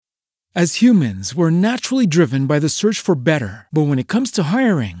As humans, we're naturally driven by the search for better. But when it comes to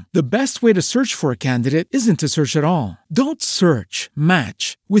hiring, the best way to search for a candidate isn't to search at all. Don't search,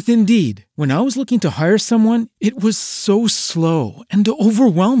 match with Indeed. When I was looking to hire someone, it was so slow and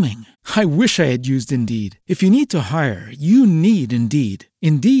overwhelming. I wish I had used Indeed. If you need to hire, you need Indeed.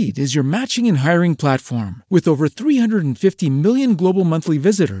 Indeed is your matching and hiring platform with over 350 million global monthly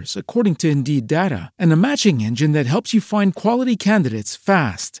visitors, according to Indeed data, and a matching engine that helps you find quality candidates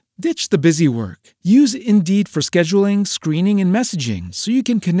fast. Ditch the busy work. Use Indeed for scheduling, screening, and messaging so you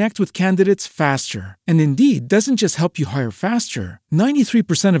can connect with candidates faster. And Indeed doesn't just help you hire faster.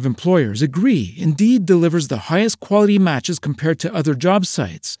 93% of employers agree Indeed delivers the highest quality matches compared to other job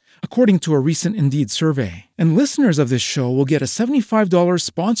sites, according to a recent Indeed survey. And listeners of this show will get a $75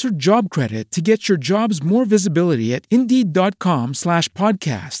 sponsored job credit to get your jobs more visibility at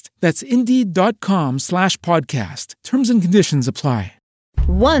Indeed.com/podcast. That's Indeed.com/podcast. Terms and conditions apply.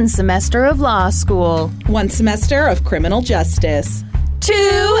 1 semester of law school. 1 semester of criminal justice.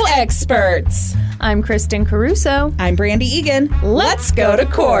 2 experts. I'm Kristen Caruso. I'm Brandy Egan. Let's go to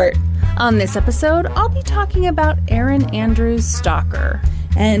court. On this episode, I'll be talking about Erin Andrews' stalker.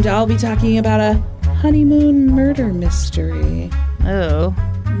 And I'll be talking about a honeymoon murder mystery. Oh,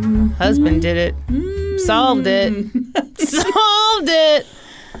 husband did it. Solved it. Solved it.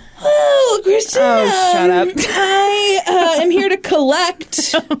 Oh, Kristen. Oh, shut up. I am here to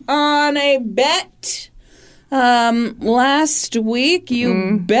collect on a bet. Last week,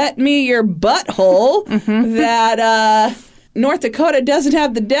 you bet me your butthole that North Dakota doesn't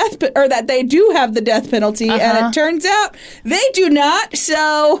have the or that they do have the death penalty, and it turns out they do not.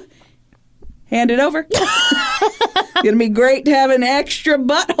 So, hand it over. It's gonna be great to have an extra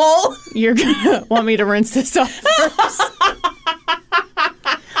butthole. You're gonna want me to rinse this off first.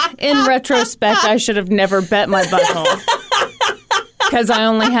 In retrospect, I should have never bet my butthole because I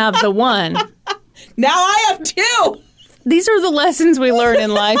only have the one. Now I have 2. These are the lessons we learn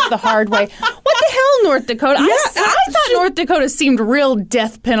in life the hard way. What the hell, North Dakota? Yeah, I thought North Dakota seemed real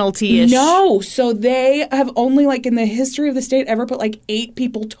death penalty-ish. No, so they have only, in the history of the state, ever put, 8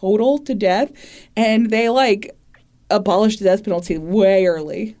 people total to death, and they, abolished the death penalty way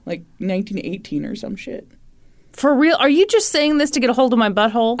early, 1918 or some shit. For real? Are you just saying this to get a hold of my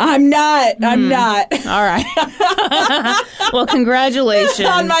butthole? I'm not. I'm not. All right. Well, congratulations.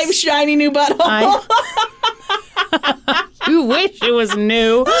 On my shiny new butthole. You wish it was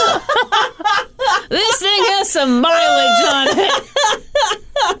new. This thing has some mileage on it.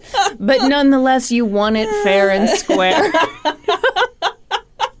 But nonetheless, you won it fair and square.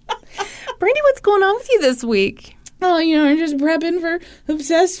 Brandy, what's going on with you this week? Oh, I'm just prepping for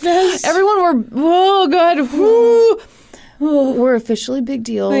Obsessed Fest. Oh, God. We're officially big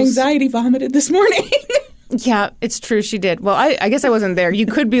deals. My anxiety vomited this morning. Yeah, it's true. She did. Well, I guess I wasn't there. You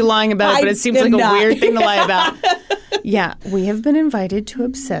could be lying about it, but it seems like a weird thing to lie about. Yeah, we have been invited to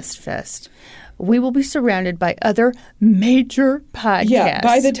Obsessed Fest. We will be surrounded by other major podcasts. Yeah,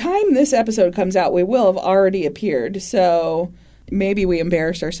 by the time this episode comes out, we will have already appeared. So maybe we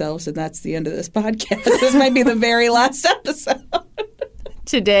embarrassed ourselves and that's the end of this podcast. This might be the very last episode.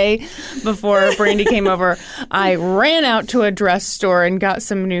 Today, before Brandy came over, I ran out to a dress store and got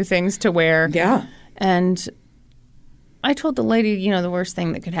some new things to wear. Yeah. And I told the lady, the worst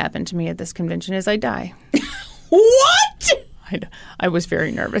thing that could happen to me at this convention is I die. What? I was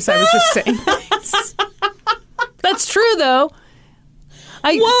very nervous. I was just saying this. That's true, though.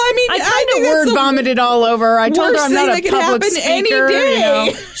 I kind of word vomited all over. I told her I'm not a public speaker. Any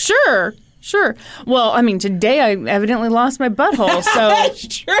day. Sure. Well, today I evidently lost my butthole, so. That's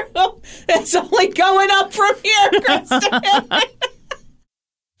true. It's only going up from here, Kristen.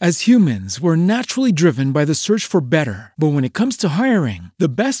 As humans, we're naturally driven by the search for better. But when it comes to hiring, the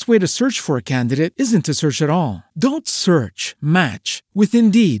best way to search for a candidate isn't to search at all. Don't search, match with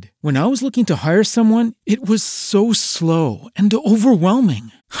Indeed. When I was looking to hire someone, it was so slow and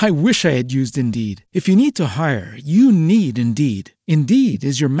overwhelming. I wish I had used Indeed. If you need to hire, you need Indeed. Indeed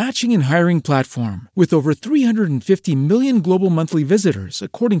is your matching and hiring platform with over 350 million global monthly visitors,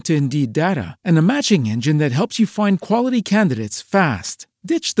 according to Indeed data, and a matching engine that helps you find quality candidates fast.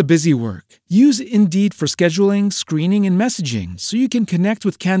 Ditch the busy work. Use Indeed for scheduling, screening, and messaging so you can connect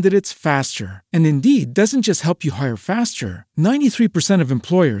with candidates faster. And Indeed doesn't just help you hire faster. 93% of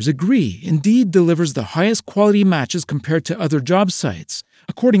employers agree Indeed delivers the highest quality matches compared to other job sites,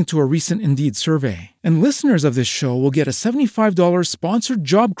 according to a recent Indeed survey. And listeners of this show will get a $75 sponsored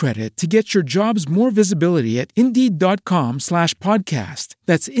job credit to get your jobs more visibility at Indeed.com/podcast.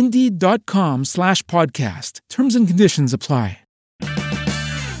 That's Indeed.com/podcast. Terms and conditions apply.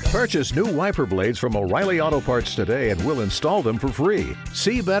 Purchase new wiper blades from O'Reilly Auto Parts today and we'll install them for free.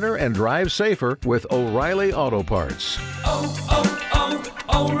 See better and drive safer with O'Reilly Auto Parts.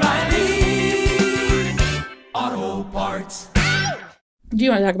 O'Reilly Auto Parts. Do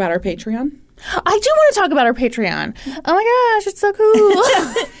you want to talk about our Patreon? I do want to talk about our Patreon. Oh my gosh, it's so cool.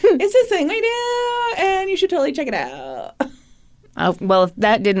 It's this thing we do, and you should totally check it out. Well, if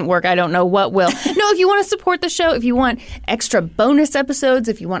that didn't work, I don't know what will. No, if you want to support the show, if you want extra bonus episodes,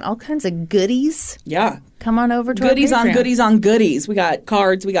 if you want all kinds of goodies, yeah, come on over to goodies our Patreon. on goodies on goodies. We got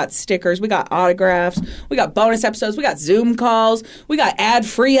cards, we got stickers, we got autographs, we got bonus episodes, we got Zoom calls, we got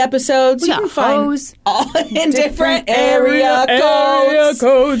ad-free episodes. We got hoes. All in different area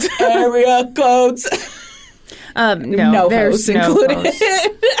codes. Area codes. No hoes no included. Hoes.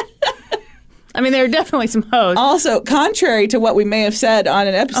 I mean, there are definitely some hoes. Also, contrary to what we may have said on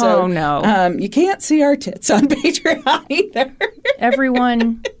an episode, oh, no. You can't see our tits on Patreon either.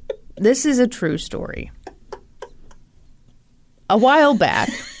 Everyone, this is a true story. A while back,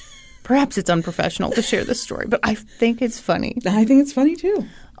 perhaps it's unprofessional to share this story, but I think it's funny. I think it's funny, too.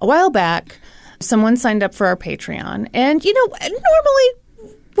 A while back, someone signed up for our Patreon, and, normally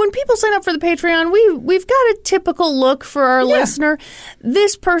when people sign up for the Patreon, we've got a typical look for our listener.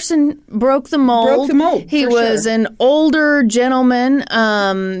 This person broke the mold. He was an older gentleman,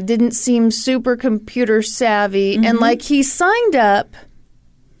 didn't seem super computer savvy, and he signed up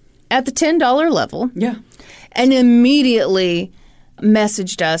at the $10 level. Yeah. And immediately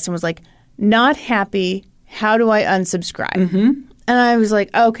messaged us and was like, not happy. How do I unsubscribe? Mm-hmm. And I was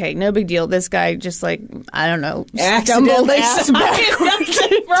like, okay, no big deal. This guy just I don't know, stumbled ass backwards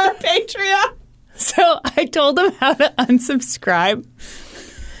for our Patreon. So I told him how to unsubscribe.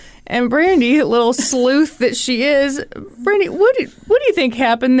 And Brandy, little sleuth that she is, Brandy, what do you think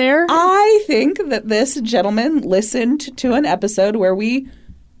happened there? I think that this gentleman listened to an episode where we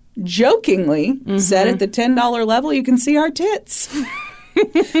jokingly said at the $10 level, you can see our tits.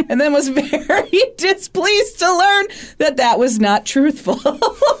 And then was very displeased to learn that was not truthful.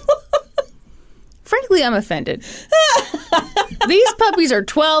 Frankly, I'm offended. These puppies are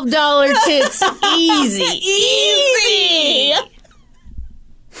 $12 tits. Easy.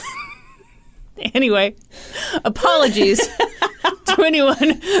 Anyway, apologies to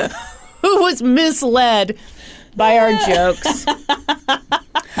anyone who was misled by our jokes.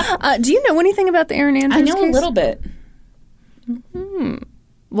 Do you know anything about the Erin Andrews case? I know a little bit. Mm-hmm.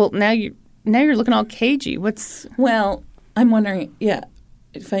 Well, now you're looking all cagey. Well, I'm wondering,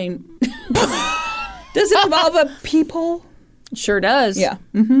 if I... Does it involve a peephole? Sure does. Yeah.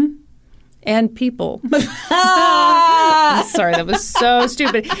 Mm-hmm. And people. Sorry, that was so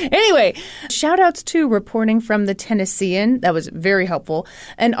stupid. Anyway, shout outs to reporting from the Tennessean. That was very helpful.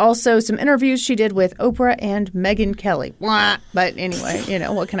 And also some interviews she did with Oprah and Megyn Kelly. But anyway,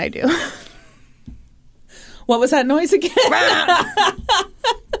 what can I do? What was that noise again?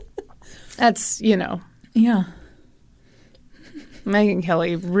 That's, Yeah. Megyn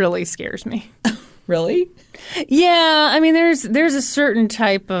Kelly really scares me. Really? Yeah. I mean, there's a certain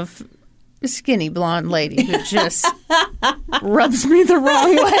type of skinny blonde lady who just rubs me the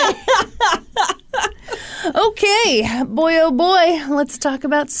wrong way. Okay. Boy, oh boy. Let's talk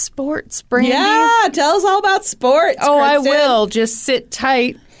about sports, Brandy. Yeah. Tell us all about sports, Oh, Kristen. I will. Just sit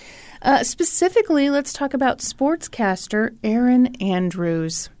tight. Specifically, let's talk about sportscaster Erin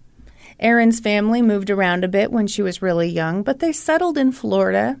Andrews. Erin's family moved around a bit when she was really young, but they settled in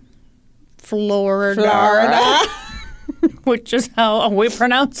Florida. Which is how we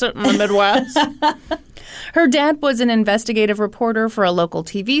pronounce it in the Midwest. Her dad was an investigative reporter for a local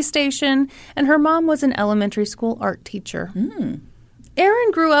TV station, and her mom was an elementary school art teacher.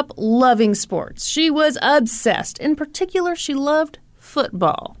 Erin grew up loving sports. She was obsessed. In particular, she loved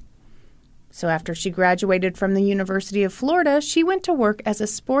football. So after she graduated from the University of Florida, she went to work as a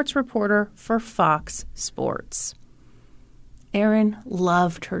sports reporter for Fox Sports. Erin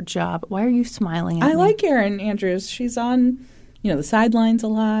loved her job. Why are you smiling at me? I like Erin Andrews. She's on, the sidelines a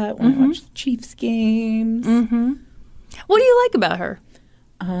lot when I watch the Chiefs games. Mm-hmm. What do you like about her?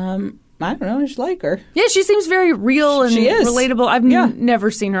 I don't know. I just like her. Yeah, she seems very real and she is. relatable. I've never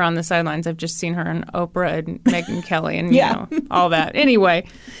seen her on the sidelines. I've just seen her on Oprah and Megyn Kelly and, all that. Anyway,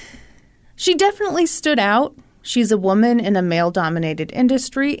 she definitely stood out. She's a woman in a male-dominated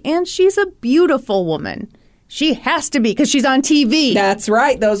industry, and she's a beautiful woman. She has to be because she's on TV. That's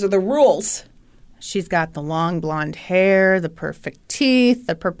right. Those are the rules. She's got the long blonde hair, the perfect teeth,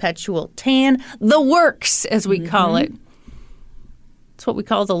 the perpetual tan, the works, as we call it. It's what we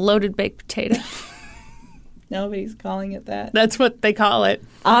call the loaded baked potato. Nobody's calling it that. That's what they call it.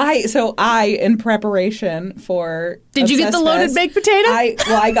 I in preparation for Did you get the loaded baked potato?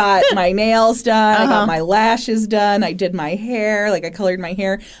 I got my nails done. I got my lashes done. I did my hair. Like I colored my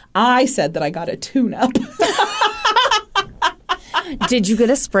hair. I said that I got a tune-up. Did you get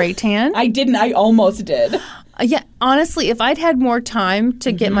a spray tan? I didn't. I almost did. Yeah, honestly, if I'd had more time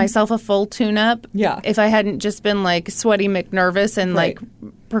to get myself a full tune-up, if I hadn't just been like sweaty McNervous and like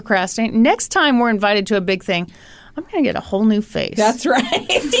procrastinating, next time we're invited to a big thing, I'm going to get a whole new face. That's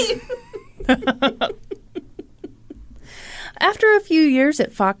right. After a few years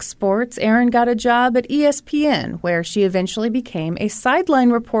at Fox Sports, Erin got a job at ESPN, where she eventually became a sideline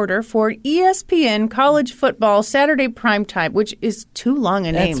reporter for ESPN College Football Saturday Primetime, which is too long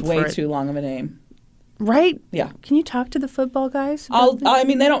a name. That's way too long of a name. Right? Yeah. Can you talk to the football guys? I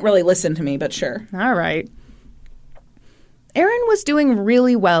mean, they don't really listen to me, but sure. All right. Erin was doing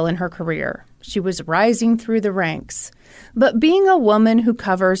really well in her career. She was rising through the ranks. But being a woman who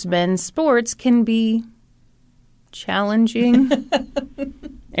covers men's sports can be challenging.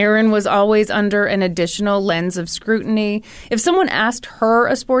 Erin was always under an additional lens of scrutiny. If someone asked her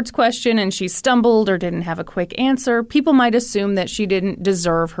a sports question and she stumbled or didn't have a quick answer, people might assume that she didn't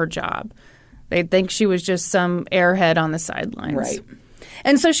deserve her job. They'd think she was just some airhead on the sidelines. Right.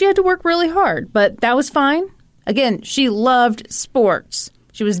 And so she had to work really hard, but that was fine. Again, she loved sports.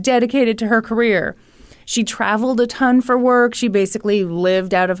 She was dedicated to her career. She traveled a ton for work. She basically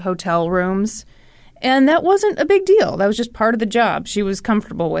lived out of hotel rooms. And that wasn't a big deal. That was just part of the job. She was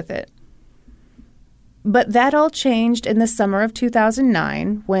comfortable with it. But that all changed in the summer of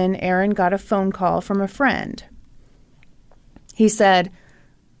 2009 when Erin got a phone call from a friend. He said,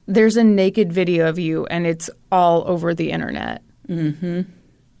 "There's a naked video of you, and it's all over the internet." Mm-hmm.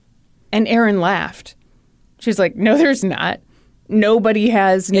 And Erin laughed. She's like, "No, there's not. Nobody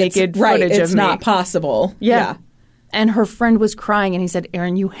has naked footage of me. It's not possible." Yeah. And her friend was crying, and he said,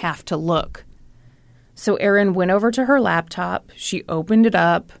 "Erin, you have to look." So Erin went over to her laptop. She opened it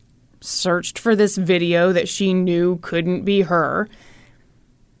up, searched for this video that she knew couldn't be her.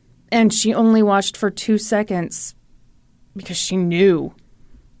 And she only watched for 2 seconds because she knew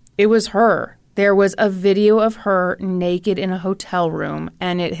it was her. There was a video of her naked in a hotel room,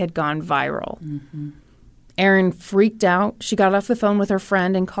 and it had gone viral. Mm-hmm. Erin freaked out. She got off the phone with her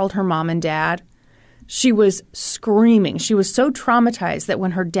friend and called her mom and dad. She was screaming. She was so traumatized that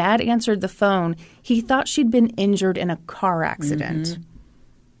when her dad answered the phone, he thought she'd been injured in a car accident. Mm-hmm.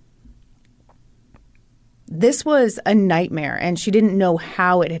 This was a nightmare, and she didn't know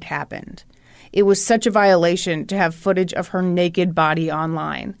how it had happened. It was such a violation to have footage of her naked body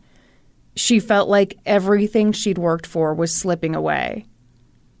online. She felt like everything she'd worked for was slipping away.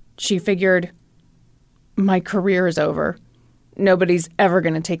 She figured, my career is over. Nobody's ever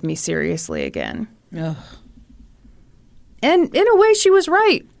going to take me seriously again. Ugh. And in a way, she was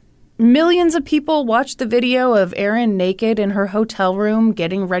right. Millions of people watched the video of Erin naked in her hotel room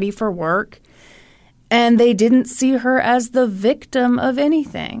getting ready for work, and they didn't see her as the victim of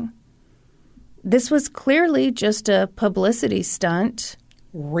anything. This was clearly just a publicity stunt.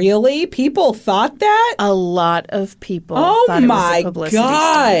 Really? People thought that? A lot of people thought it was a publicity stunt.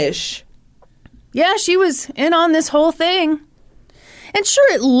 Oh my gosh. Yeah, she was in on this whole thing. And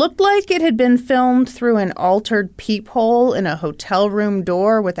sure, it looked like it had been filmed through an altered peephole in a hotel room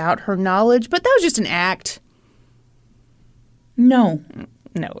door without her knowledge, but that was just an act. No.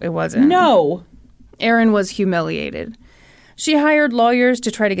 No, it wasn't. No. Erin was humiliated. She hired lawyers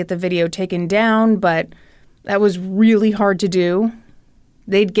to try to get the video taken down, but that was really hard to do.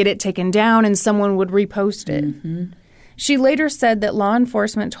 They'd get it taken down and someone would repost it. Mm-hmm. She later said that law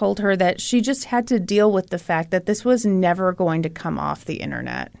enforcement told her that she just had to deal with the fact that this was never going to come off the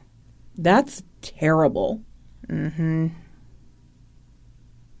internet. That's terrible. Mm-hmm.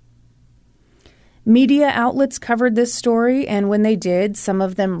 Media outlets covered this story, and when they did, some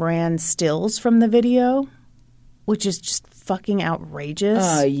of them ran stills from the video, which is just fucking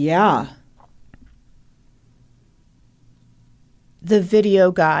outrageous. Yeah. The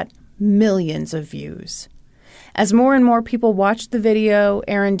video got millions of views. As more and more people watched the video,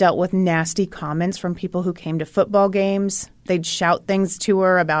 Erin dealt with nasty comments from people who came to football games. They'd shout things to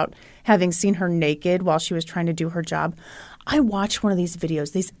her about having seen her naked while she was trying to do her job. I watched one of these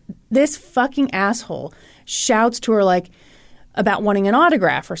videos. This fucking asshole shouts to her like about wanting an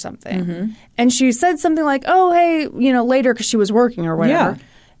autograph or something. Mm-hmm. And she said something like, "Oh, hey, later," because she was working or whatever. Yeah.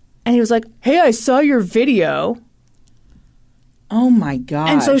 And he was like, "Hey, I saw your video." Oh, my God.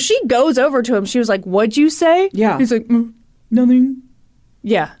 And so she goes over to him. She was like, "What'd you say?" Yeah. He's like, "Nothing."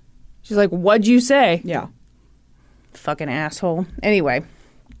 Yeah. She's like, "What'd you say?" Yeah. Fucking asshole. Anyway.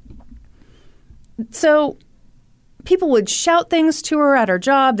 So People would shout things to her at her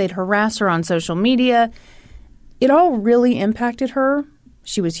job. They'd harass her on social media. It all really impacted her.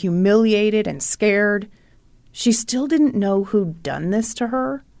 She was humiliated and scared. She still didn't know who'd done this to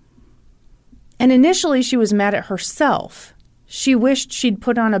her. And initially, she was mad at herself. She wished she'd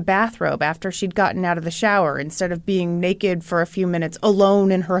put on a bathrobe after she'd gotten out of the shower instead of being naked for a few minutes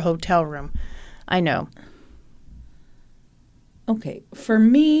alone in her hotel room. I know. Okay, for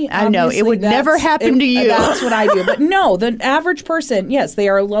me, I know it would never happen to you. That's what I do. But no, the average person, yes, they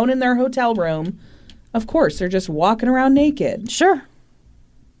are alone in their hotel room. Of course, they're just walking around naked. Sure.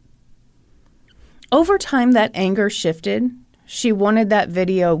 Over time, that anger shifted. She wanted that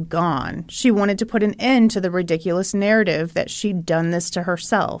video gone. She wanted to put an end to the ridiculous narrative that she'd done this to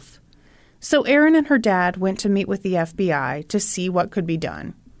herself. So Erin and her dad went to meet with the FBI to see what could be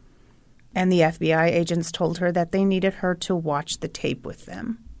done. And the FBI agents told her that they needed her to watch the tape with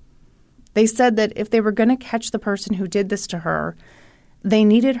them. They said that if they were going to catch the person who did this to her, they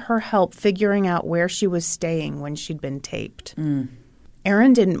needed her help figuring out where she was staying when she'd been taped.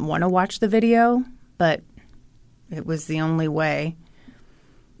 Erin didn't want to watch the video, but it was the only way.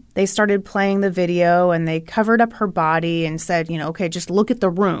 They started playing the video and they covered up her body and said, okay, just look at the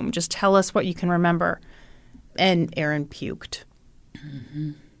room. Just tell us what you can remember. And Erin puked.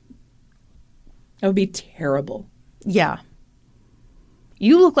 Mm-hmm. That would be terrible. Yeah.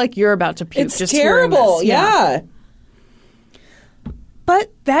 You look like you're about to puke. It's just terrible. Yeah.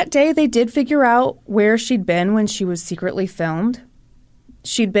 But that day they did figure out where she'd been when she was secretly filmed.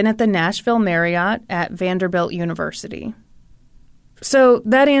 She'd been at the Nashville Marriott at Vanderbilt University. So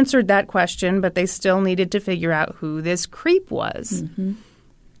that answered that question, but they still needed to figure out who this creep was. Mm-hmm.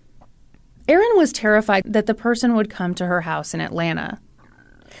 Erin was terrified that the person would come to her house in Atlanta.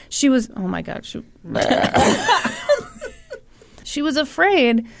 She was, oh my God, she was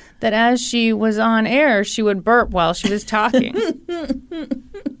afraid that as she was on air, she would burp while she was talking.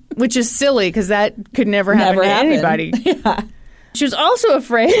 Which is silly because that could never happen to anybody. Yeah. She was also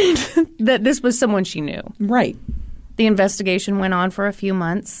afraid that this was someone she knew. Right. The investigation went on for a few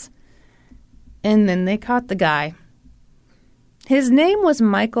months, and then they caught the guy. His name was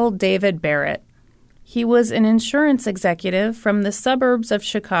Michael David Barrett. He was an insurance executive from the suburbs of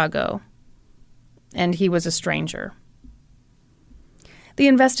Chicago, and he was a stranger. The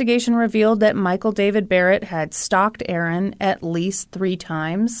investigation revealed that Michael David Barrett had stalked Erin at least 3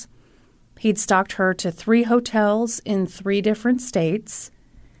 times. He'd stalked her to 3 hotels in 3 different states,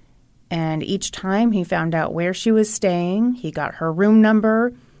 and each time he found out where she was staying, he got her room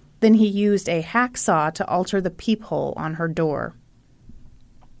number, then he used a hacksaw to alter the peephole on her door.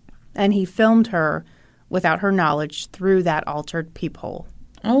 And he filmed her without her knowledge through that altered peephole.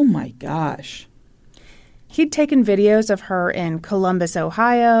 Oh my gosh. He'd taken videos of her in Columbus,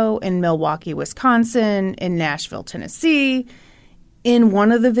 Ohio, in Milwaukee, Wisconsin, in Nashville, Tennessee. In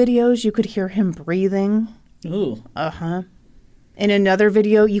one of the videos, you could hear him breathing. Ooh. Uh-huh. In another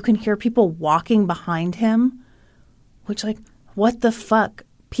video, you can hear people walking behind him, which, like, what the fuck?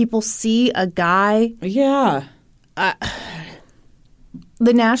 People see a guy. Yeah.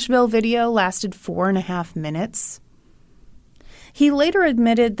 The Nashville video lasted 4.5 minutes. He later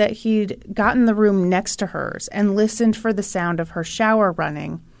admitted that he'd gotten the room next to hers and listened for the sound of her shower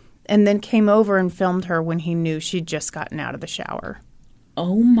running, and then came over and filmed her when he knew she'd just gotten out of the shower.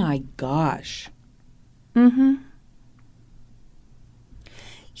 Oh my gosh. Mm-hmm.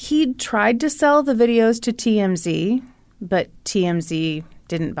 He'd tried to sell the videos to TMZ, but TMZ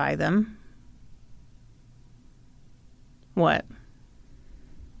didn't buy them. What?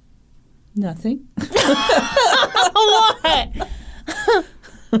 Nothing. What?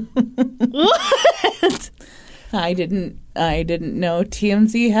 What? I didn't know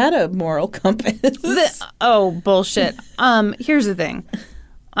TMZ had a moral compass. Bullshit. Here's the thing.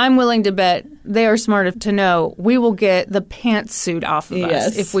 I'm willing to bet they are smart enough to know we will get the pantsuit off of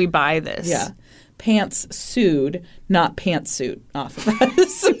us if we buy this. Yeah. Pants sued, not pantsuit off of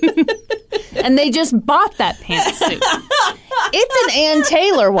us. And they just bought that pantsuit. It's an Ann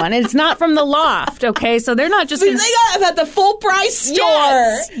Taylor one. It's not from the Loft, okay? So they're not just... They got it at the full price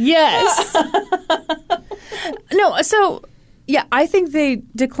store. Yes. No, so, yeah, I think they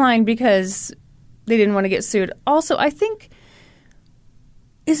declined because they didn't want to get sued. Also, I think...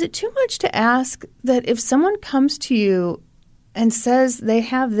 Is it too much to ask that if someone comes to you and says they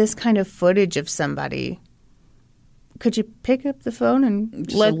have this kind of footage of somebody, could you pick up the phone and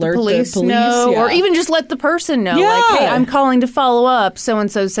just let the police know? Yeah. Or even just let the person know, like, hey, I'm calling to follow up.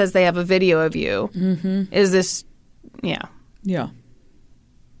 So-and-so says they have a video of you. Mm-hmm. Is this, yeah. Yeah.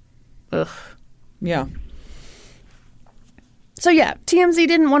 Ugh. Yeah. So yeah, TMZ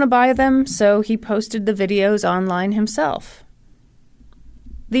didn't want to buy them, so he posted the videos online himself.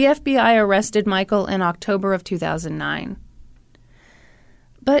 The FBI arrested Michael in October of 2009.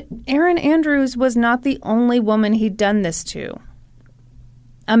 But Erin Andrews was not the only woman he'd done this to.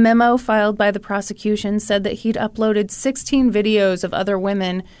 A memo filed by the prosecution said that he'd uploaded 16 videos of other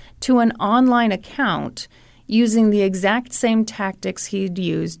women to an online account using the exact same tactics he'd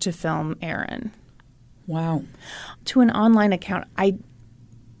used to film Erin. Wow. To an online account.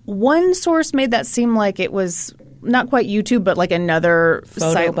 One source made that seem like it was not quite YouTube, but like another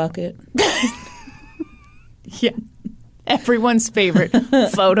Photo site. bucket. Yeah. Everyone's favorite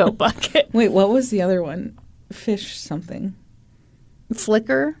photo bucket. Wait, what was the other one? Fish something.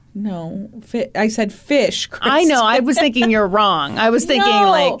 Flickr? No. I said fish, Kristen. I know. I was thinking you're wrong. I was thinking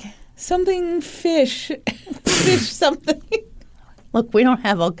like... Something fish. Fish something. Look, we don't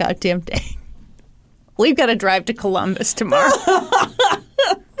have all goddamn day. We've got to drive to Columbus tomorrow.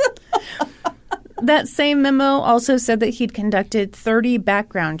 That same memo also said that he'd conducted 30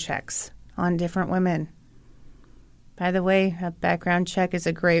 background checks on different women. By the way, a background check is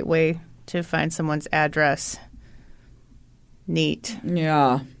a great way to find someone's address. Neat.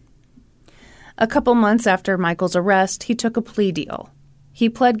 Yeah. A couple months after Michael's arrest, he took a plea deal. He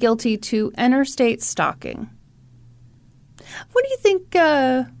pled guilty to interstate stalking. What do you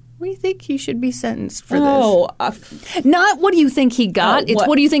think he should be sentenced for this? Not what do you think he got, it's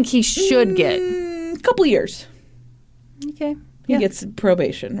what do you think he should get? A couple years. Okay. He gets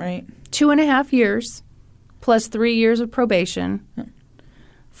probation, right? 2.5 years plus 3 years of probation,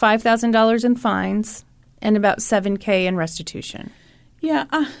 $5,000 in fines, and about $7,000 in restitution. Yeah.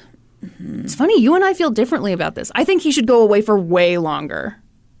 It's funny, you and I feel differently about this. I think he should go away for way longer.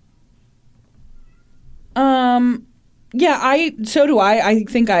 Yeah, so do I. I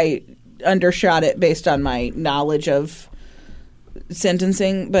think I undershot it based on my knowledge of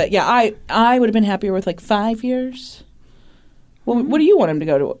sentencing. But yeah, I would have been happier with like 5 years. Well, what do you want him to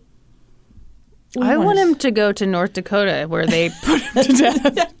go to? I want him to go to North Dakota where they put him to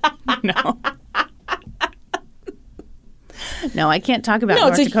death. No, I can't talk about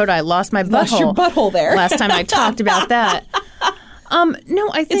North Dakota. I lost my butthole. Lost your butthole there. Last time I talked about that. No,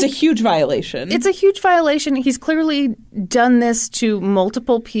 I think... It's a huge violation. It's a huge violation. He's clearly done this to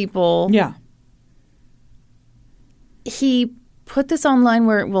multiple people. Yeah. He put this online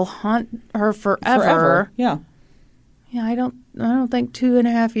where it will haunt her forever. Yeah. Yeah, I don't think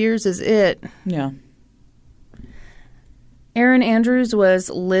 2.5 years is it. Yeah. Erin Andrews was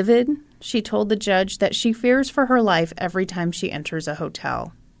livid. She told the judge that she fears for her life every time she enters a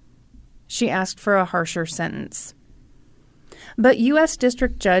hotel. She asked for a harsher sentence. But U.S.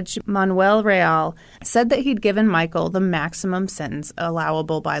 District Judge Manuel Real said that he'd given Michael the maximum sentence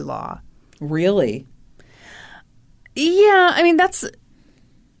allowable by law. Really? Yeah, I mean, that's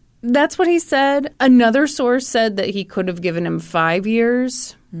what he said. Another source said that he could have given him 5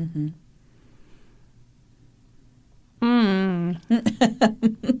 years. Mm-hmm.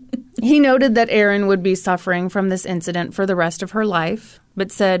 He noted that Erin would be suffering from this incident for the rest of her life,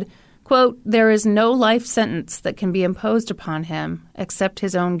 but said, quote, "There is no life sentence that can be imposed upon him except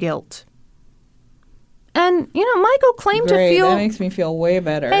his own guilt." And, Michael claimed to feel... That makes me feel way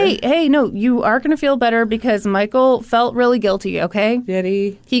better. Hey, no, you are going to feel better because Michael felt really guilty, okay? Did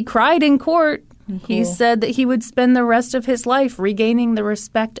he? He cried in court. Cool. He said that he would spend the rest of his life regaining the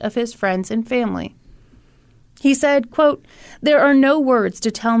respect of his friends and family. He said, quote, "There are no words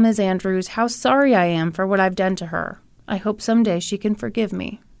to tell Ms. Andrews how sorry I am for what I've done to her. I hope someday she can forgive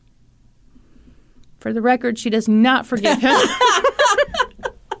me." For the record, she does not forgive him.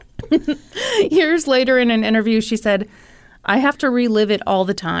 Years later in an interview, she said, "I have to relive it all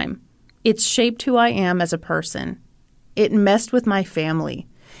the time. It's shaped who I am as a person. It messed with my family.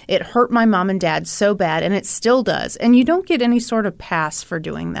 It hurt my mom and dad so bad, and it still does. And you don't get any sort of pass for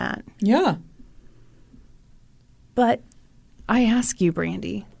doing that." Yeah. But I ask you,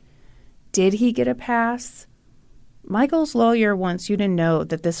 Brandy, did he get a pass? Michael's lawyer wants you to know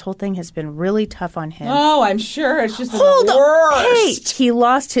that this whole thing has been really tough on him. Oh, I'm sure. It's just the worst. Hey, he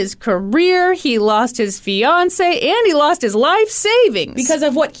lost his career, he lost his fiance, and he lost his life savings. Because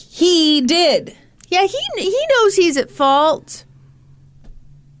of what he did. Yeah, he knows he's at fault.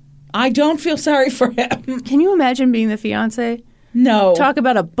 I don't feel sorry for him. Can you imagine being the fiance? No. Talk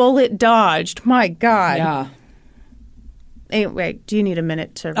about a bullet dodged. My God. Yeah. Hey, wait, do you need a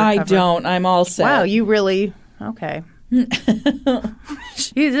minute to recover? I don't. I'm all set. Wow, you really... Okay.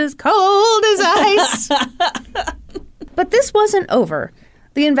 She's as cold as ice. But this wasn't over.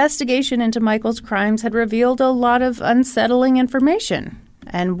 The investigation into Michael's crimes had revealed a lot of unsettling information.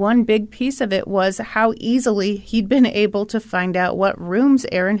 And one big piece of it was how easily he'd been able to find out what rooms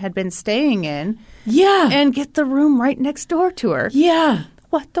Erin had been staying in. Yeah. And get the room right next door to her. Yeah.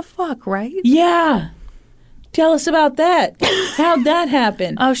 What the fuck, right? Yeah. Tell us about that. How'd that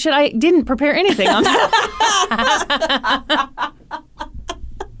happen? Oh, shit, I didn't prepare anything on that.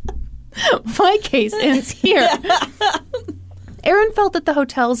 My case ends here. Erin felt that the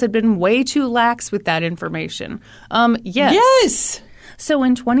hotels had been way too lax with that information. Yes. Yes. So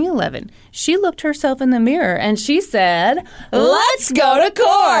in 2011, she looked herself in the mirror and she said, "Let's go to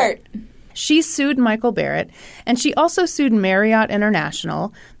court." She sued Michael Barrett, and she also sued Marriott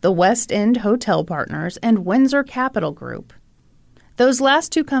International, the West End Hotel Partners, and Windsor Capital Group. Those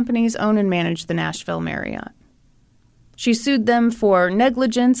last two companies own and manage the Nashville Marriott. She sued them for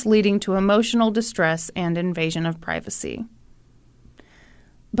negligence leading to emotional distress and invasion of privacy.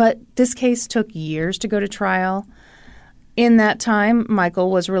 But this case took years to go to trial. In that time,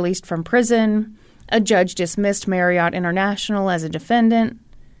 Michael was released from prison. A judge dismissed Marriott International as a defendant.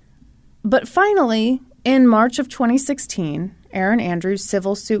 But finally, in March of 2016, Erin Andrews'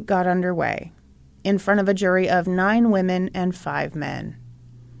 civil suit got underway in front of a jury of 9 women and 5 men.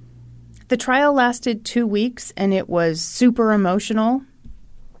 The trial lasted 2 weeks, and it was super emotional.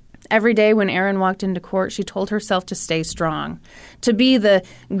 Every day when Erin walked into court, she told herself to stay strong, to be the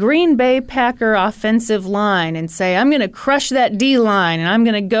Green Bay Packer offensive line and say, I'm going to crush that D line and I'm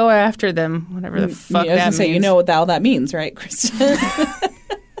going to go after them, whatever the fuck that means. You know what the hell that means, right, Kristen?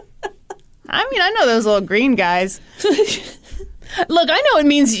 I mean, I know those little green guys. Look, I know it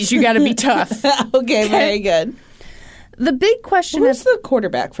means you got to be tough. Okay, very good. The big question is the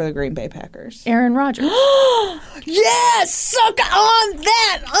quarterback for the Green Bay Packers? Aaron Rodgers. Yes! Suck on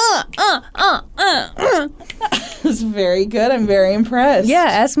that! That's very good. I'm very impressed. Yeah,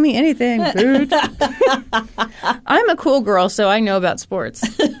 ask me anything, dude. I'm a cool girl, so I know about sports.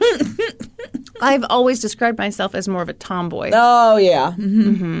 I've always described myself as more of a tomboy. Oh, yeah.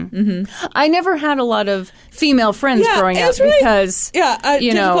 I never had a lot of female friends growing up because, I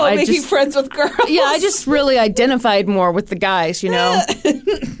making friends with girls. Yeah, I just really identified more with the guys, you know.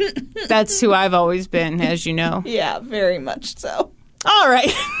 That's who I've always been, as you know. Yeah, very much so. All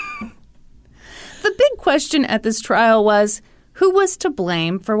right. The big question at this trial was, who was to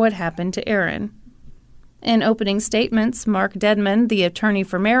blame for what happened to Erin? In opening statements, Mark Dedman, the attorney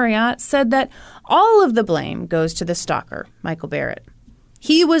for Marriott, said that all of the blame goes to the stalker, Michael Barrett.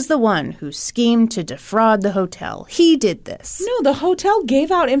 He was the one who schemed to defraud the hotel. He did this. No, the hotel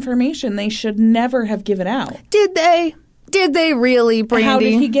gave out information they should never have given out. Did they? Did they really, Brandy? How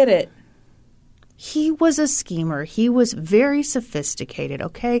did he get it? He was a schemer. He was very sophisticated,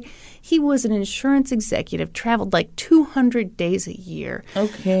 okay? He was an insurance executive, traveled like 200 days a year.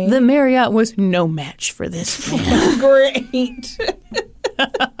 Okay. The Marriott was no match for this man. Great.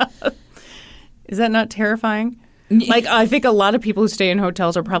 Is that not terrifying? Like, I think a lot of people who stay in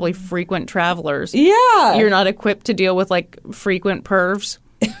hotels are probably frequent travelers. Yeah. You're not equipped to deal with, like, frequent pervs.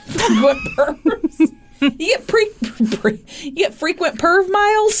 Frequent pervs? You get frequent perv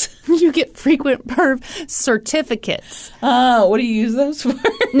miles? You get frequent perv certificates. Oh, what do you use those for?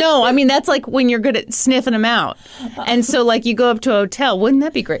 No, I mean, that's like when you're good at sniffing them out. And so, like, you go up to a hotel. Wouldn't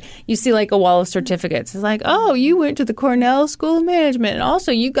that be great? You see, like, a wall of certificates. It's like, oh, you went to the Cornell School of Management. And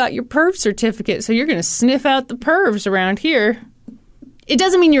also, you got your perv certificate. So you're going to sniff out the pervs around here. It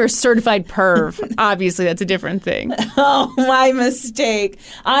doesn't mean you're a certified perv. Obviously, that's a different thing. Oh, my mistake.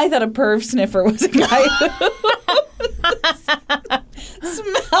 I thought a perv sniffer was a guy who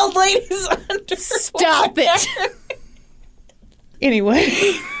smelled ladies' underwear. Stop it. Anyway.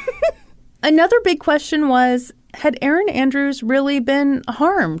 Another big question was, had Erin Andrews really been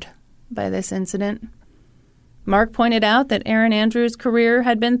harmed by this incident? Mark pointed out that Erin Andrews' career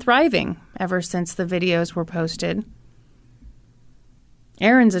had been thriving ever since the videos were posted.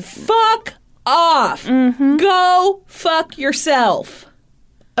 Erin's a... Fuck off. Mm-hmm. Go fuck yourself.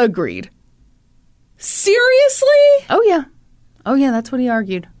 Agreed. Seriously? Oh, yeah. Oh, yeah, that's what he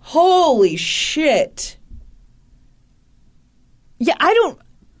argued. Holy shit. Yeah, I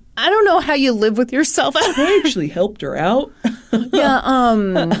don't know how you live with yourself. I actually helped her out.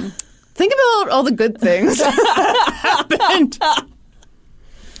 Yeah, think about all the good things that happened.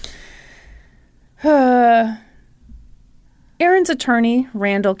 Erin's attorney,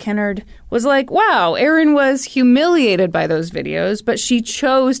 Randall Kennard, was like, wow, Erin was humiliated by those videos, but she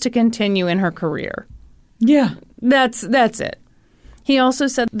chose to continue in her career. Yeah. That's it. He also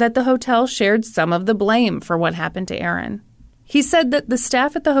said that the hotel shared some of the blame for what happened to Erin. He said that the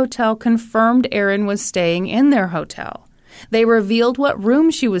staff at the hotel confirmed Erin was staying in their hotel. They revealed what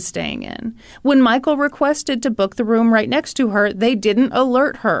room she was staying in. When Michael requested to book the room right next to her, they didn't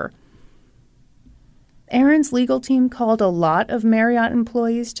alert her. Erin's legal team called a lot of Marriott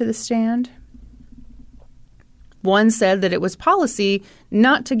employees to the stand. One said that it was policy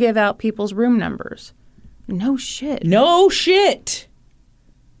not to give out people's room numbers. No shit. No shit.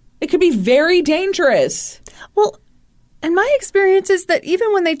 It could be very dangerous. Well, and my experience is that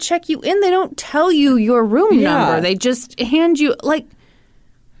even when they check you in, they don't tell you your room number. They just hand you, like...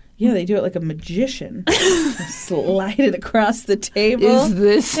 Yeah, they do it like a magician. Slide it across the table. Is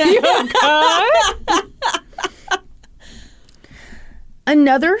this your card?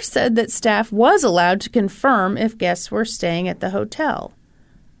 Another said that staff was allowed to confirm if guests were staying at the hotel.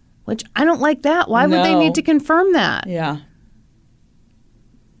 Which, I don't like that. Why would they need to confirm that? Yeah.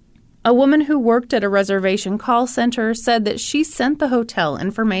 A woman who worked at a reservation call center said that she sent the hotel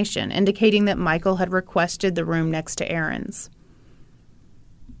information indicating that Michael had requested the room next to Erin's.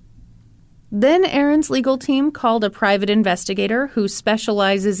 Then Erin's legal team called a private investigator who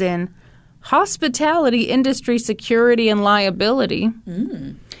specializes in hospitality industry security and liability.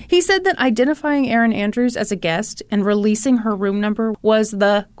 He said that identifying Erin Andrews as a guest and releasing her room number was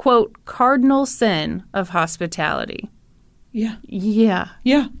the, quote, cardinal sin of hospitality. Yeah. Yeah.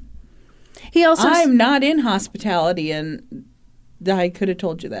 Yeah. He also I'm not in hospitality, and I could have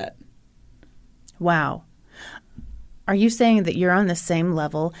told you that. Wow. Are you saying that you're on the same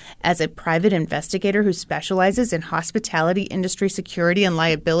level as a private investigator who specializes in hospitality industry security and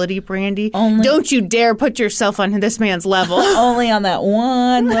liability, Brandy? Don't you dare put yourself on this man's level. Only on that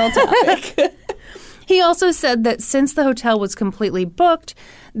one little topic. He also said that since the hotel was completely booked,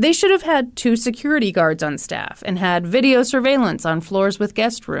 they should have had 2 security guards on staff and had video surveillance on floors with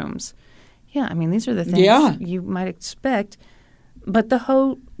guest rooms. Yeah, I mean, these are the things you might expect. But the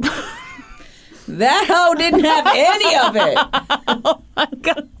that hoe didn't have any of it. Oh, my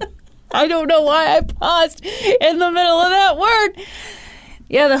God. I don't know why I paused in the middle of that word.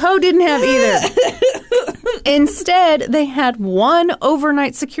 Yeah, the hoe didn't have either. Instead, they had 1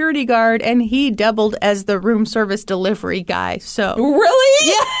 overnight security guard, and he doubled as the room service delivery guy. So really?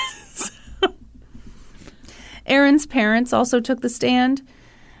 Yes. Erin's parents also took the stand.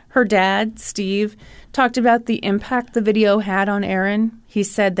 Her dad, Steve, talked about the impact the video had on Erin. He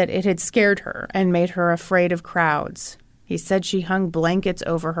said that it had scared her and made her afraid of crowds. He said she hung blankets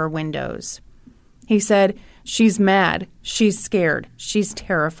over her windows. He said, she's mad, she's scared, she's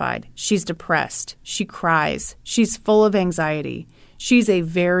terrified, she's depressed, she cries, she's full of anxiety. She's a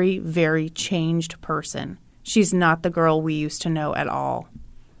very, very changed person. She's not the girl we used to know at all.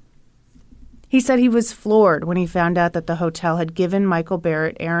 He said he was floored when he found out that the hotel had given Michael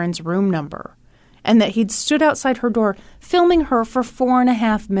Barrett Erin's room number and that he'd stood outside her door filming her for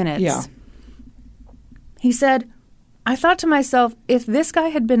 4.5 minutes. Yeah. He said, I thought to myself, if this guy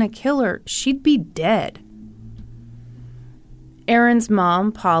had been a killer, she'd be dead. Erin's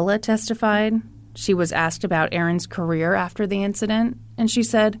mom, Paula, testified. She was asked about Erin's career after the incident, and she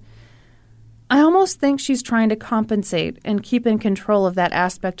said, I almost think she's trying to compensate and keep in control of that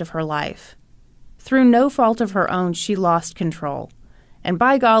aspect of her life. Through no fault of her own, she lost control. And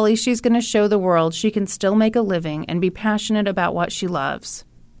by golly, she's going to show the world she can still make a living and be passionate about what she loves.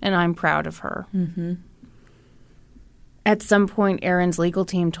 And I'm proud of her. Mm-hmm. At some point, Erin's legal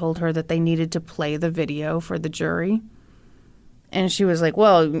team told her that they needed to play the video for the jury. And she was like,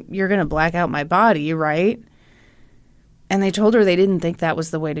 well, you're going to black out my body, right? And they told her they didn't think that was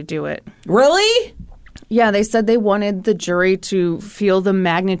the way to do it. Really? Yeah, they said they wanted the jury to feel the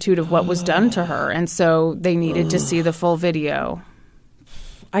magnitude of what was done to her, and so they needed to see the full video.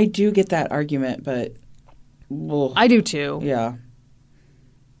 I do get that argument, but... Ugh. I do too. Yeah.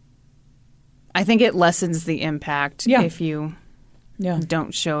 I think it lessens the impact if you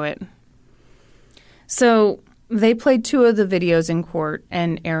don't show it. So they played 2 of the videos in court,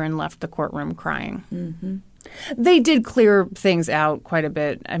 and Erin left the courtroom crying. Mm-hmm. They did clear things out quite a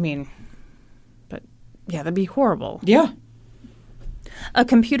bit. I mean... Yeah, that'd be horrible. Yeah. A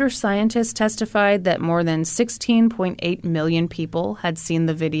computer scientist testified that more than 16.8 million people had seen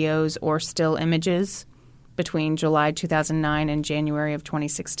the videos or still images between July 2009 and January of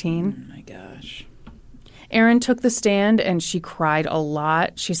 2016. Oh, my gosh. Erin took the stand and she cried a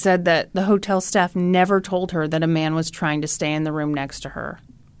lot. She said that the hotel staff never told her that a man was trying to stay in the room next to her.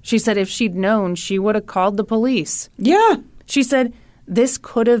 She said if she'd known, she would have called the police. Yeah. She said, this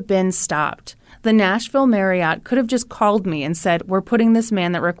could have been stopped. The Nashville Marriott could have just called me and said, we're putting this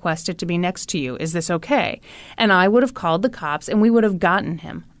man that requested to be next to you. Is this okay? And I would have called the cops and we would have gotten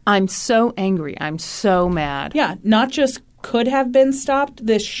him. I'm so angry. I'm so mad. Yeah, not just could have been stopped.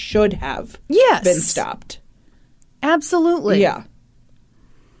 This should have been stopped. Absolutely. Yeah.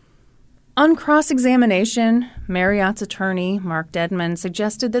 On cross-examination, Marriott's attorney, Mark Dedman,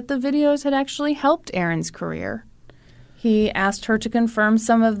 suggested that the videos had actually helped Erin's career. He asked her to confirm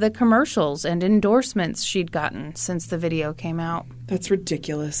some of the commercials and endorsements she'd gotten since the video came out. That's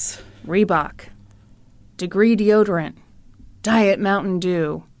ridiculous. Reebok, Degree Deodorant, Diet Mountain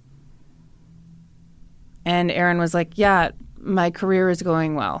Dew. And Erin was like, yeah, my career is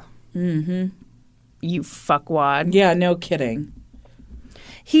going well. Mm-hmm. You fuckwad. Yeah, no kidding.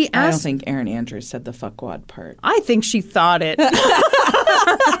 He asked, I don't think Erin Andrews said the fuckwad part. I think she thought it.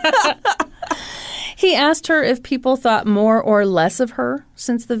 He asked her if people thought more or less of her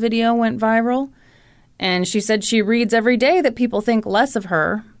since the video went viral. And she said she reads every day that people think less of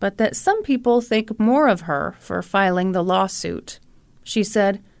her, but that some people think more of her for filing the lawsuit. She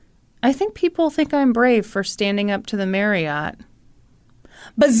said, I think people think I'm brave for standing up to the Marriott.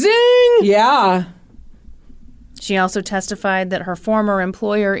 Bazing! Yeah. She also testified that her former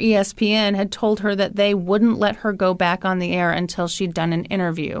employer, ESPN, had told her that they wouldn't let her go back on the air until she'd done an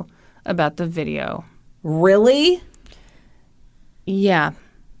interview about the video. Really? Yeah.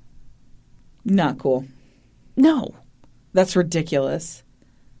 Not cool. No. That's ridiculous.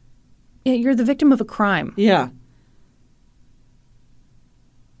 Yeah, you're the victim of a crime. Yeah.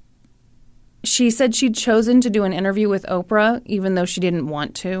 She said she'd chosen to do an interview with Oprah, even though she didn't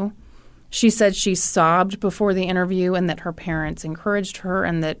want to. She said she sobbed before the interview and that her parents encouraged her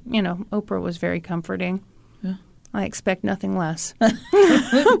and that, Oprah was very comforting. Yeah. I expect nothing less. Have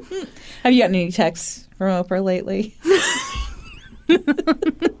you gotten any texts from Oprah lately?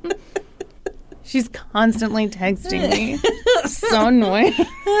 She's constantly texting me. So annoying.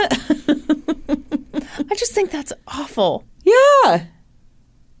 I just think that's awful. Yeah.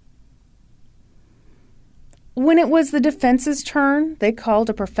 When it was the defense's turn, they called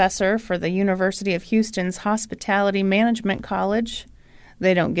a professor for the University of Houston's Hospitality Management College.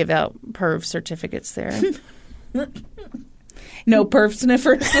 They don't give out perv certificates there. No perv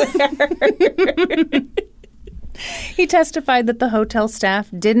sniffers there. He testified that the hotel staff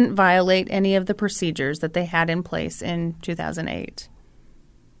didn't violate any of the procedures that they had in place in 2008.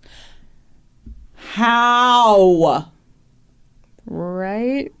 How?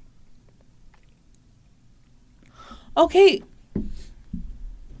 Right? Okay.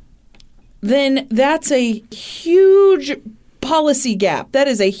 Then that's a huge policy gap. That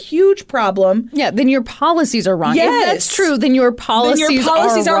is a huge problem. Yeah, then your policies are wrong. Yes. If that's true, then your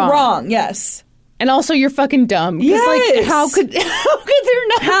policies, are wrong. Yes. And also, you're fucking dumb. Yes. Like, how could there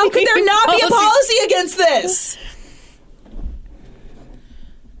not be a policy against this?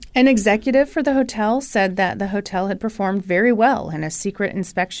 An executive for the hotel said that the hotel had performed very well in a secret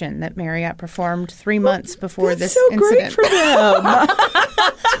inspection that Marriott performed 3 months before this so incident. Great for them.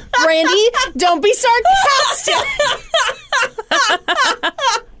 Randy, don't be sarcastic.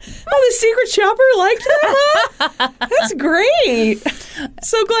 Oh, the secret shopper liked that? That's great.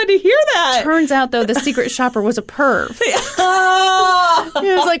 So glad to hear that. Turns out, though, the secret shopper was a perv. Oh. He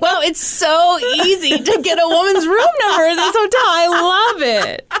was like, well, it's so easy to get a woman's room number at this hotel. I love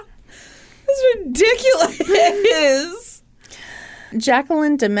it. That's ridiculous.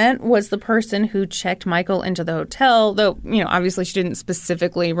 Jacqueline Dement was the person who checked Michael into the hotel, though, obviously she didn't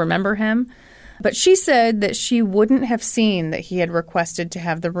specifically remember him. But she said that she wouldn't have seen that he had requested to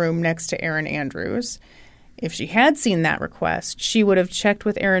have the room next to Erin Andrews. If she had seen that request, she would have checked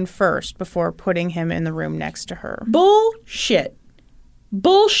with Erin first before putting him in the room next to her. Bullshit.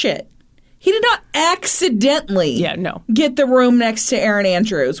 He did not accidentally get the room next to Erin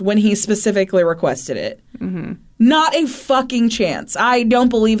Andrews when he specifically requested it. Mm-hmm. Not a fucking chance. I don't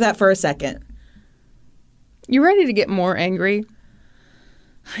believe that for a second. You ready to get more angry?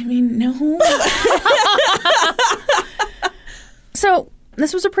 I mean, no. So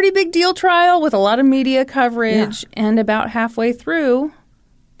this was a pretty big deal trial with a lot of media coverage. Yeah. And about halfway through,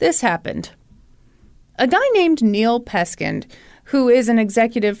 this happened. A guy named Neil Peskind, who is an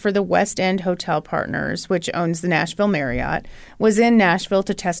executive for the West End Hotel Partners, which owns the Nashville Marriott, was in Nashville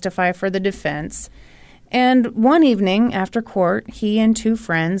to testify for the defense. And one evening after court, he and 2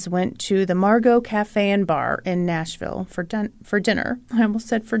 friends went to the Margot Cafe and Bar in Nashville for dinner. I almost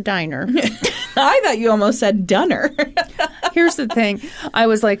said for diner. I thought you almost said dunner. Here's the thing. I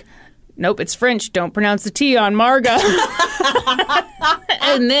was like, nope, it's French. Don't pronounce the T on Margot.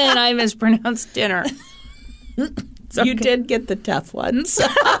 And then I mispronounced dinner. Okay. You did get the tough ones.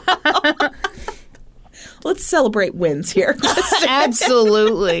 Let's celebrate wins here.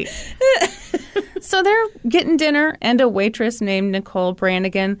 Absolutely. So they're getting dinner, and a waitress named Nicole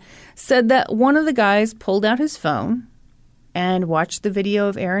Brannigan said that one of the guys pulled out his phone and watched the video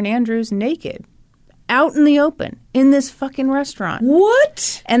of Erin Andrews naked out in the open in this fucking restaurant.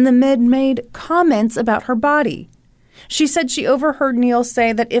 What? And the med made comments about her body. She said she overheard Neil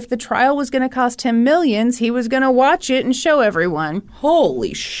say that if the trial was going to cost him millions, he was going to watch it and show everyone.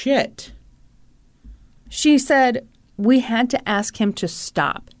 Holy shit. She said, we had to ask him to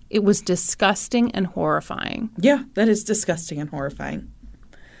stop. It was disgusting and horrifying. Yeah, that is disgusting and horrifying.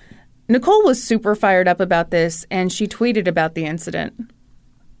 Nicole was super fired up about this, and she tweeted about the incident.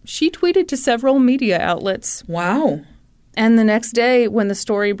 She tweeted to several media outlets. Wow. And the next day, when the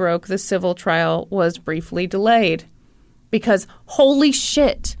story broke, the civil trial was briefly delayed. Because, holy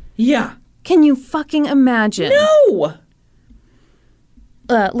shit. Yeah. Can you fucking imagine? No!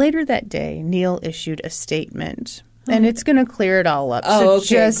 Later that day, Neil issued a statement. And it's going to clear it all up. Oh, so okay,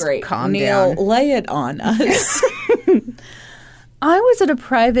 just great. calm Neil, down. lay it on us. I was at a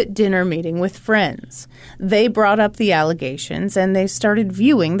private dinner meeting with friends. They brought up the allegations and they started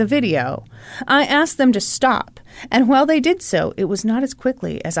viewing the video. I asked them to stop, and while they did so, it was not as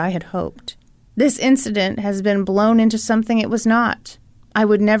quickly as I had hoped. This incident has been blown into something it was not. I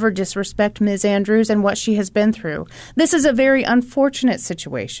would never disrespect Ms. Andrews and what she has been through. This is a very unfortunate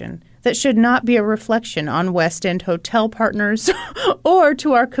situation that should not be a reflection on West End hotel partners or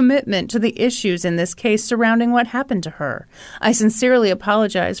to our commitment to the issues in this case surrounding what happened to her. I sincerely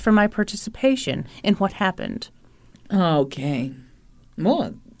apologize for my participation in what happened. Okay.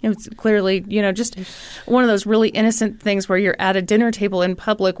 Well, it was clearly, just one of those really innocent things where you're at a dinner table in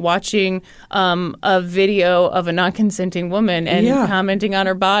public watching a video of a non-consenting woman and commenting on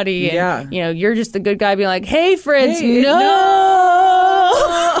her body. And, you're just the good guy being like, hey, friends, hey, no!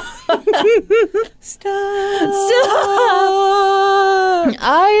 Stop.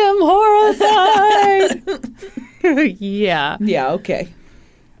 I am horrified. Yeah. Yeah, okay.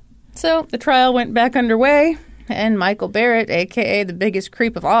 So the trial went back underway. And Michael Barrett, a.k.a. the biggest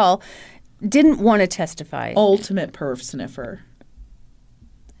creep of all, didn't want to testify. Ultimate perv sniffer.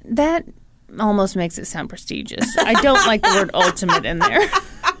 That almost makes it sound prestigious. I don't like the word ultimate in there.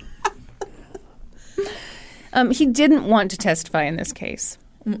 He didn't want to testify in this case.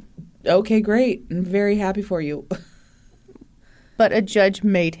 Okay, great. I'm very happy for you. But a judge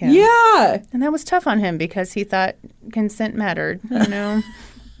made him. Yeah. And that was tough on him because he thought consent mattered,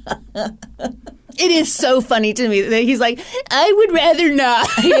 It is so funny to me that he's like, I would rather not.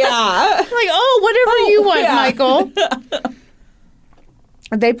 Yeah. Whatever you want, Michael.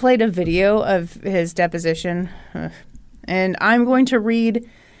 They played a video of his deposition, and I'm going to read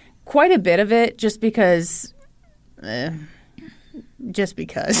quite a bit of it just because. Yeah.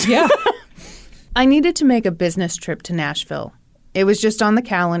 I needed to make a business trip to Nashville. It was just on the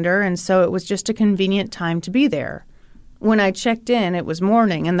calendar, and so it was just a convenient time to be there. When I checked in, it was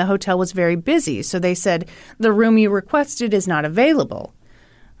morning, and the hotel was very busy, so they said, the room you requested is not available.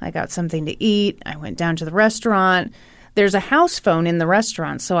 I got something to eat. I went down to the restaurant. There's a house phone in the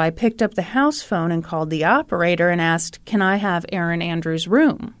restaurant, so I picked up the house phone and called the operator and asked, can I have Erin Andrews'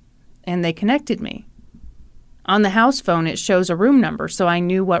 room? And they connected me. On the house phone, it shows a room number, so I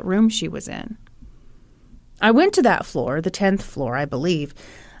knew what room she was in. I went to that floor, the 10th floor, I believe.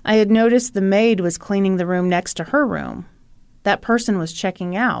 I had noticed the maid was cleaning the room next to her room. That person was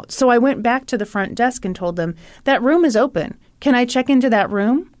checking out. So I went back to the front desk and told them, that room is open. Can I check into that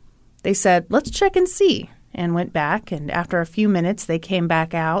room? They said, let's check and see, and went back. And after a few minutes, they came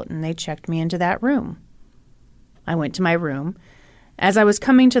back out and they checked me into that room. I went to my room. As I was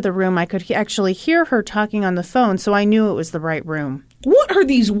coming to the room, I could actually hear her talking on the phone, so I knew it was the right room. What are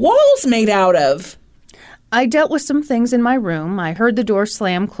these walls made out of? I dealt with some things in my room. I heard the door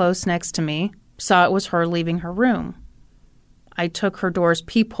slam close next to me, saw it was her leaving her room. I took her door's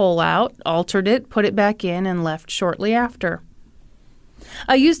peephole out, altered it, put it back in, and left shortly after.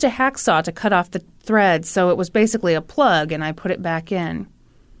 I used a hacksaw to cut off the thread, so it was basically a plug, and I put it back in.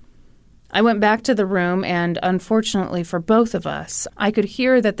 I went back to the room, and unfortunately for both of us, I could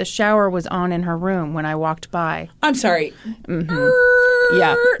hear that the shower was on in her room when I walked by. I'm sorry. Mm-hmm.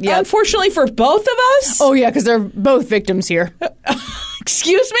 Yeah. Yep. Unfortunately for both of us? Oh, yeah, because they're both victims here.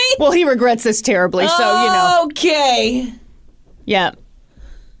 Excuse me? Well, he regrets this terribly, so, Okay. Yeah.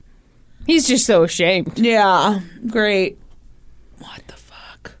 He's just so ashamed. Yeah. Great. What the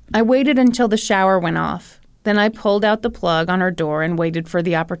fuck? I waited until the shower went off. Then I pulled out the plug on her door and waited for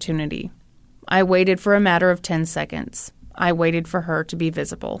the opportunity. I waited for a matter of 10 seconds. I waited for her to be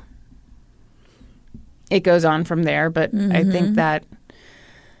visible. It goes on from there, but I think that,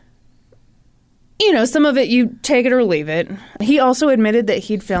 some of it you take it or leave it. He also admitted that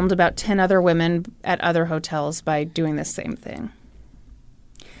he'd filmed about 10 other women at other hotels by doing the same thing.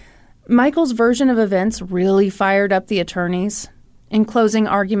 Michael's version of events really fired up the attorneys. In closing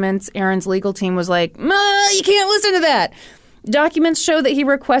arguments, Aaron's legal team was like, you can't listen to that. Documents show that he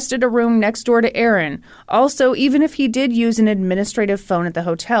requested a room next door to Aaron. Also, even if he did use an administrative phone at the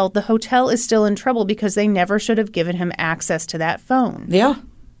hotel is still in trouble because they never should have given him access to that phone. Yeah.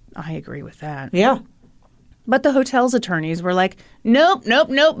 I agree with that. Yeah. But the hotel's attorneys were like, nope,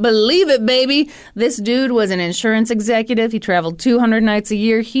 believe it, baby. This dude was an insurance executive. He traveled 200 nights a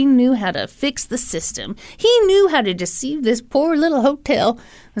year. He knew how to fix the system. He knew how to deceive this poor little hotel.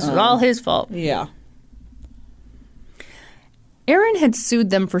 This was all his fault. Yeah. Erin had sued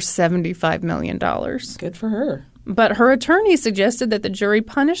them for $75 million. Good for her. But her attorney suggested that the jury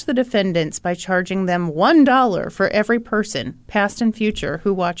punish the defendants by charging them $1 for every person, past and future,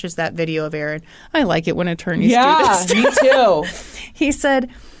 who watches that video of Erin. I like it when attorneys do this. Yeah, me too. He said,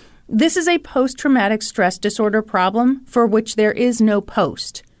 this is a post-traumatic stress disorder problem for which there is no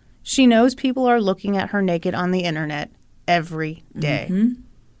post. She knows people are looking at her naked on the internet every day. Mm-hmm.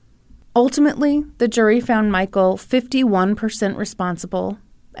 Ultimately, the jury found Michael 51% responsible,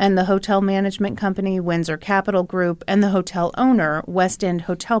 and the hotel management company, Windsor Capital Group, and the hotel owner, West End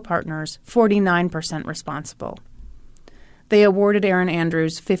Hotel Partners, 49% responsible. They awarded Erin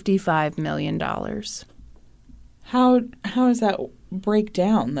Andrews $55 million. How does that break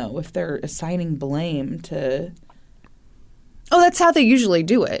down, though, if they're assigning blame to... Oh, that's how they usually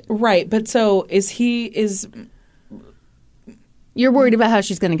do it. Right, but so You're worried about how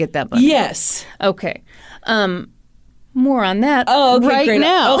she's going to get that money? Yes. Okay. More on that great.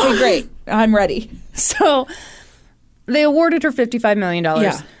 now. Okay, great. I'm ready. So they awarded her $55 million.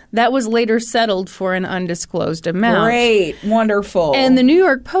 Yeah. That was later settled for an undisclosed amount. Great. Wonderful. And the New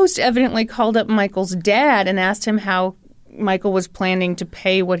York Post evidently called up Michael's dad and asked him how Michael was planning to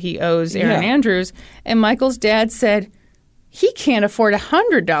pay what he owes Erin Andrews. And Michael's dad said, he can't afford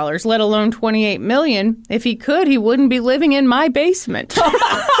 $100, let alone $28 million. If he could, he wouldn't be living in my basement.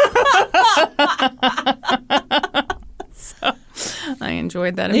 So, I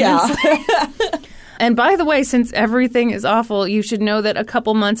enjoyed that immensely. Yeah. And by the way, since everything is awful, you should know that a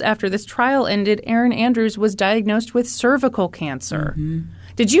couple months after this trial ended, Erin Andrews was diagnosed with cervical cancer. Mm-hmm.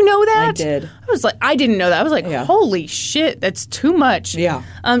 Did you know that? I did. I didn't know that. I was like, holy shit, that's too much. Yeah.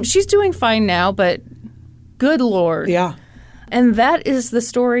 She's doing fine now, but good Lord. Yeah. And that is the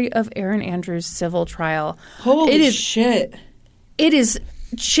story of Erin Andrews' civil trial. Holy shit. It is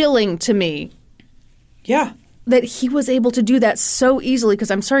chilling to me. Yeah. That he was able to do that so easily,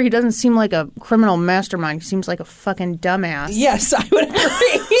 because I'm sorry, he doesn't seem like a criminal mastermind. He seems like a fucking dumbass. Yes, I would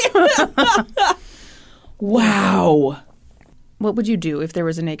agree. Wow. What would you do if there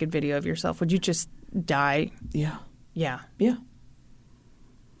was a naked video of yourself? Would you just die? Yeah. Yeah. Yeah.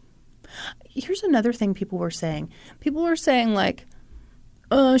 Here's another thing people were saying. People were saying, like,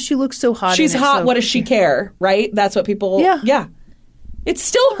 she looks so hot. She's hot. So what does she care? Right? That's what people... Yeah. Yeah. It's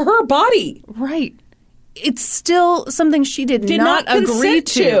still her body. Right. It's still something she did not agree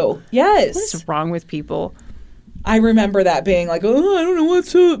to. Yes. What is wrong with people? I remember that being like, oh, I don't know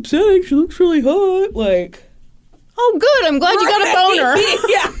what's so upsetting. She looks really hot. Like... Oh, good. I'm glad you got a boner.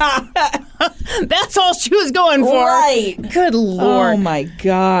 Yeah. That's all she was going for. Right. Good Lord. Oh, my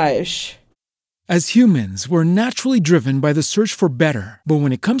gosh. As humans, we're naturally driven by the search for better. But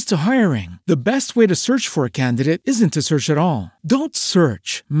when it comes to hiring, the best way to search for a candidate isn't to search at all. Don't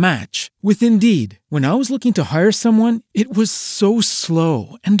search, match with Indeed. When I was looking to hire someone, it was so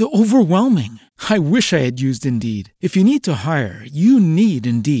slow and overwhelming. I wish I had used Indeed. If you need to hire, you need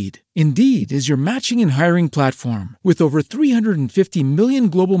Indeed. Indeed is your matching and hiring platform with over 350 million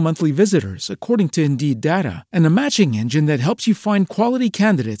global monthly visitors, according to Indeed data, and a matching engine that helps you find quality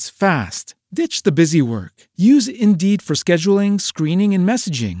candidates fast. Ditch the busy work. Use Indeed for scheduling, screening, and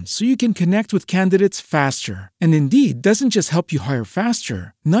messaging so you can connect with candidates faster. And Indeed doesn't just help you hire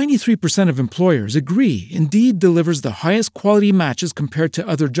faster. 93% of employers agree Indeed delivers the highest quality matches compared to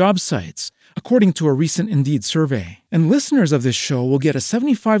other job sites, according to a recent Indeed survey. And listeners of this show will get a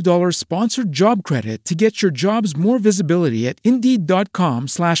 $75 sponsored job credit to get your jobs more visibility at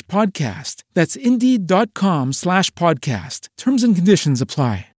Indeed.com/podcast. That's Indeed.com/podcast. Terms and conditions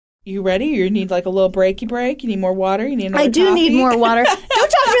apply. You ready? You need like a little breaky break? You need more water? You need another I do coffee? need more water. Don't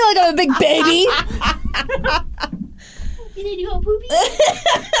talk to me like I'm a big baby. You need to go poopy?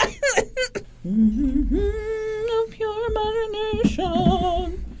 Pure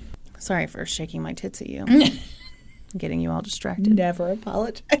imagination. Sorry for shaking my tits at you. Getting you all distracted. Never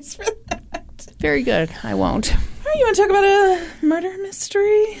apologize for that. Very good. I won't. All right, you want to talk about a murder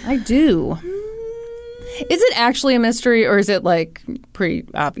mystery? I do. Is it actually a mystery, or is it, like, pretty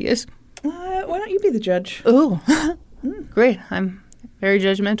obvious? Why don't you be the judge? Ooh. Great. I'm very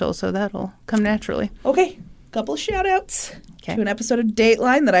judgmental, so that'll come naturally. Okay. Couple of shout-outs. to an episode of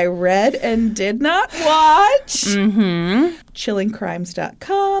Dateline that I read and did not watch.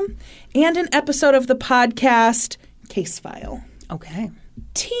 Chillingcrimes.com. And an episode of the podcast Case File. Okay.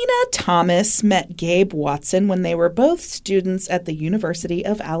 Tina Thomas met Gabe Watson when they were both students at the University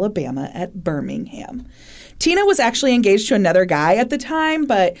of Alabama at Birmingham. Tina was actually engaged to another guy at the time,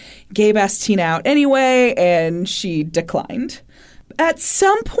 but Gabe asked Tina out anyway, and she declined. At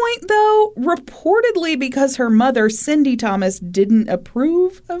some point, though, reportedly because her mother, Cindy Thomas, didn't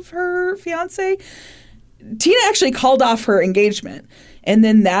approve of her fiancé, Tina actually called off her engagement. And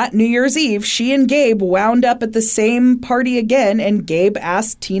then that New Year's Eve, she and Gabe wound up at the same party again, and Gabe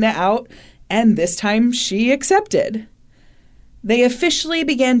asked Tina out, and this time she accepted. They officially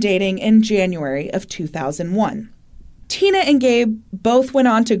began dating in January of 2001. Tina and Gabe both went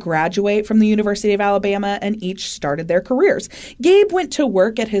on to graduate from the University of Alabama and each started their careers. Gabe went to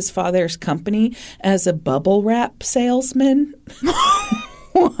work at his father's company as a bubble wrap salesman.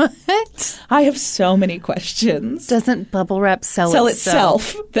 What? I have so many questions. Doesn't bubble wrap sell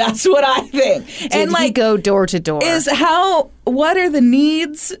itself? That's what I think. Did he go door to door? What are the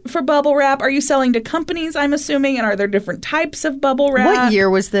needs for bubble wrap? Are you selling to companies, I'm assuming? And are there different types of bubble wrap? What year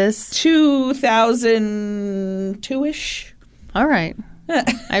was this? 2002-ish. All right.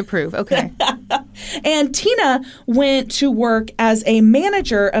 I approve. Okay. And Tina went to work as a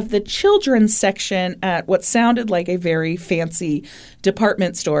manager of the children's section at what sounded like a very fancy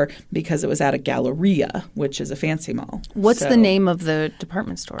department store because it was at a Galleria, which is a fancy mall. What's the name of the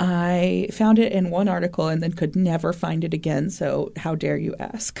department store? I found it in one article and then could never find it again, so how dare you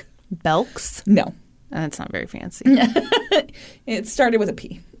ask? Belk's? No. That's not very fancy. It started with a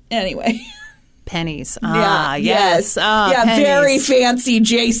P. Anyway. Pennies. Yes. Pennies. Very fancy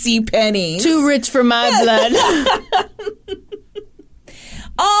J.C. Penney's. Too rich for my blood.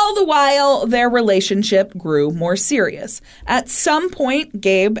 All the while, their relationship grew more serious. At some point,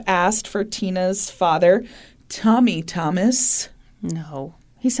 Gabe asked for Tina's father, Tommy Thomas. No.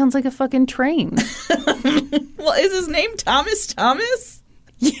 He sounds like a fucking train. Well, is his name Thomas Thomas?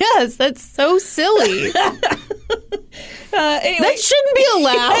 Yes, that's so silly. Anyway, that shouldn't be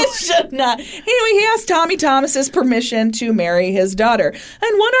allowed. It should not. Anyway, he asked Tommy Thomas's permission to marry his daughter.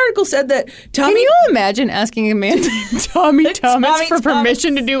 And one article said that Tommy... Can you imagine asking a man named Tommy Thomas for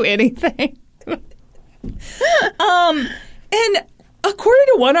permission to do anything? And according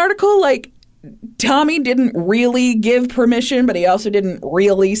to one article, Tommy didn't really give permission, but he also didn't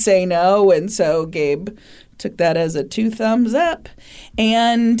really say no. And so Gabe took that as a 2 thumbs up.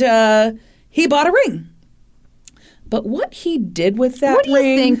 And he bought a ring. But what he did with that ring... What do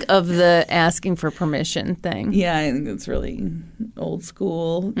you think of the asking for permission thing? Yeah, I think it's really old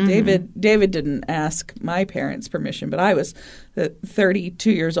school. Mm-hmm. David didn't ask my parents' permission, but I was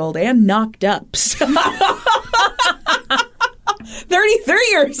 32 years old and knocked up. So 33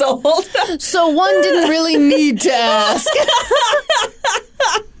 years old. So one didn't really need to ask.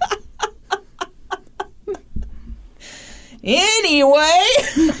 Anyway,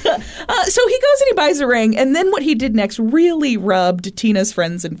 so he goes and he buys a ring, and then what he did next really rubbed Tina's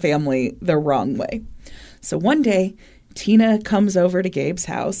friends and family the wrong way. So one day, Tina comes over to Gabe's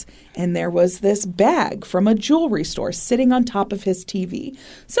house, and there was this bag from a jewelry store sitting on top of his TV.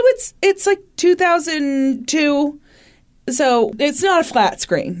 So it's like 2002, so it's not a flat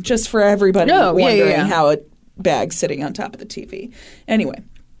screen, just for everybody wondering how a bag's sitting on top of the TV. Anyway.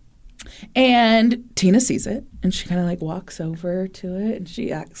 And Tina sees it, and she kind of walks over to it, and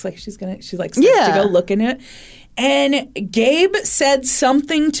she acts like she's starts to go look in it. And Gabe said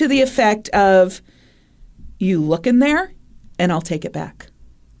something to the effect of, "You look in there, and I'll take it back."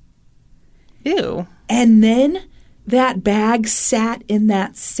 Ew. And then that bag sat in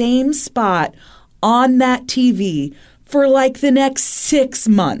that same spot on that TV for the next 6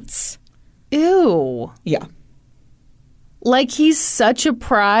 months. Ew. Yeah. He's such a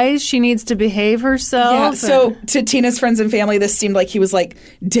prize, she needs to behave herself. Yeah, so to Tina's friends and family, this seemed like he was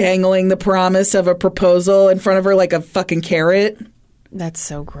dangling the promise of a proposal in front of her like a fucking carrot. That's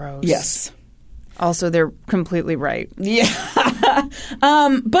so gross. Yes. Also, they're completely right. Yeah.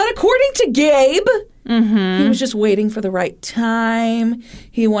 But according to Gabe, he was just waiting for the right time.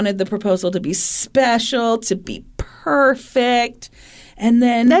 He wanted the proposal to be special, to be perfect. And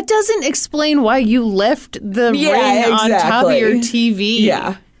then that doesn't explain why you left the ring on top of your TV.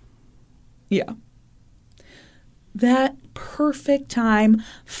 Yeah. Yeah. That perfect time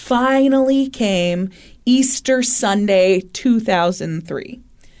finally came Easter Sunday, 2003.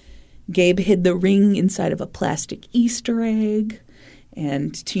 Gabe hid the ring inside of a plastic Easter egg,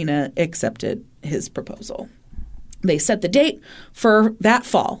 and Tina accepted his proposal. They set the date for that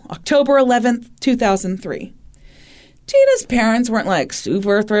fall, October 11th, 2003. Tina's parents weren't like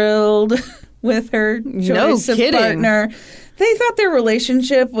super thrilled with her choice of partner. They thought their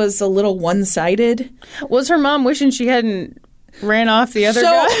relationship was a little one-sided. Was her mom wishing she hadn't ran off the other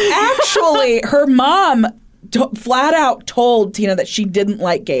guy? So actually, her mom flat out told Tina that she didn't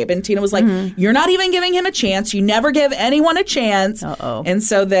like Gabe. And Tina was like, you're not even giving him a chance. You never give anyone a chance. Uh-oh. And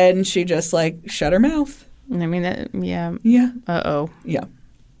so then she just like shut her mouth. I mean, yeah. Yeah. Uh-oh. Yeah.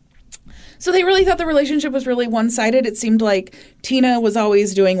 So they really thought the relationship was really one-sided. It seemed like Tina was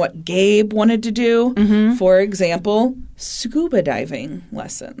always doing what Gabe wanted to do. For example, scuba diving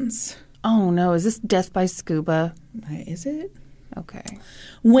lessons. Oh, no. Is this death by scuba? Is it? Okay.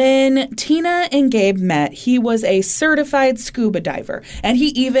 When Tina and Gabe met, he was a certified scuba diver, and he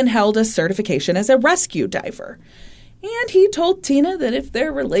even held a certification as a rescue diver. And he told Tina that if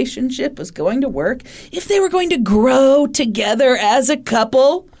their relationship was going to work, if they were going to grow together as a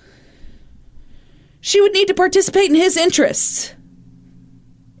couple, she would need to participate in his interests.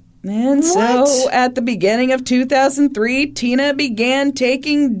 And so at the beginning of 2003, Tina began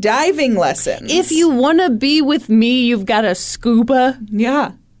taking diving lessons. If you want to be with me, you've got to scuba.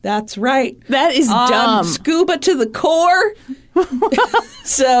 Yeah, that's right. That is dumb. Scuba to the core.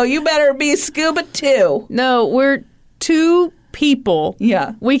 So you better be scuba too. No, we're two people.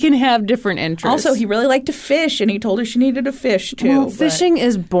 Yeah. We can have different interests. Also, he really liked to fish, and he told her she needed to fish too. Well, fishing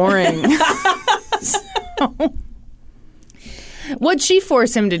is boring. What'd she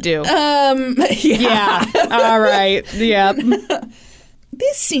force him to do? Yeah. All right. Yep.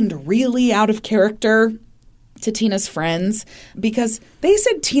 This seemed really out of character to Tina's friends because they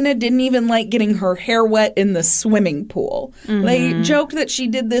said Tina didn't even like getting her hair wet in the swimming pool. They joked that she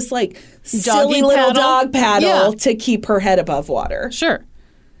did this like silly little dog paddle to keep her head above water. Sure.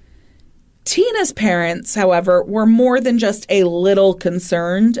 Tina's parents, however, were more than just a little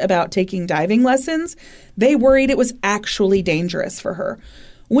concerned about taking diving lessons. They worried it was actually dangerous for her.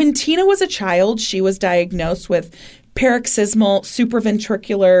 When Tina was a child, she was diagnosed with paroxysmal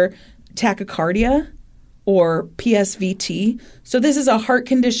supraventricular tachycardia, or PSVT. So this is a heart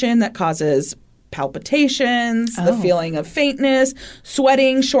condition that causes palpitations, the feeling of faintness,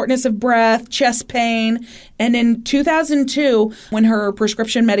 sweating, shortness of breath, chest pain. And in 2002, when her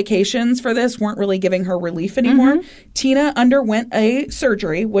prescription medications for this weren't really giving her relief anymore, Tina underwent a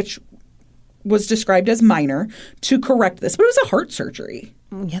surgery, which was described as minor, to correct this. But it was a heart surgery.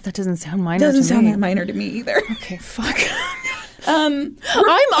 Yeah, that doesn't sound minor to me. Doesn't sound that minor to me either. Okay, fuck. I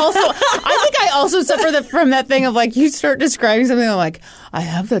think I also suffer from that thing of like, you start describing something, I'm like, I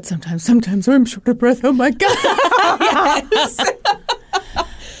have that sometimes or I'm short of breath. Oh my God.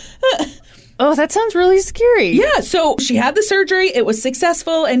 Oh, that sounds really scary. Yeah, so she had the surgery. It was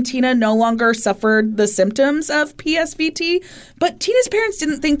successful, and Tina no longer suffered the symptoms of PSVT. But Tina's parents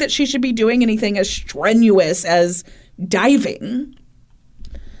didn't think that she should be doing anything as strenuous as diving.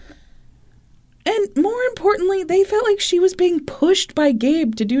 And more importantly, they felt like she was being pushed by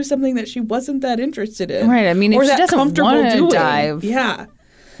Gabe to do something that she wasn't that interested in. Right. I mean, if she doesn't want to dive. Yeah.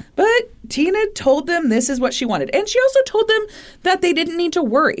 But Tina told them this is what she wanted. And she also told them that they didn't need to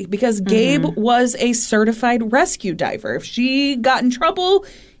worry because Gabe was a certified rescue diver. If she got in trouble,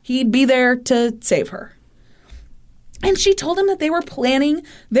 he'd be there to save her. And she told them that they were planning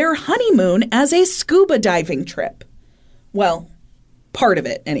their honeymoon as a scuba diving trip. Well, part of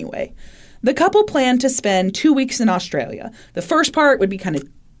it anyway. The couple planned to spend 2 weeks in Australia. The first part would be kind of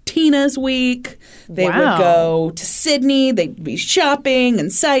Tina's week. They would go to Sydney. They'd be shopping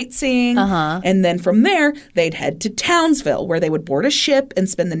and sightseeing. And then from there, they'd head to Townsville, where they would board a ship and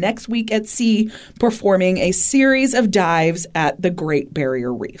spend the next week at sea performing a series of dives at the Great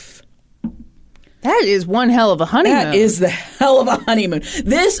Barrier Reef. That is one hell of a honeymoon. That is the hell of a honeymoon.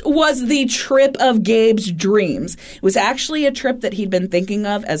 This was the trip of Gabe's dreams. It was actually a trip that he'd been thinking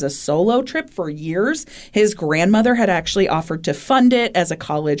of as a solo trip for years. His grandmother had actually offered to fund it as a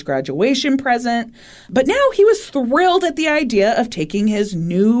college graduation present. But now he was thrilled at the idea of taking his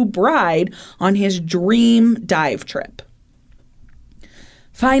new bride on his dream dive trip.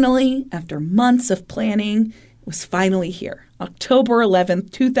 Finally, after months of planning, it was finally here. October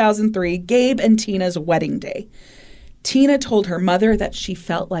 11th, 2003, Gabe and Tina's wedding day. Tina told her mother that she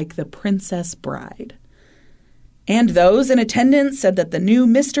felt like the princess bride. And those in attendance said that the new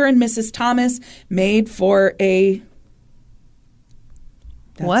Mr. and Mrs. Thomas made for a...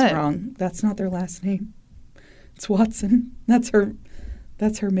 That's wrong. That's not their last name. It's Watson. That's her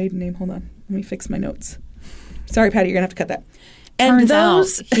maiden name. Hold on. Let me fix my notes. Sorry, Patty, you're going to have to cut that. Turns out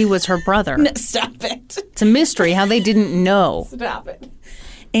he was her brother. No, stop it. It's a mystery how they didn't know. Stop it.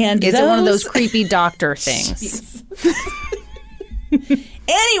 And is it one of those creepy doctor things?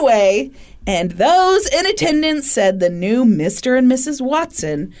 Anyway, And those in attendance said the new Mr. and Mrs.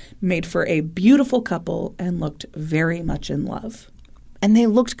 Watson made for a beautiful couple and looked very much in love. And they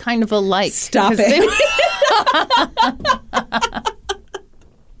looked kind of alike. Stop it.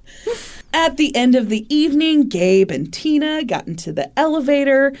 At the end of the evening, Gabe and Tina got into the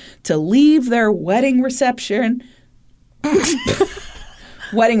elevator to leave their wedding reception.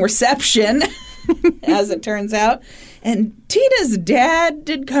 Wedding reception, as it turns out. And Tina's dad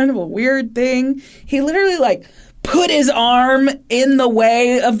did kind of a weird thing. He literally, put his arm in the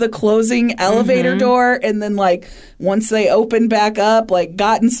way of the closing elevator door. And then, once they opened back up,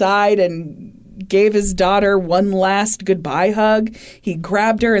 got inside and gave his daughter one last goodbye hug. He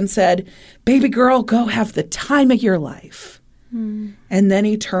grabbed her and said, "Baby girl, go have the time of your life." And then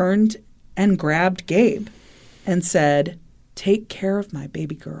he turned and grabbed Gabe and said, "Take care of my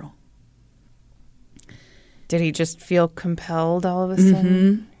baby girl." Did he just feel compelled all of a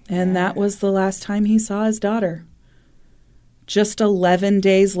sudden? And that was the last time he saw his daughter. Just 11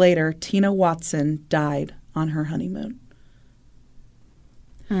 days later, Tina Watson died on her honeymoon.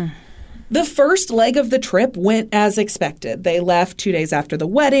 The first leg of the trip went as expected. They left 2 days after the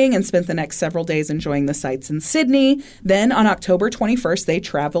wedding and spent the next several days enjoying the sights in Sydney. Then on October 21st, they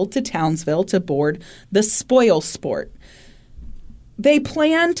traveled to Townsville to board the Spoil Sport. They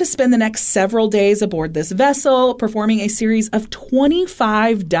planned to spend the next several days aboard this vessel, performing a series of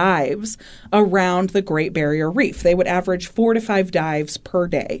 25 dives around the Great Barrier Reef. They would average 4 to 5 dives per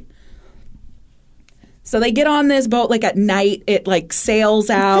day. So they get on this boat at night. It sails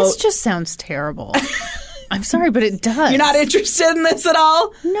out. This just sounds terrible. I'm sorry, but it does. You're not interested in this at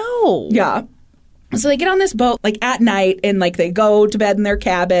all? No. Yeah. So they get on this boat at night and they go to bed in their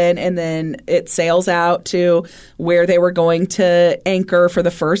cabin, and then it sails out to where they were going to anchor for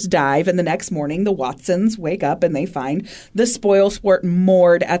the first dive. And the next morning the Watsons wake up and they find the Spoil Sport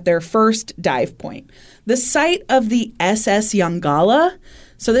moored at their first dive point. The site of the SS Yongala.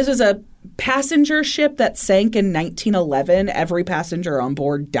 So this was a passenger ship that sank in 1911. Every passenger on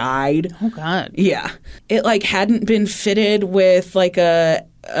board died. Oh, God. Yeah. It hadn't been fitted with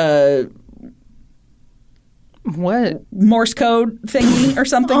a what? Morse code thingy or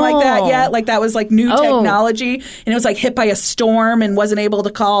something like that yet. That was new technology. And it was hit by a storm and wasn't able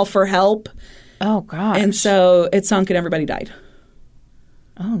to call for help. Oh, gosh. And so it sunk and everybody died.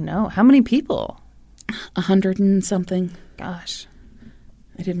 Oh, no. How many people? 100 and something. Gosh.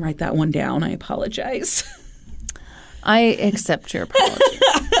 I didn't write that one down. I apologize. I accept your apology.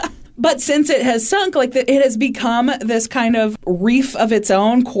 But since it has sunk, it has become this kind of reef of its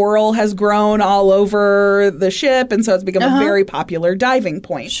own. Coral has grown all over the ship, and so it's become a very popular diving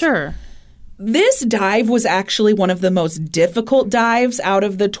point. Sure. This dive was actually one of the most difficult dives out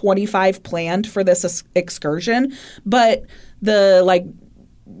of the 25 planned for this excursion. But the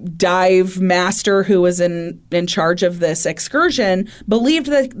dive master who was in charge of this excursion believed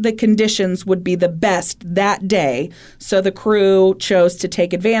that the conditions would be the best that day. So the crew chose to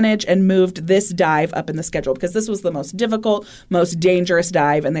take advantage and moved this dive up in the schedule because this was the most difficult, most dangerous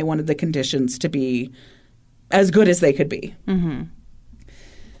dive, and they wanted the conditions to be as good as they could be. Mm-hmm.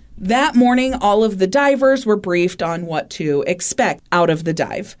 That morning, all of the divers were briefed on what to expect out of the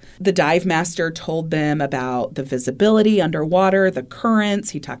dive. The dive master told them about the visibility underwater, the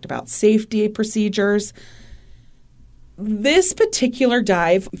currents. He talked about safety procedures. This particular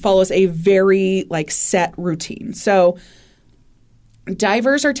dive follows a very set routine. So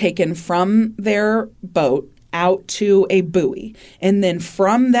divers are taken from their boat out to a buoy. And then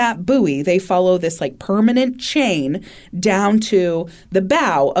from that buoy, they follow this permanent chain down to the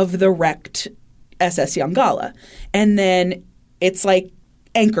bow of the wrecked SS Yongala. And then it's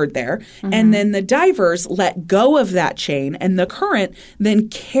anchored there. Mm-hmm. And then the divers let go of that chain, and the current then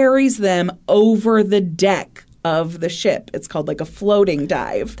carries them over the deck of the ship. It's called a floating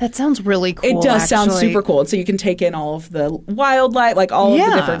dive. That sounds really cool. It does sound super cool. So you can take in all of the wildlife, all of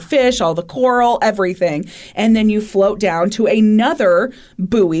the different fish, all the coral, everything. And then you float down to another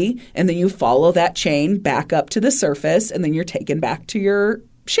buoy, and then you follow that chain back up to the surface, and then you're taken back to your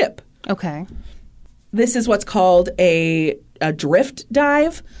ship. Okay. This is what's called a drift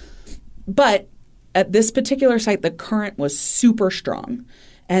dive. But at this particular site, the current was super strong.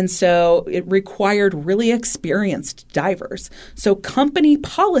 And so it required really experienced divers. So company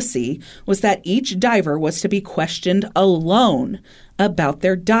policy was that each diver was to be questioned alone about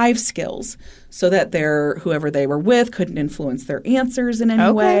their dive skills so that whoever they were with couldn't influence their answers in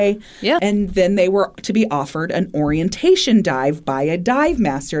any way. Yeah. And then they were to be offered an orientation dive by a dive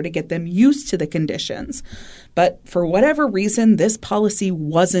master to get them used to the conditions. But for whatever reason, this policy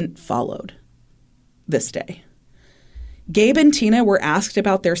wasn't followed this day. Gabe and Tina were asked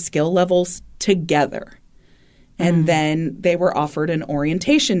about their skill levels together. And then they were offered an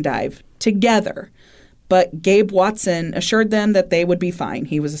orientation dive together. But Gabe Watson assured them that they would be fine.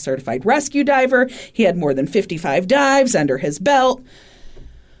 He was a certified rescue diver. He had more than 55 dives under his belt.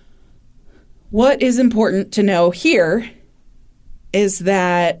 What is important to know here is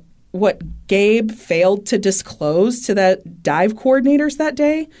that what Gabe failed to disclose to the dive coordinators that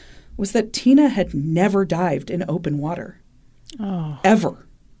day was that Tina had never dived in open water. Oh. Ever.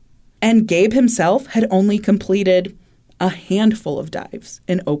 And Gabe himself had only completed a handful of dives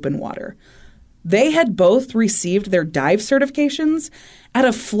in open water. They had both received their dive certifications at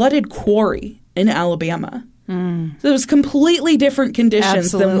a flooded quarry in Alabama. So it was completely different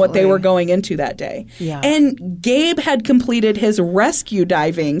conditions than what they were going into that day. Yeah. And Gabe had completed his rescue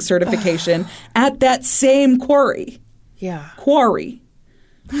diving certification at that same quarry. Yeah. Quarry.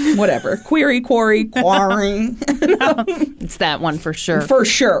 Whatever. Quarry. It's that one for sure. For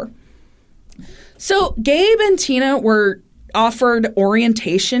sure. So Gabe and Tina were offered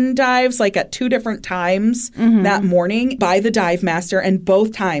orientation dives like at 2 different times that morning by the dive master, and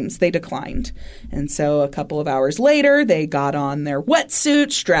both times they declined. And so a couple of hours later, they got on their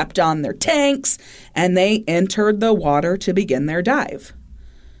wetsuits, strapped on their tanks, and they entered the water to begin their dive.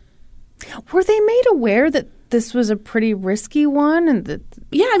 Were they made aware that this was a pretty risky one? And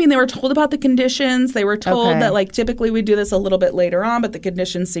yeah, I mean, they were told about the conditions. They were told that, like, typically we do this a little bit later on, but the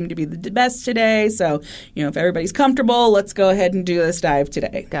conditions seem to be the best today. So, you know, if everybody's comfortable, let's go ahead and do this dive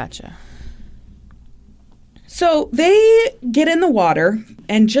today. Gotcha. So they get in the water,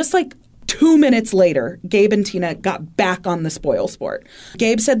 and just like 2 minutes later, Gabe and Tina got back on the spoil sport.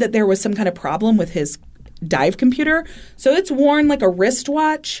 Gabe said that there was some kind of problem with his dive computer. So it's worn like a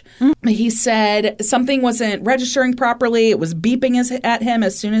wristwatch. He said something wasn't registering properly. It was beeping at him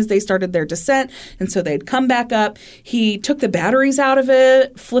as soon as they started their descent. And so they'd come back up. He took the batteries out of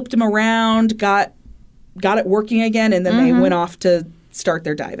it, flipped them around, got it working again, and then they went off to start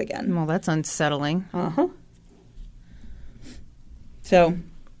their dive again. Well, that's unsettling. So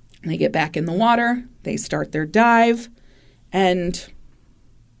they get back in the water. They start their dive. And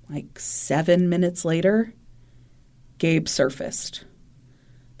like 7 minutes later, Gabe surfaced.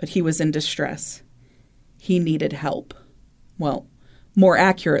 But he was in distress. He needed help. Well, more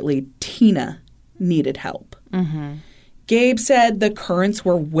accurately, Tina needed help. Gabe said the currents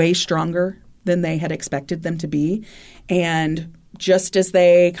were way stronger than they had expected them to be. And just as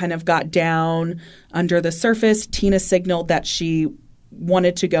they kind of got down under the surface, Tina signaled that she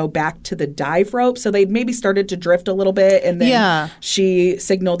wanted to go back to the dive rope. So they'd maybe started to drift a little bit, and then she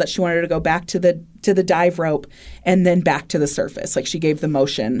signaled that she wanted to go back to the dive rope and then back to the surface. Like she gave the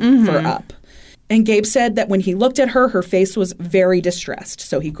motion for up. And Gabe said that when he looked at her, her face was very distressed.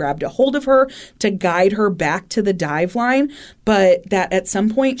 So he grabbed a hold of her to guide her back to the dive line, but that at some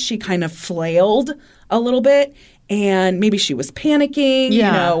point she kind of flailed a little bit. And maybe she was panicking, you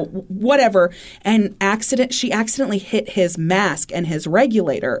know, whatever. And she accidentally hit his mask and his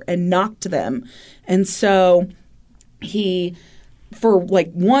regulator and knocked them. And so he, for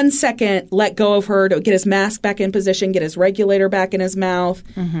like 1 second, let go of her to get his mask back in position, get his regulator back in his mouth.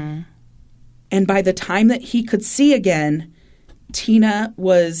 And by the time that he could see again, Tina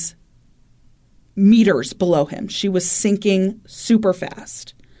was meters below him. She was sinking super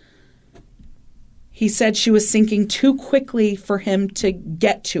fast. He said she was sinking too quickly for him to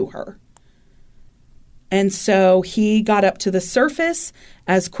get to her. And so he got up to the surface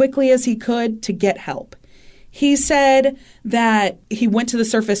as quickly as he could to get help. He said that he went to the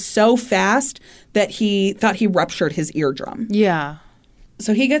surface so fast that he thought he ruptured his eardrum. Yeah.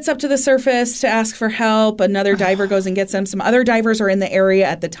 So he gets up to the surface to ask for help. Another diver goes and gets him. Some other divers are in the area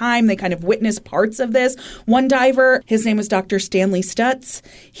at the time. They kind of witness parts of this. One diver, his name was Dr. Stanley Stutz.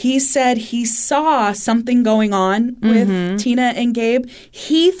 He said he saw something going on with Tina and Gabe.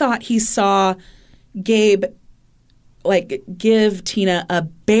 He thought he saw Gabe like give Tina a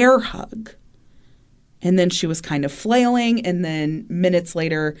bear hug. And then she was kind of flailing. And then minutes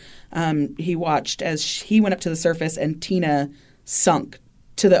later, he watched as he went up to the surface and Tina sunk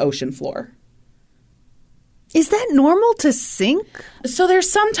to the ocean floor. Is that normal to sink? So there's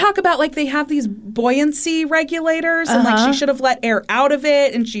some talk about like they have these buoyancy regulators and like she should have let air out of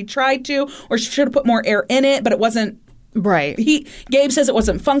it and she tried to, or she should have put more air in it, but it wasn't. Right. Gabe says it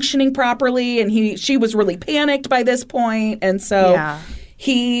wasn't functioning properly and she was really panicked by this point. And so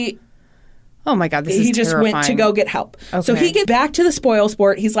he Oh my God, this is He just terrifying. went to go get help. Okay. So he gets back to the spoil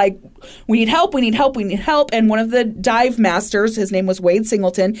sport. He's like, we need help, we need help, we need help. And one of the dive masters, his name was Wade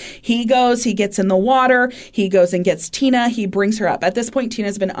Singleton, he goes, he gets in the water, he goes and gets Tina, he brings her up. At this point,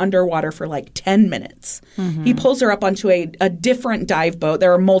 Tina's been underwater for like 10 minutes. Mm-hmm. He pulls her up onto a different dive boat.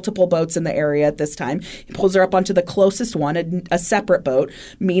 There are multiple boats in the area at this time. He pulls her up onto the closest one, a separate boat.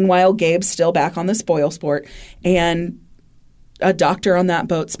 Meanwhile, Gabe's still back on the spoil sport. And a doctor on that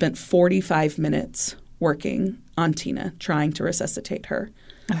boat spent 45 minutes working on Tina, trying to resuscitate her,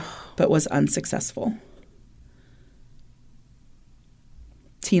 but was unsuccessful.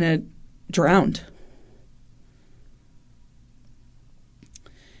 Tina drowned.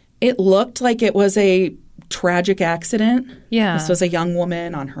 It looked like it was a tragic accident. Yeah. This was a young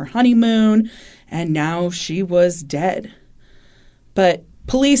woman on her honeymoon, and now she was dead. But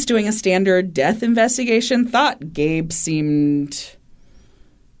police doing a standard death investigation thought Gabe seemed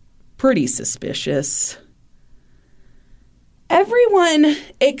pretty suspicious. Everyone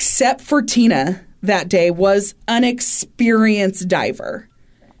except for Tina that day was an experienced diver.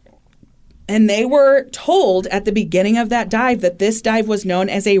 And they were told at the beginning of that dive that this dive was known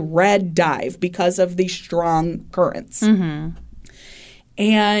as a red dive because of the strong currents. Mm-hmm.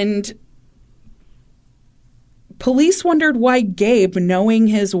 And police wondered why Gabe, knowing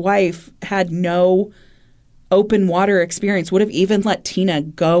his wife had no open water experience, would have even let Tina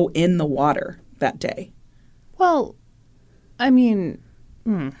go in the water that day. Well, I mean,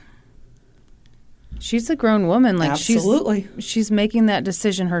 she's a grown woman. Like, absolutely, she's making that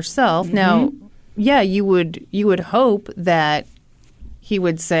decision herself. Mm-hmm. Now, yeah, you would hope that he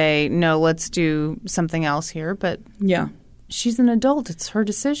would say, no, let's do something else here. But yeah, she's an adult. It's her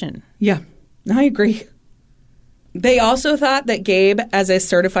decision. Yeah, I agree. They also thought that Gabe, as a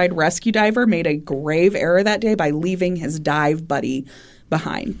certified rescue diver, made a grave error that day by leaving his dive buddy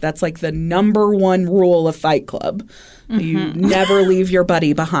behind. That's like the number one rule of Fight Club. Mm-hmm. You never leave your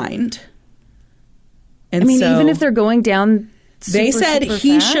buddy behind. And I mean, even if they're going down they said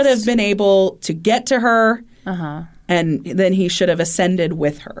he fast? should have been able to get to her, and then he should have ascended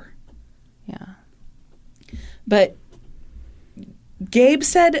with her. Yeah. But Gabe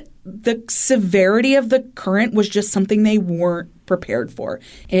said the severity of the current was just something they weren't prepared for.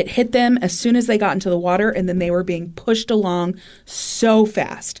 It hit them as soon as they got into the water, and then they were being pushed along so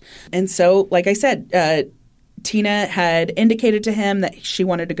fast. And so, like I said, Tina had indicated to him that she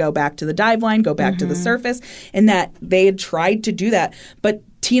wanted to go back to the dive line, go back to the surface, and that they had tried to do that. But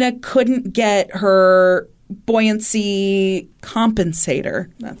Tina couldn't get her buoyancy compensator,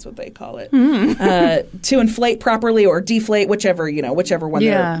 that's what they call it, to inflate properly or deflate, whichever one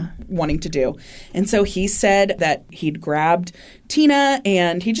they're wanting to do. And so he said that he'd grabbed Tina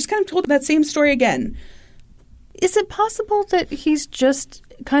and he just kind of told that same story again. Is it possible that he's just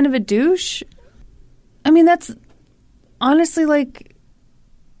kind of a douche? I mean, that's honestly like,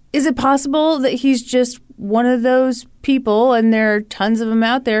 is it possible that he's just one of those people, and there are tons of them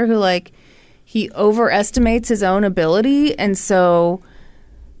out there who like, he overestimates his own ability, and so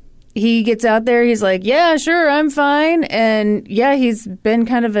he gets out there, he's like, yeah, sure, I'm fine. And yeah, he's been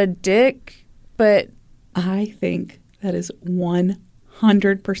kind of a dick, but I think that is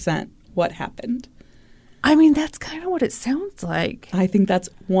 100% what happened. I mean, that's kind of what it sounds like. I think that's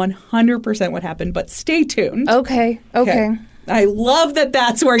 100% what happened, but stay tuned. Okay. I love that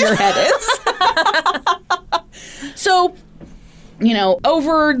that's where your head is. So,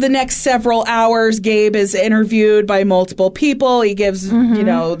 over the next several hours, Gabe is interviewed by multiple people. He gives,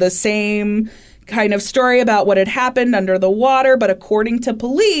 the same kind of story about what had happened under the water. But according to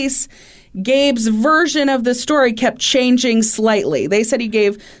police, Gabe's version of the story kept changing slightly. They said he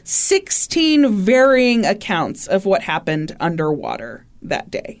gave 16 varying accounts of what happened underwater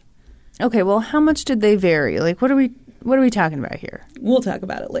that day. Okay, well, how much did they vary? Like, what are we talking about here? We'll talk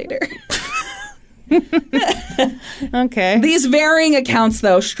about it later. Okay. These varying accounts,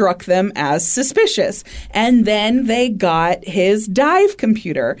 though, struck them as suspicious. And then they got his dive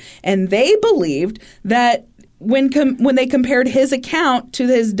computer, and they believed that when they compared his account to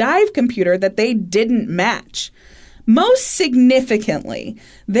his dive computer, that they didn't match. Most significantly,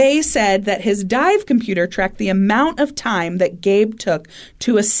 they said that his dive computer tracked the amount of time that Gabe took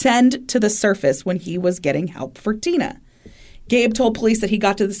to ascend to the surface when he was getting help for Tina. Gabe told police that he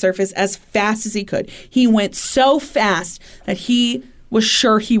got to the surface as fast as he could. He went so fast that he was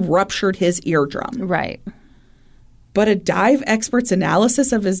sure he ruptured his eardrum. Right. But a dive expert's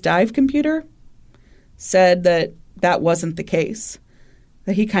analysis of his dive computer said that that wasn't the case,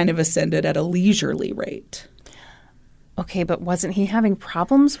 that he kind of ascended at a leisurely rate. Okay, but wasn't he having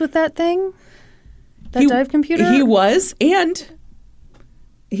problems with that thing? That dive computer? He was, and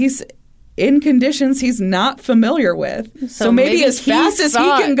in conditions he's not familiar with. So maybe as fast as he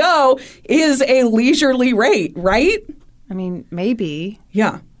can go is a leisurely rate, right? I mean, maybe.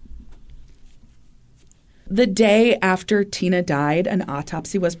 Yeah. The day after Tina died, an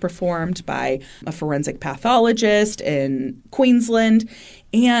autopsy was performed by a forensic pathologist in Queensland,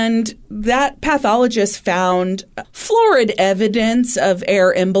 and that pathologist found florid evidence of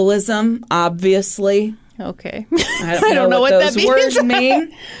air embolism, obviously. Okay. I don't know what those words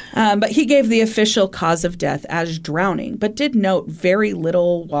mean. But he gave the official cause of death as drowning, but did note very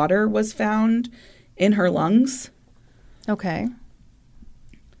little water was found in her lungs. Okay.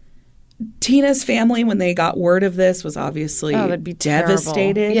 Tina's family, when they got word of this, was obviously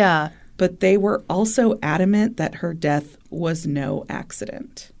devastated. Terrible. Yeah. But they were also adamant that her death was no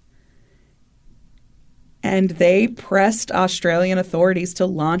accident. And they pressed Australian authorities to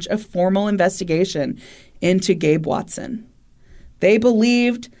launch a formal investigation into Gabe Watson. They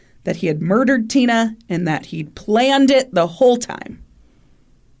believed that he had murdered Tina and that he'd planned it the whole time.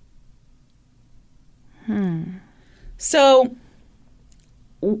 So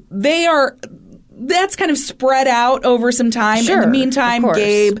that's kind of spread out over some time. Sure, in the meantime, of course.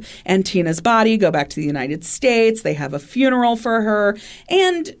 Gabe and Tina's body go back to the United States. They have a funeral for her.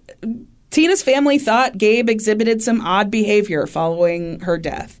 And Tina's family thought Gabe exhibited some odd behavior following her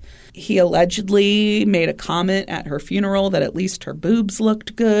death. He allegedly made a comment at her funeral that at least her boobs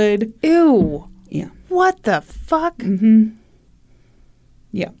looked good. Ew. Yeah. What the fuck? Mm-hmm.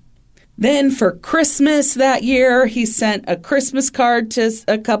 Yeah. Then for Christmas that year, he sent a Christmas card to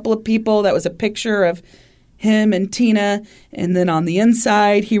a couple of people that was a picture of him and Tina. And then on the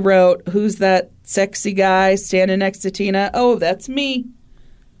inside, he wrote, "Who's that sexy guy standing next to Tina? Oh, that's me."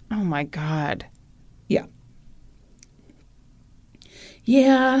 Oh, my God. Yeah.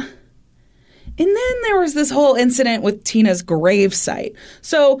 Yeah. And then there was this whole incident with Tina's grave site.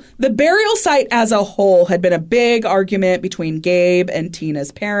 So the burial site as a whole had been a big argument between Gabe and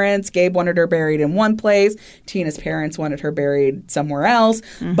Tina's parents. Gabe wanted her buried in one place. Tina's parents wanted her buried somewhere else.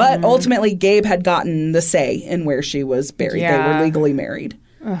 Mm-hmm. But ultimately, Gabe had gotten the say in where she was buried. Yeah. They were legally married.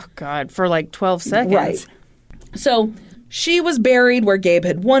 Oh, God. For like 12 seconds. Right. So she was buried where Gabe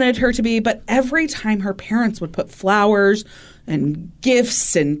had wanted her to be. But every time her parents would put flowers and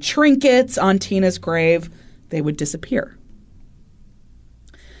gifts and trinkets on Tina's grave, they would disappear.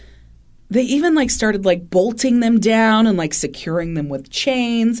 They even started bolting them down and securing them with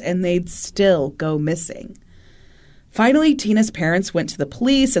chains, and they'd still go missing. Finally, Tina's parents went to the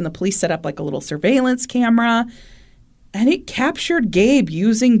police, and the police set up a little surveillance camera, and it captured Gabe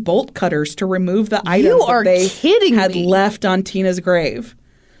using bolt cutters to remove the items that they had left on Tina's grave.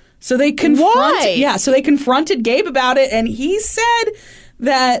 So they confronted Gabe about it, and he said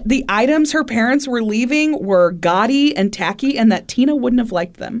that the items her parents were leaving were gaudy and tacky and that Tina wouldn't have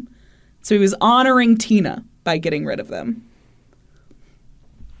liked them. So he was honoring Tina by getting rid of them.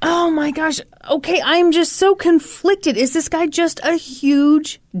 Oh, my gosh. Okay, I'm just so conflicted. Is this guy just a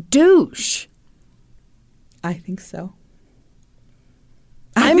huge douche? I think so.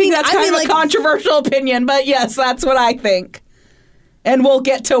 I think that's kind of a controversial opinion, but yes, that's what I think. And we'll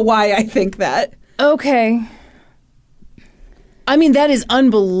get to why I think that. Okay. I mean, that is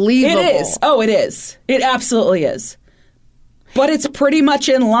unbelievable. It is. Oh, it is. It absolutely is. But it's pretty much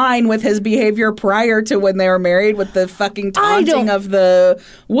in line with his behavior prior to when they were married, with the fucking taunting of the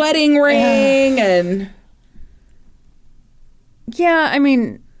wedding ring and... Yeah, I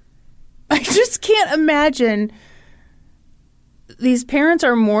mean, I just can't imagine... These parents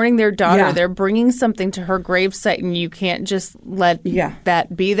are mourning their daughter. Yeah. They're bringing something to her gravesite, and you can't just let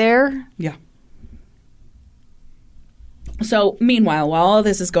that be there? Yeah. So, meanwhile, while all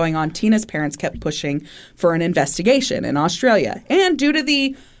this is going on, Tina's parents kept pushing for an investigation in Australia. And due to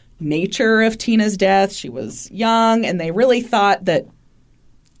the nature of Tina's death, she was young, and they really thought that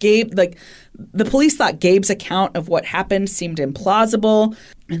Gabe, the police thought Gabe's account of what happened seemed implausible,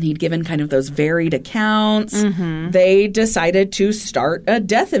 and he'd given kind of those varied accounts. Mm-hmm. They decided to start a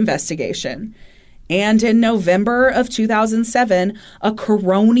death investigation. And in November of 2007, a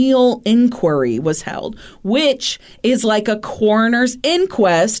coronial inquiry was held, which is like a coroner's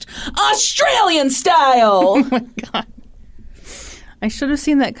inquest, Australian style. Oh, my God. I should have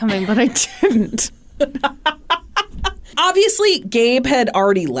seen that coming, but I didn't. Obviously, Gabe had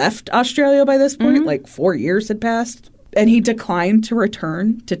already left Australia by this point, 4 years had passed, and he declined to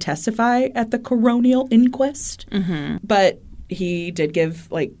return to testify at the coronial inquest. Mm-hmm. But he did give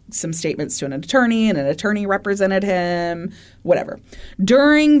some statements to an attorney, and an attorney represented him, whatever.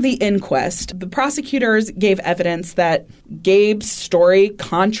 During the inquest, the prosecutors gave evidence that Gabe's story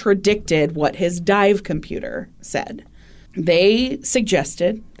contradicted what his dive computer said. They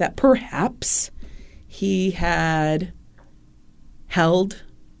suggested that perhaps he had held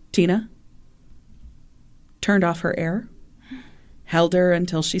Tina, turned off her air, held her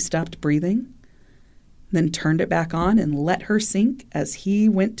until she stopped breathing, then turned it back on and let her sink as he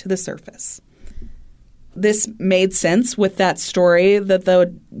went to the surface. This made sense with that story that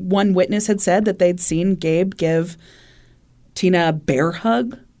the one witness had said that they'd seen Gabe give Tina a bear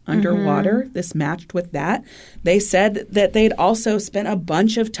hug underwater. This matched with that. They said that they'd also spent a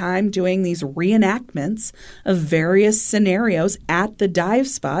bunch of time doing these reenactments of various scenarios at the dive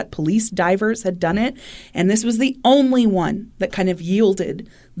spot. Police divers had done it, and this was the only one that kind of yielded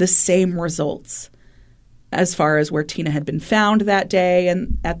the same results as far as where Tina had been found that day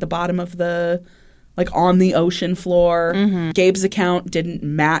and at the bottom of the, like on the ocean floor. Gabe's account didn't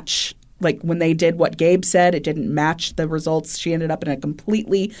match. Like when they did what Gabe said, it didn't match the results. She ended up in a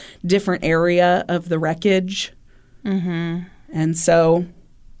completely different area of the wreckage. And so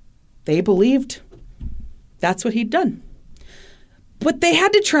they believed that's what he'd done. But they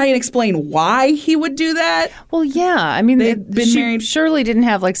had to try and explain why he would do that. Well, yeah. I mean, They'd been married. Surely didn't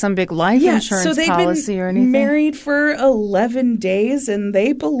have like some big life insurance policy or anything. Married for 11 days, and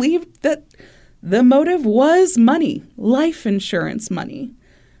they believed that the motive was money, life insurance money.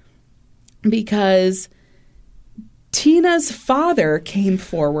 Because Tina's father came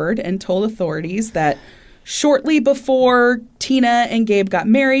forward and told authorities that shortly before Tina and Gabe got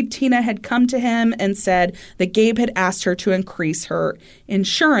married, Tina had come to him and said that Gabe had asked her to increase her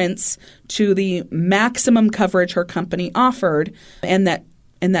insurance to the maximum coverage her company offered, and that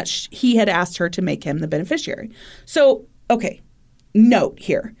he had asked her to make him the beneficiary. So, okay, note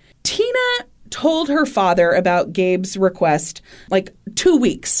here. Tina told her father about Gabe's request like 2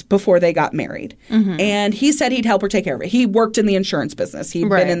 weeks before they got married. And he said he'd help her take care of it. He worked in the insurance business. He'd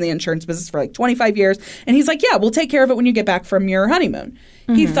been in the insurance business for like 25 years. And he's like, yeah, we'll take care of it when you get back from your honeymoon.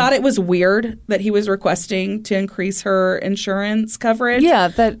 He thought it was weird that he was requesting to increase her insurance coverage. Yeah,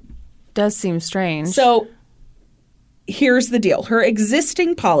 that does seem strange. So here's the deal. Her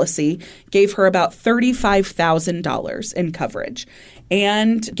existing policy gave her about $35,000 in coverage.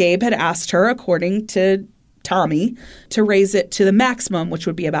 And Gabe had asked her, according to Tommy, to raise it to the maximum, which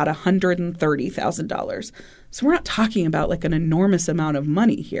would be about $130,000. So we're not talking about like an enormous amount of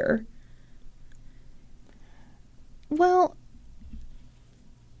money here. Well,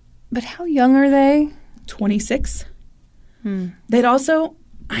 but how young are they? 26. They'd also,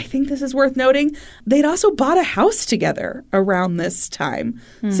 I think this is worth noting, they'd also bought a house together around this time.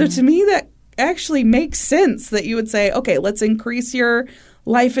 So to me, that actually makes sense that you would say, okay, let's increase your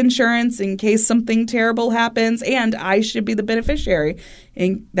life insurance in case something terrible happens, and I should be the beneficiary.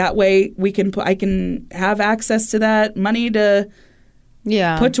 And that way I can have access to that money to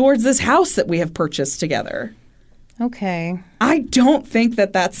put towards this house that we have purchased together. Okay. I don't think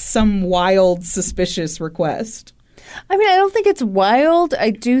that that's some wild, suspicious request. I mean, I don't think it's wild. I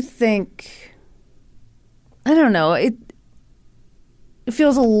do think, I don't know, it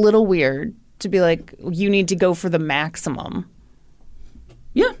feels a little weird to be like, you need to go for the maximum.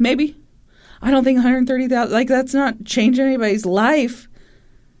 Yeah, maybe. I don't think $130,000, like that's not changing anybody's life.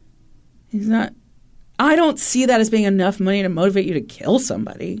 I don't see that as being enough money to motivate you to kill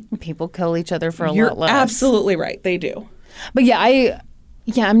somebody. People kill each other for a You're lot less. Absolutely right. They do. But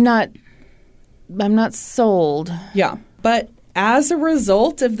I'm not sold. Yeah. But as a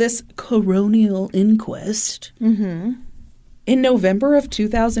result of this coronial inquest, in November of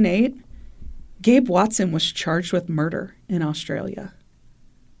 2008, Gabe Watson was charged with murder in Australia.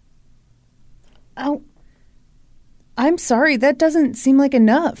 Oh, I'm sorry. That doesn't seem like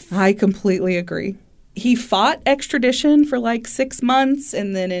enough. I completely agree. He fought extradition for like 6 months,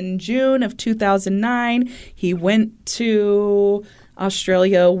 and then in June of 2009, he went to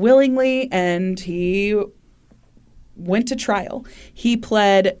Australia willingly, and he went to trial. He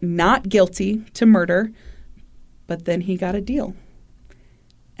pled not guilty to murder, but then he got a deal.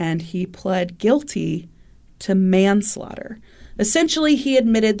 And he pled guilty to manslaughter. Essentially, he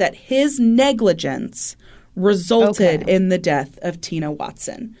admitted that his negligence resulted in the death of Tina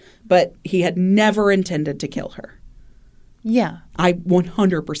Watson, but he had never intended to kill her. Yeah. I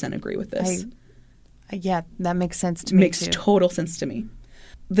 100% agree with this. Yeah, that makes sense to me, Makes total sense to me.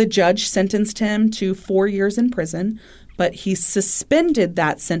 The judge sentenced him to 4 years in prison, but he suspended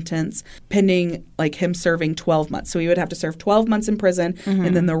that sentence pending like him serving 12 months. So he would have to serve 12 months in prison,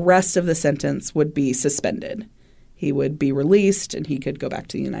 and then the rest of the sentence would be suspended. He would be released, and he could go back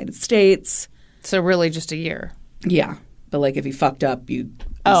to the United States. So really just a year. Yeah. But like if he fucked up, you'd be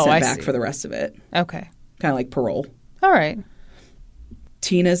sent back for the rest of it. Okay. Kind of like parole. All right.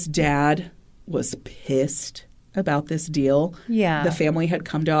 Tina's dad was pissed about this deal. Yeah. The family had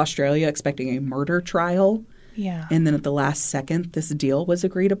come to Australia expecting a murder trial. Yeah. And then at the last second, this deal was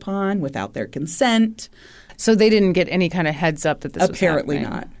agreed upon without their consent. So they didn't get any kind of heads up that this Apparently was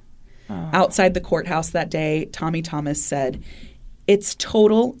happening? not. Outside the courthouse that day, Tommy Thomas said, "It's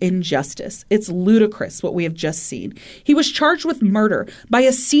total injustice. It's ludicrous what we have just seen. He was charged with murder by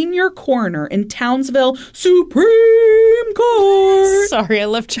a senior coroner in Townsville Supreme Court." Sorry, I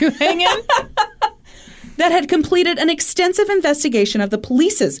left you hanging. That had completed an extensive investigation of the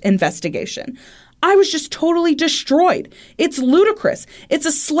police's investigation. I was just totally destroyed. It's ludicrous. It's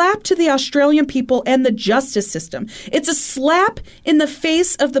a slap to the Australian people and the justice system. It's a slap in the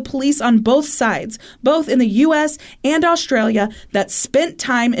face of the police on both sides, both in the U.S. and Australia, that spent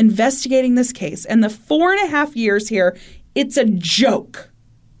time investigating this case. And the 4.5 years here, it's a joke.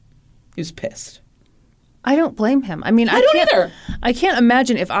 He was pissed. I don't blame him. I mean, I don't either. I can't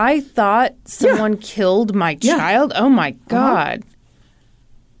imagine if I thought someone killed my child. Oh, my God.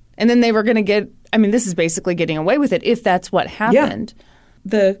 And then they were going to get... I mean, this is basically getting away with it if that's what happened. Yeah.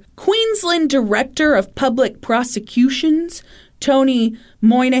 The Queensland Director of Public Prosecutions, Tony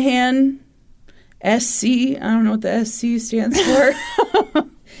Moynihan, SC, I don't know what the SC stands for,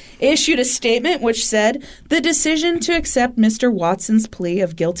 issued a statement which said, "The decision to accept Mr. Watson's plea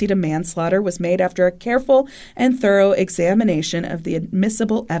of guilty to manslaughter was made after a careful and thorough examination of the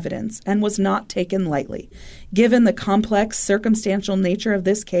admissible evidence and was not taken lightly. Given the complex circumstantial nature of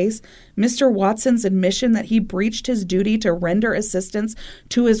this case, Mr. Watson's admission that he breached his duty to render assistance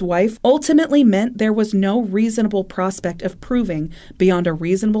to his wife ultimately meant there was no reasonable prospect of proving beyond a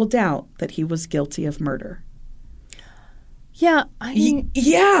reasonable doubt that he was guilty of murder." Yeah. I mean,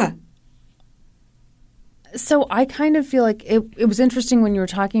 yeah. So I kind of feel like it was interesting when you were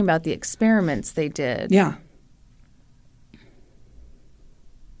talking about the experiments they did. Yeah.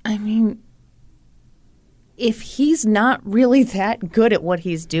 I mean, if he's not really that good at what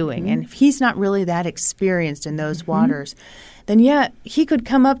he's doing, and if he's not really that experienced in those waters, then he could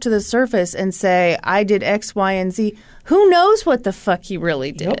come up to the surface and say, "I did X, Y, and Z." Who knows what the fuck he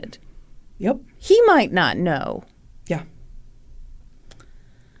really did? Yep. He might not know. Yeah.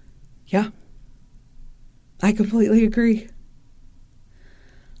 Yeah. I completely agree.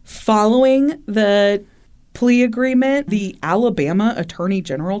 Following the plea agreement, the Alabama Attorney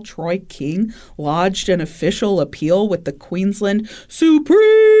General Troy King lodged an official appeal with the Queensland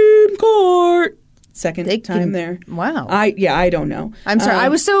Supreme Court. Second time there. Wow. I don't know. I'm sorry. I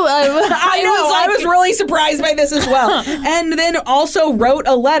was so... I was really surprised by this as well. And then also wrote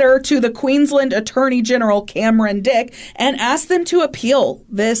a letter to the Queensland Attorney General Cameron Dick and asked them to appeal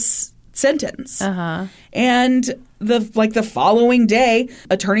this sentence. And the following day,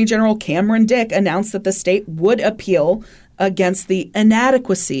 Attorney General Cameron Dick announced that the state would appeal against the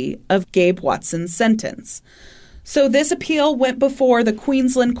inadequacy of Gabe Watson's sentence. So this appeal went before the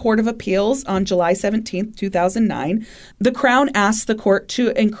Queensland Court of Appeals on July 17, 2009. The Crown asked the court to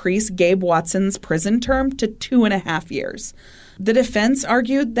increase Gabe Watson's prison term to 2.5 years. The defense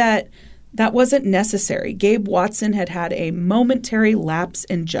argued that that wasn't necessary. Gabe Watson had had a momentary lapse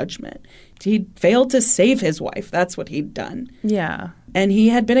in judgment. He'd failed to save his wife. That's what he'd done. Yeah. And he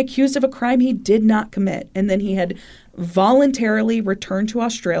had been accused of a crime he did not commit. And then he had voluntarily returned to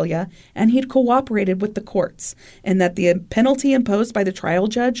Australia, and he'd cooperated with the courts, and that the penalty imposed by the trial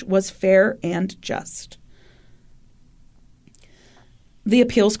judge was fair and just. The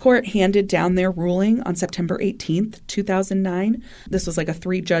appeals court handed down their ruling on September 18th, 2009. This was like a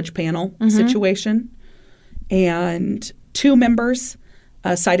 3-judge panel situation. And 2 members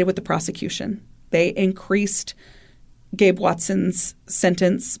sided with the prosecution. They increased Gabe Watson's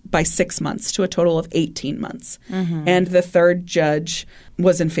sentence by 6 months to a total of 18 months. And the 3rd judge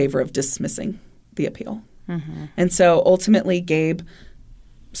was in favor of dismissing the appeal. And so ultimately Gabe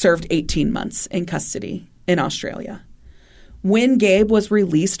served 18 months in custody in Australia. When Gabe was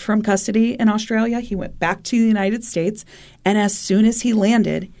released from custody in Australia, he went back to the United States, and as soon as he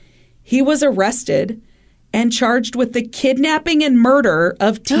landed, he was arrested and charged with the kidnapping and murder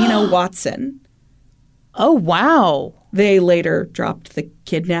of Tina Watson. Oh, wow. They later dropped the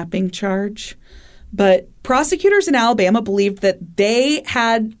kidnapping charge. But prosecutors in Alabama believed that they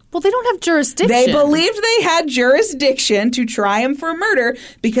had... Well, they don't have jurisdiction. They believed they had jurisdiction to try him for murder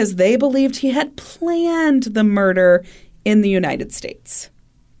because they believed he had planned the murder in the United States.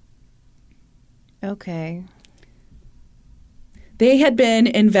 Okay. They had been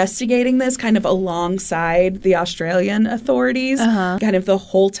investigating this kind of alongside the Australian authorities kind of the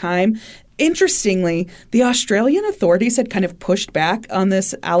whole time. Interestingly, the Australian authorities had kind of pushed back on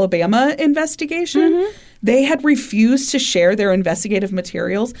this Alabama investigation. Mm-hmm. They had refused to share their investigative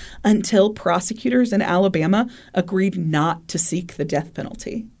materials until prosecutors in Alabama agreed not to seek the death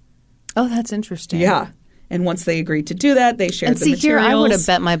penalty. Oh, that's interesting. Yeah. And once they agreed to do that, they shared the materials. Here, I would have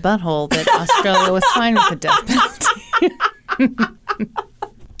bet my butthole that Australia was fine with the death penalty.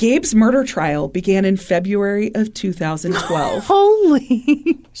 Gabe's murder trial began in February of 2012.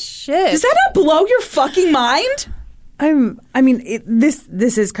 Holy shit. Does that not blow your fucking mind?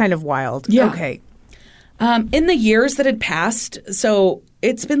 This is kind of wild. Yeah. Okay. In the years that had passed, so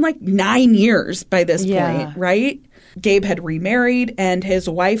it's been like 9 years by this point, right? Gabe had remarried, and his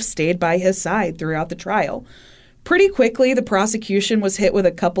wife stayed by his side throughout the trial. Pretty quickly, the prosecution was hit with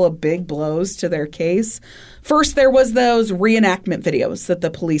a couple of big blows to their case. First, there was those reenactment videos that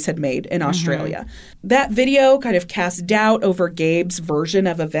the police had made in Australia. That video kind of cast doubt over Gabe's version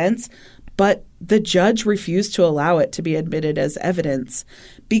of events, but the judge refused to allow it to be admitted as evidence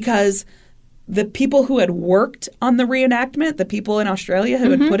because the people who had worked on the reenactment, the people in Australia who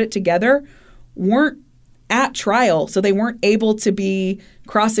had put it together, weren't at trial, so they weren't able to be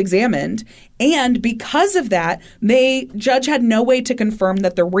cross-examined. And because of that, judge had no way to confirm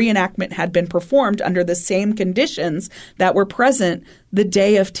that the reenactment had been performed under the same conditions that were present the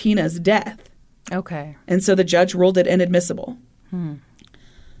day of Tina's death. Okay. And so the judge ruled it inadmissible.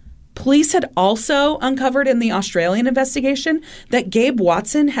 Police had also uncovered in the Australian investigation that Gabe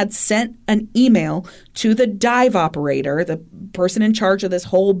Watson had sent an email to the dive operator, the person in charge of this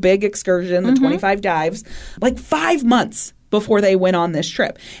whole big excursion, the 25 dives, like 5 months before they went on this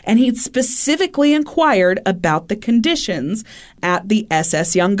trip. And he'd specifically inquired about the conditions at the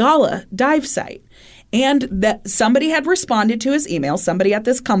SS Yongala dive site. And that somebody had responded to his email, somebody at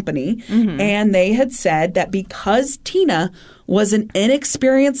this company, and they had said that because Tina was an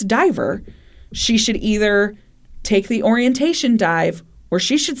inexperienced diver, she should either take the orientation dive or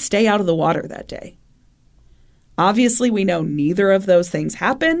she should stay out of the water that day. Obviously, we know neither of those things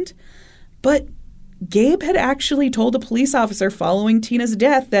happened, but Gabe had actually told a police officer following Tina's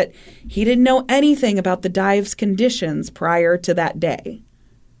death that he didn't know anything about the dive's conditions prior to that day.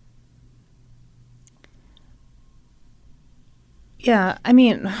 Yeah, I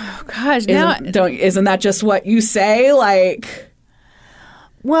mean, oh gosh, now isn't that just what you say? Like,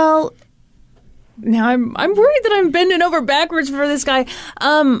 well, now I'm worried that I'm bending over backwards for this guy.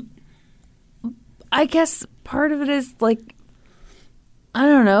 I guess part of it is like, I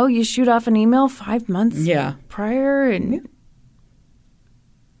don't know. You shoot off an email 5 months prior, and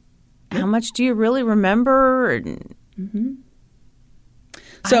how much do you really remember? And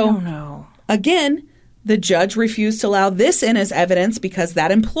So, I don't know. Again, the judge refused to allow this in as evidence because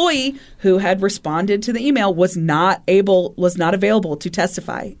that employee who had responded to the email was not available to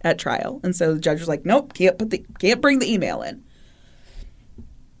testify at trial. And so the judge was like, nope, can't bring the email in.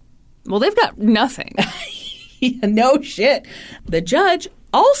 Well, they've got nothing. Yeah, no shit. The judge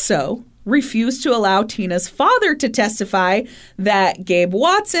also refused to allow Tina's father to testify that Gabe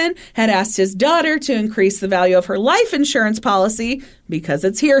Watson had asked his daughter to increase the value of her life insurance policy because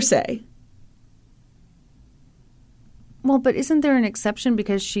it's hearsay. Well, but isn't there an exception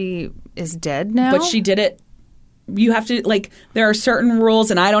because she is dead now? But she did it. You have to, like, there are certain rules,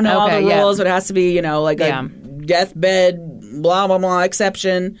 and I don't know all the rules, but it has to be, a deathbed, blah, blah, blah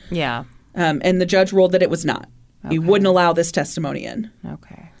exception. Yeah. And the judge ruled that it was not. He wouldn't allow this testimony in.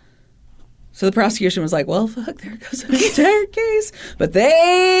 Okay. So the prosecution was like, well, fuck, there goes an entire case. But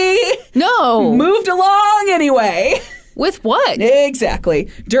they moved along anyway. With what?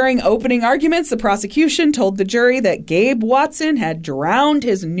 Exactly. During opening arguments, the prosecution told the jury that Gabe Watson had drowned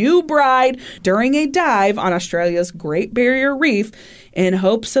his new bride during a dive on Australia's Great Barrier Reef in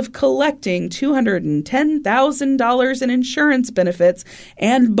hopes of collecting $210,000 in insurance benefits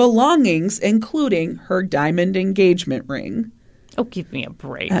and belongings, including her diamond engagement ring. Oh, give me a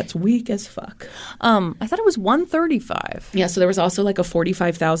break. That's weak as fuck. I thought it was $135,000. Yeah, so there was also like a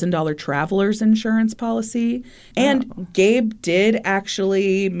 $45,000 traveler's insurance policy. And Gabe did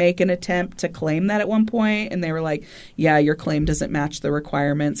actually make an attempt to claim that at one point. And they were like, yeah, your claim doesn't match the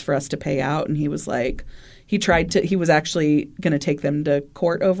requirements for us to pay out. And he was like, he was actually going to take them to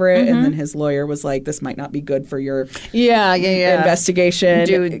court over it. And then his lawyer was like, this might not be good for your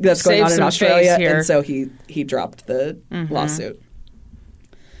investigation that's going on in Australia. And so he dropped the lawsuit.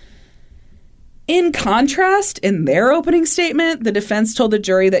 In contrast, in their opening statement, the defense told the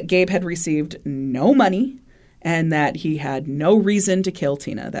jury that Gabe had received no money and that he had no reason to kill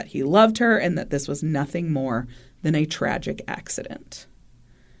Tina, that he loved her, and that this was nothing more than a tragic accident.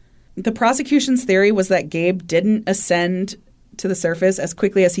 The prosecution's theory was that Gabe didn't ascend to the surface as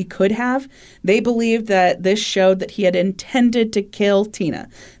quickly as he could have, they believed that this showed that he had intended to kill Tina.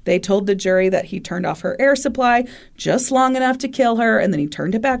 They told the jury that he turned off her air supply just long enough to kill her, and then he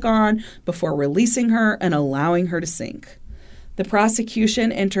turned it back on before releasing her and allowing her to sink. The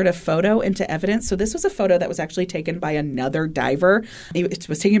prosecution entered a photo into evidence. So this was a photo that was actually taken by another diver. It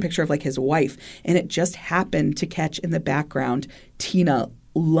was taking a picture of like his wife, and it just happened to catch in the background Tina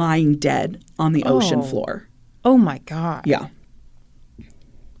lying dead on the ocean floor. Oh my God. Yeah.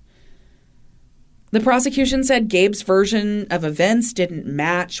 The prosecution said Gabe's version of events didn't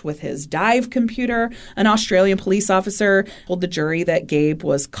match with his dive computer. An Australian police officer told the jury that Gabe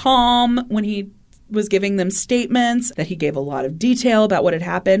was calm when he was giving them statements, that he gave a lot of detail about what had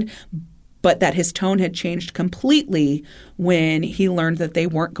happened, but that his tone had changed completely when he learned that they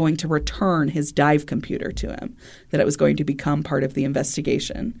weren't going to return his dive computer to him, that it was going to become part of the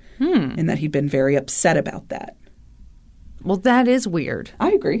investigation, and that he'd been very upset about that. Well, that is weird.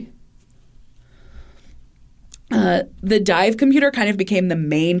 I agree. The dive computer kind of became the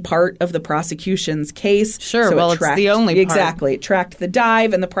main part of the prosecution's case. Sure, so well, it's the only part. Exactly. It tracked the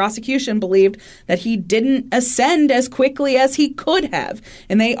dive, and the prosecution believed that he didn't ascend as quickly as he could have.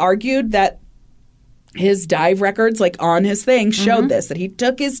 And they argued that his dive records, like on his thing, showed this, that he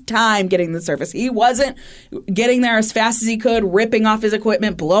took his time getting to the surface. He wasn't getting there as fast as he could, ripping off his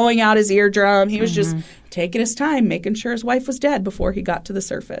equipment, blowing out his eardrum. He was just taking his time, making sure his wife was dead before he got to the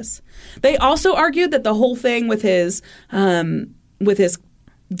surface. They also argued that the whole thing with his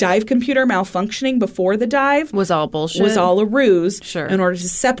dive computer malfunctioning before the dive was all bullshit. Was all a ruse Sure. in order to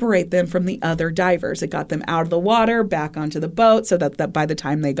separate them from the other divers. It got them out of the water, back onto the boat, so that by the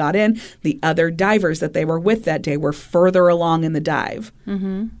time they got in, the other divers that they were with that day were further along in the dive. Yeah,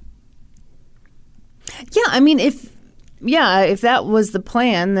 I mean, if that was the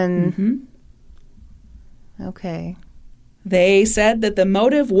plan, then okay. They said that the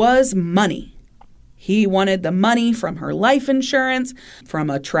motive was money. He wanted the money from her life insurance,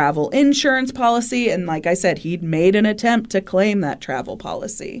 from a travel insurance policy, and like I said, he'd made an attempt to claim that travel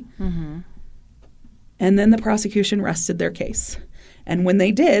policy. And then the prosecution rested their case. And when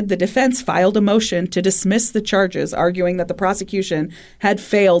they did, the defense filed a motion to dismiss the charges, arguing that the prosecution had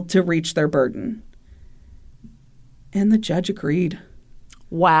failed to reach their burden. And the judge agreed.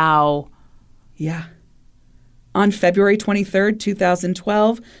 Wow. Yeah. On February 23rd,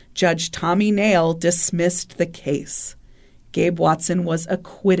 2012, Judge Tommy Nail dismissed the case. Gabe Watson was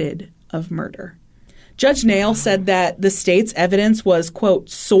acquitted of murder. Judge Nail said that the state's evidence was, quote,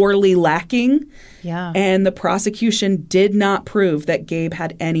 sorely lacking. Yeah. And the prosecution did not prove that Gabe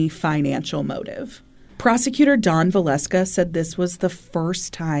had any financial motive. Prosecutor Don Valeska said this was the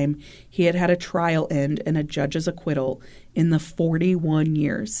first time he had had a trial end in a judge's acquittal in the 41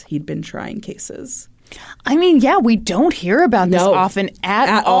 years he'd been trying cases. I mean, yeah, we don't hear about this often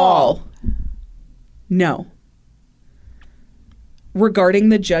at all. No. Regarding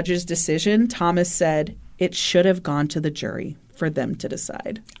the judge's decision, Thomas said it should have gone to the jury for them to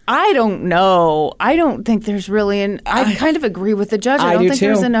decide. I don't know. I don't think there's really I kind of agree with the judge. I don't think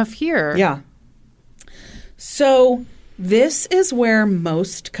there's enough here. Yeah. So this is where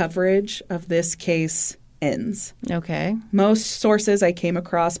most coverage of this case ends. Okay. Most sources I came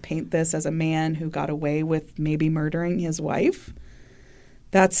across paint this as a man who got away with maybe murdering his wife.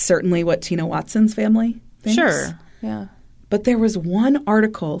 That's certainly what Tina Watson's family thinks. Sure. Yeah. But there was one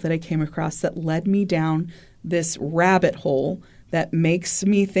article that I came across that led me down this rabbit hole that makes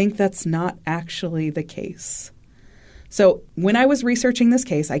me think that's not actually the case. So when I was researching this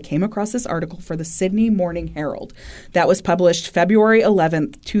case, I came across this article for the Sydney Morning Herald that was published February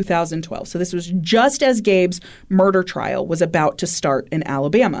 11th, 2012. So this was just as Gabe's murder trial was about to start in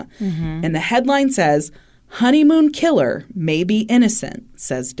Alabama. And the headline says, "Honeymoon killer may be innocent,"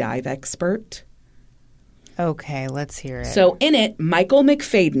 says dive expert. Okay, let's hear it. So in it, Michael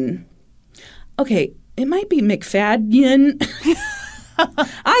McFadden. Okay, it might be McFadyen.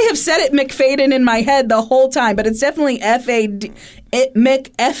 I have said it McFadyen in my head the whole time, but it's definitely F-A-D-Y-E-N.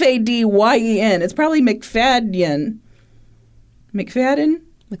 It's probably McFadyen. McFadden?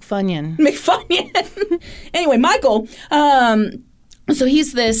 McFunyon. Anyway, Michael, so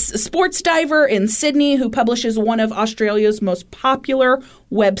he's this sports diver in Sydney who publishes one of Australia's most popular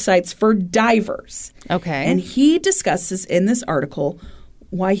websites for divers. Okay. And he discusses in this article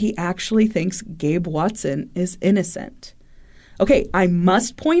why he actually thinks Gabe Watson is innocent. Okay, I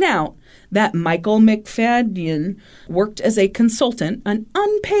must point out that Michael McFadyen worked as a consultant, an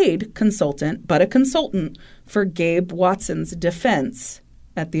unpaid consultant, but a consultant for Gabe Watson's defense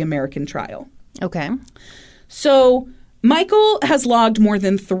at the American trial. Okay. So Michael has logged more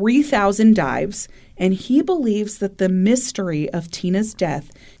than 3,000 dives, And he believes that the mystery of Tina's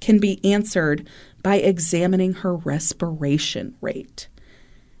death can be answered by examining her respiration rate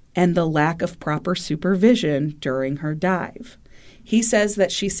and the lack of proper supervision during her dive. He says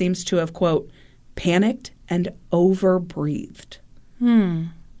that she seems to have, quote, panicked and over-breathed.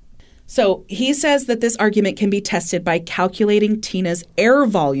 So he says that this argument can be tested by calculating Tina's air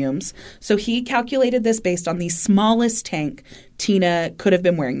volumes. So he calculated this based on the smallest tank Tina could have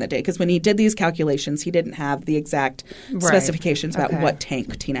been wearing that day. Because when he did these calculations, he didn't have the exact specifications about what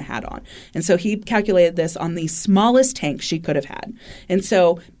tank Tina had on. And so he calculated this on the smallest tank she could have had. And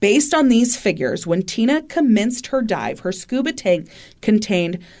so based on these figures, when Tina commenced her dive, her scuba tank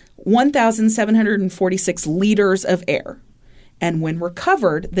contained 1,746 liters of air. And when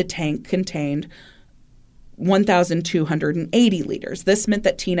recovered, the tank contained 1,280 liters. This meant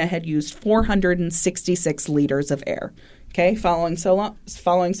that Tina had used 466 liters of air. Okay, following so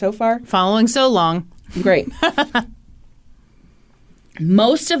far? Following so long. Great.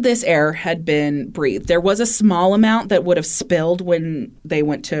 Most of this air had been breathed. There was a small amount that would have spilled when they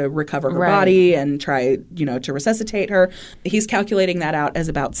went to recover her body and try, to resuscitate her. He's calculating that out as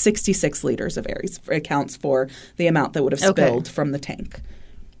about 66 liters of air. It accounts for the amount that would have spilled from the tank.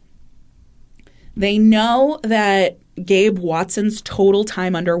 They know that Gabe Watson's total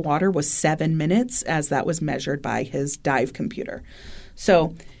time underwater was 7 minutes, as that was measured by his dive computer.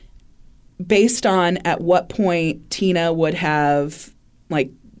 So based on at what point Tina would have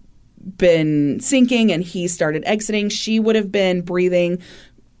been sinking and he started exiting, she would have been breathing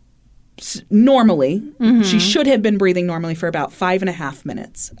normally. She should have been breathing normally for about 5.5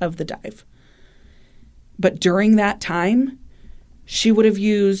 minutes of the dive. But during that time, she would have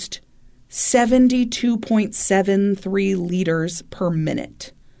used 72.73 liters per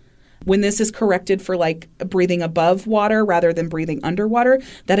minute. When this is corrected for breathing above water rather than breathing underwater,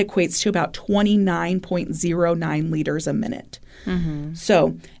 that equates to about 29.09 liters a minute.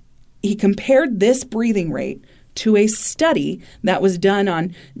 So he compared this breathing rate to a study that was done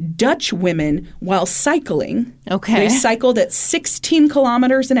on Dutch women while cycling. They cycled at 16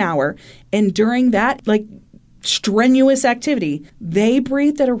 kilometers an hour, and during that, strenuous activity, they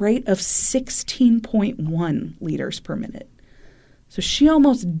breathed at a rate of 16.1 liters per minute. So she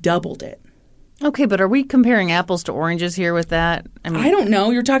almost doubled it. Okay, but are we comparing apples to oranges here with that? I don't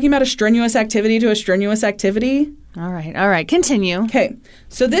know. You're talking about a strenuous activity to a strenuous activity. All right. Continue. Okay.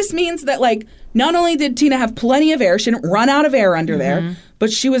 So this means that, not only did Tina have plenty of air, she didn't run out of air under there,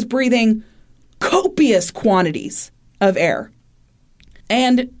 but she was breathing copious quantities of air.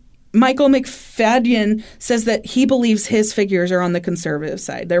 And Michael McFadden says that he believes his figures are on the conservative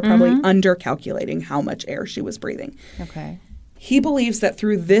side. They're probably undercalculating how much air she was breathing. Okay. He believes that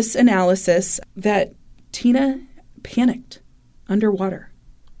through this analysis that Tina panicked underwater.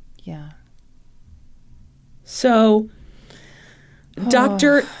 Yeah. So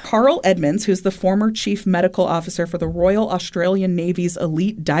Dr. Carl Edmonds, who's the former chief medical officer for the Royal Australian Navy's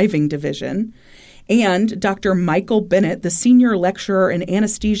Elite Diving Division, and Dr. Michael Bennett, the senior lecturer in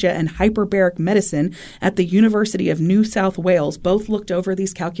anesthesia and hyperbaric medicine at the University of New South Wales, both looked over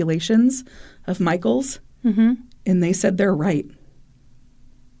these calculations of Michael's, and they said they're right.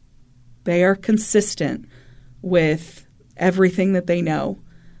 They are consistent with everything that they know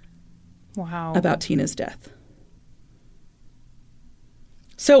about Tina's death.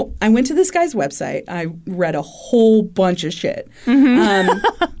 So I went to this guy's website. I read a whole bunch of shit.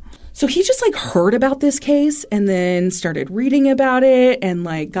 So he just heard about this case and then started reading about it and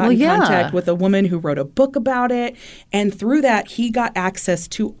got in contact with a woman who wrote a book about it. And through that, he got access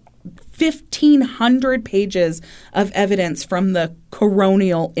to 1,500 pages of evidence from the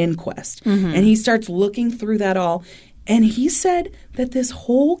coronial inquest. And he starts looking through that all. And he said that this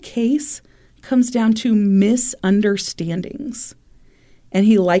whole case comes down to misunderstandings. And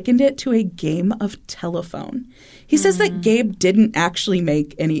he likened it to a game of telephone. He says that Gabe didn't actually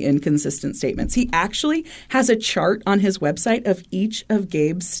make any inconsistent statements. He actually has a chart on his website of each of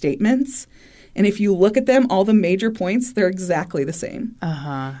Gabe's statements. And if you look at them, all the major points, they're exactly the same.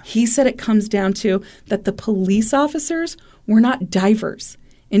 He said it comes down to that the police officers were not divers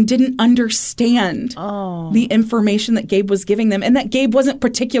and didn't understand the information that Gabe was giving them, and that Gabe wasn't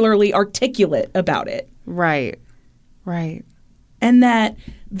particularly articulate about it. Right. And that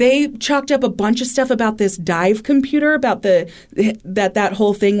they chalked up a bunch of stuff about this dive computer, about that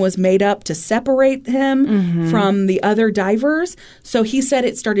whole thing was made up to separate him from the other divers. So he said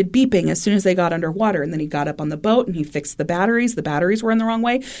it started beeping as soon as they got underwater. And then he got up on the boat and he fixed the batteries. The batteries were in the wrong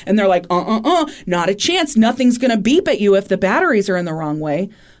way. And they're like, not a chance. Nothing's going to beep at you if the batteries are in the wrong way.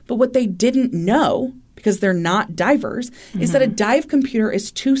 But what they didn't know, because they're not divers, is that a dive computer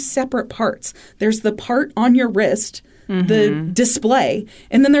is two separate parts. There's the part on your wrist, the display,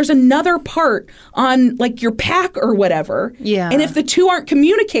 and then there's another part on like your pack or whatever. Yeah. And if the two aren't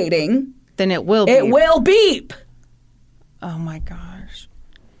communicating, then it will beep. It will beep. Oh, my gosh.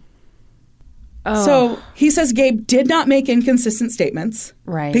 So he says Gabe did not make inconsistent statements.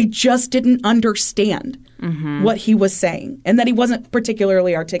 Right. They just didn't understand what he was saying and that he wasn't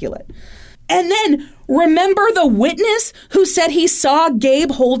particularly articulate. And then remember the witness who said he saw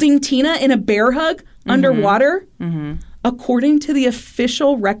Gabe holding Tina in a bear hug underwater? According to the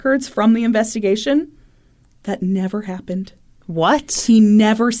official records from the investigation, that never happened. What? He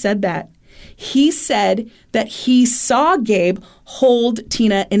never said that. He said that he saw Gabe hold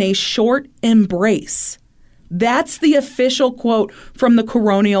Tina in a short embrace. That's the official quote from the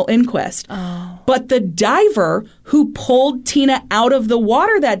coronial inquest. But the diver who pulled Tina out of the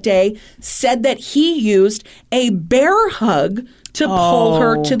water that day said that he used a bear hug to pull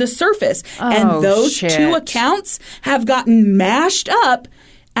her to the surface. And those two accounts have gotten mashed up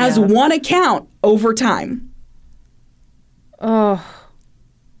as one account over time.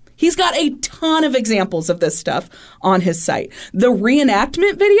 He's got a ton of examples of this stuff on his site. The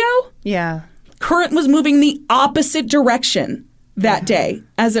reenactment video? Yeah. Current was moving the opposite direction that day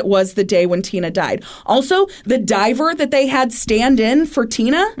as it was the day when Tina died. Also, the diver that they had stand in for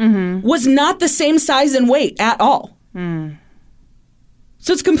Tina was not the same size and weight at all.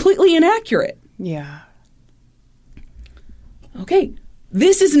 So it's completely inaccurate. Yeah. Okay.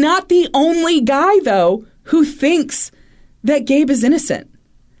 This is not the only guy, though, who thinks that Gabe is innocent.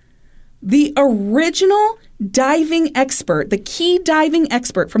 The original diving expert, the key diving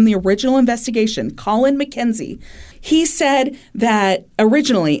expert from the original investigation, Colin McKenzie, he said that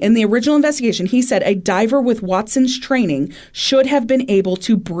originally, in the original investigation, he said a diver with Watson's training should have been able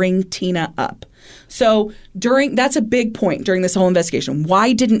to bring Tina up. So that's a big point during this whole investigation.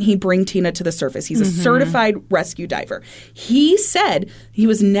 Why didn't he bring Tina to the surface? He's a certified rescue diver. He said he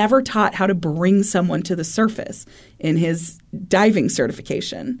was never taught how to bring someone to the surface in his diving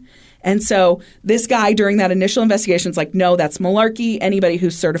certification. And so this guy during that initial investigation is like, no, that's malarkey. Anybody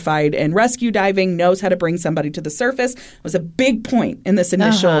who's certified in rescue diving knows how to bring somebody to the surface. It was a big point in this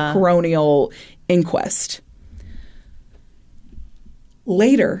initial coronial inquest.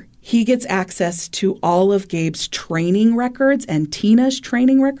 Later, he gets access to all of Gabe's training records and Tina's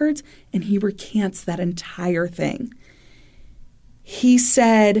training records, and he recants that entire thing. He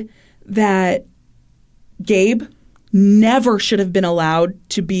said that Gabe never should have been allowed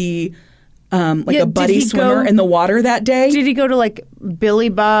to be a buddy swimmer in the water that day. Did he go to like Billy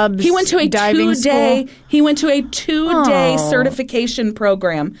Bob's? He went to a diving two-day. school? He went to a 2-day certification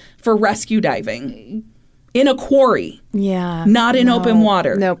program for rescue diving in a quarry. Yeah, not in open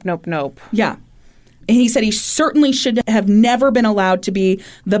water. Nope. Yeah. And he said he certainly should have never been allowed to be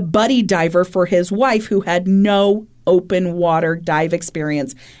the buddy diver for his wife, who had no open water dive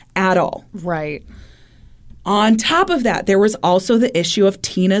experience at all. Right. On top of that, there was also the issue of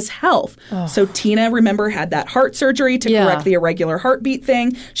Tina's health. So Tina, remember, had that heart surgery to correct the irregular heartbeat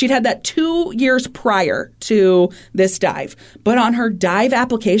thing. She'd had that 2 years prior to this dive. But on her dive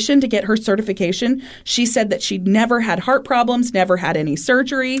application to get her certification, she said that she'd never had heart problems, never had any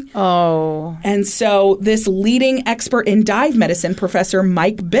surgery. And so this leading expert in dive medicine, Professor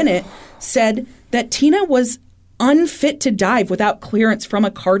Mike Bennett, said that Tina was unfit to dive without clearance from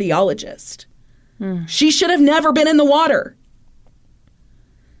a cardiologist. She should have never been in the water.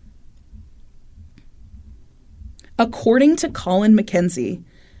 According to Colin McKenzie,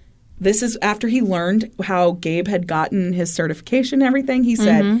 this is after he learned how Gabe had gotten his certification and everything. He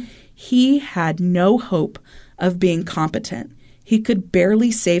said he had no hope of being competent. He could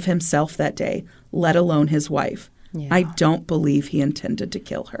barely save himself that day, let alone his wife. Yeah. I don't believe he intended to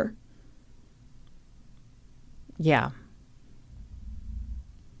kill her. Yeah.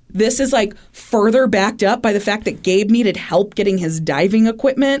 This is like further backed up by the fact that Gabe needed help getting his diving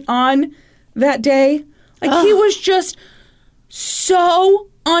equipment on that day. Like he was just so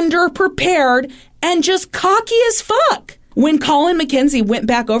underprepared and just cocky as fuck. When Colin McKenzie went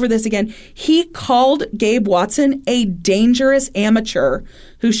back over this again, he called Gabe Watson a dangerous amateur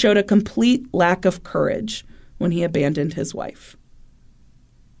who showed a complete lack of courage when he abandoned his wife.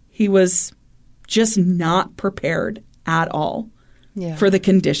 He was just not prepared at all. For the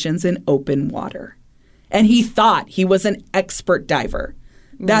conditions in open water. And he thought he was an expert diver.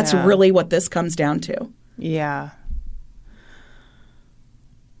 That's really what this comes down to. Yeah.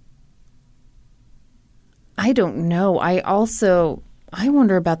 I don't know. I I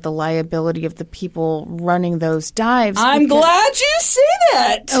wonder about the liability of the people running those dives. I'm glad you say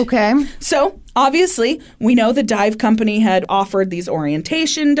that. Okay. So, obviously, we know the dive company had offered these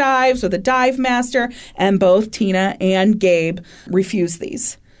orientation dives with a dive master, and both Tina and Gabe refused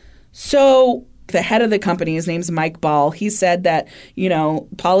these. So, the head of the company, his name's Mike Ball, he said that,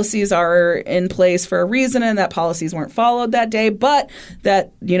 policies are in place for a reason and that policies weren't followed that day, but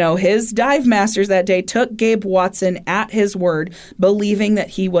that, his dive masters that day took Gabe Watson at his word, believing that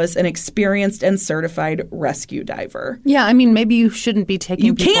he was an experienced and certified rescue diver. Yeah, I mean, maybe you shouldn't be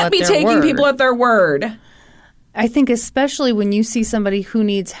taking people at their word. You can't be taking people at their word. I think especially when you see somebody who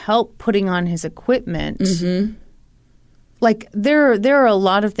needs help putting on his equipment. Mm-hmm. Like, there are a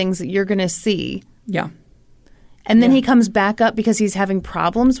lot of things that you're going to see. Yeah. And then he comes back up because he's having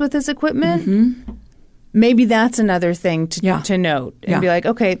problems with his equipment. Mm-hmm. Maybe that's another thing to note. And be like,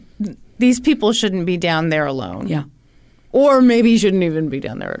 okay, these people shouldn't be down there alone. Yeah. Or maybe shouldn't even be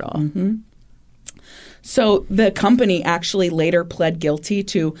down there at all. Mm-hmm. So the company actually later pled guilty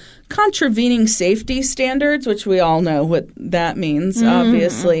to contravening safety standards, which we all know what that means,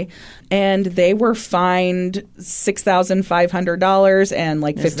 obviously. And they were fined $6,500 and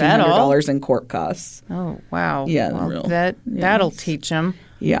like $1,500 in court costs. Oh, wow. Yeah. Well, that'll teach them.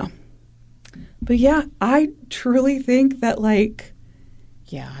 Yeah. But yeah, I truly think that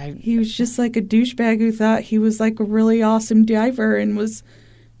he was just like a douchebag who thought he was like a really awesome diver and was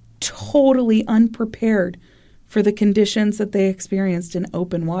totally unprepared for the conditions that they experienced in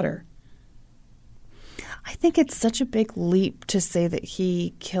open water. I think it's such a big leap to say that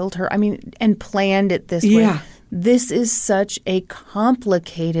he killed her. I mean, and planned it this way. This is such a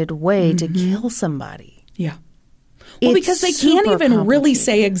complicated way to kill somebody. Yeah. Well, because they can't even really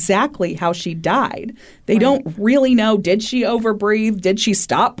say exactly how she died. They don't really know. Did she overbreathe? Did she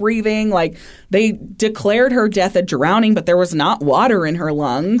stop breathing? Like, they declared her death a drowning, but there was not water in her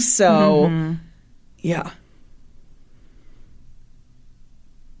lungs. So, yeah.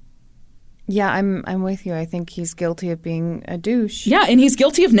 Yeah, I'm with you. I think he's guilty of being a douche. Yeah, and he's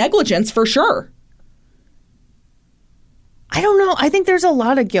guilty of negligence for sure. I don't know. I think there's a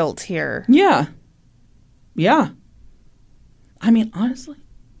lot of guilt here. Yeah. Yeah. I mean, honestly.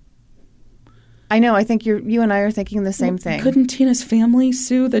 I know. I think you and I are thinking the same thing. Couldn't Tina's family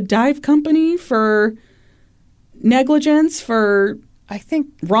sue the dive company for negligence, for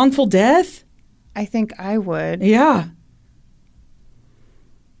wrongful death? I think I would. Yeah.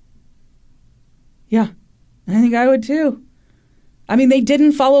 Yeah. I think I would too. I mean, they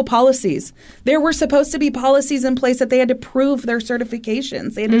didn't follow policies. There were supposed to be policies in place that they had to prove their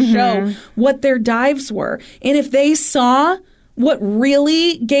certifications. They had to show what their dives were. And if they saw what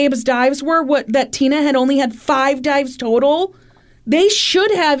really Gabe's dives were, that Tina had only had 5 dives total, they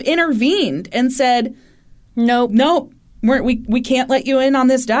should have intervened and said, Nope, we can't let you in on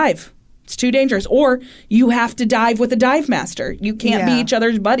this dive. It's too dangerous. Or you have to dive with a dive master. You can't be each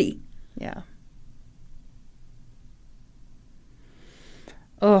other's buddy. Yeah.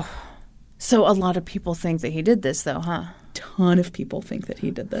 Oh, so a lot of people think that he did this, though, huh? Ton of people think that he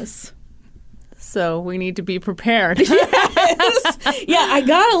did this. So we need to be prepared. Yes. Yeah, I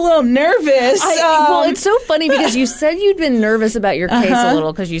got a little nervous. Well, it's so funny because you said you'd been nervous about your case a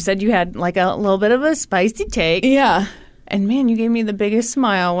little because you said you had like a little bit of a spicy take. Yeah. And man, you gave me the biggest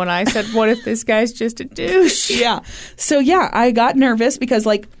smile when I said, what if this guy's just a douche? Yeah. So yeah, I got nervous because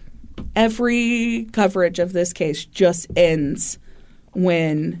like every coverage of this case just ends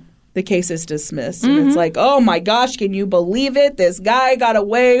when the case is dismissed. And it's like, oh my gosh, can you believe it? This guy got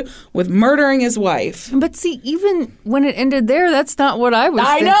away with murdering his wife. But see, even when it ended there, that's not what I was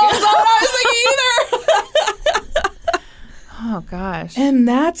thinking. I know, that's not what I was thinking either. Oh gosh. And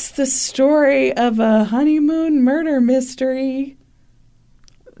that's the story of a honeymoon murder mystery.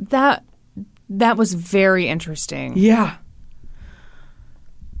 That was very interesting. Yeah.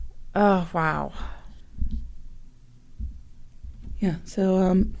 Oh, wow. Yeah,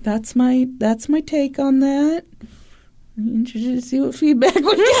 so that's my take on that. I'm interested to see what feedback we get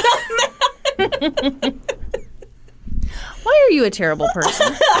on that. Why are you a terrible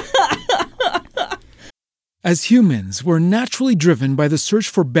person? As humans, we're naturally driven by the search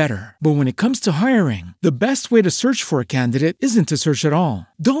for better. But when it comes to hiring, the best way to search for a candidate isn't to search at all.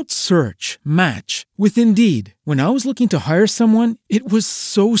 Don't search, match with Indeed. When I was looking to hire someone, it was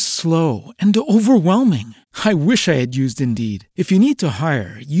so slow and overwhelming. I wish I had used Indeed. If you need to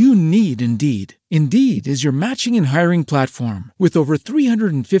hire, you need Indeed. Indeed is your matching and hiring platform with over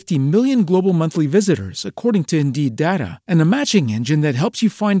 350 million global monthly visitors, according to Indeed data, and a matching engine that helps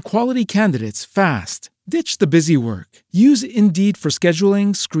you find quality candidates fast. Ditch the busy work. Use Indeed for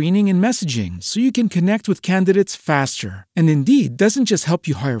scheduling, screening, and messaging so you can connect with candidates faster. And Indeed doesn't just help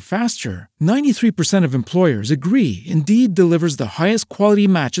you hire faster. 93% of employers agree Indeed delivers the highest quality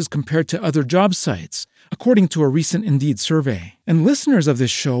matches compared to other job sites, according to a recent Indeed survey. And listeners of this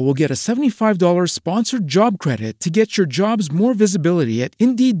show will get a $75 sponsored job credit to get your jobs more visibility at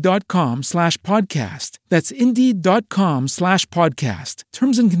Indeed.com/podcast. That's Indeed.com/podcast.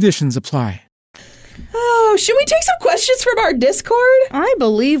 Terms and conditions apply. Oh, should we take some questions from our Discord? I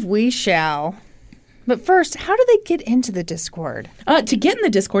believe we shall. But first, how do they get into the Discord? To get in the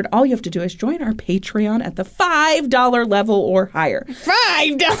Discord, all you have to do is join our Patreon at the $5 level or higher.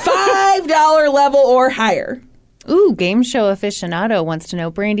 $5 level or higher. Ooh, Game Show Aficionado wants to know,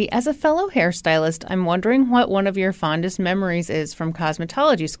 Brandy, as a fellow hairstylist, I'm wondering what one of your fondest memories is from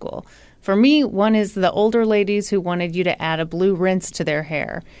cosmetology school. For me, one is the older ladies who wanted you to add a blue rinse to their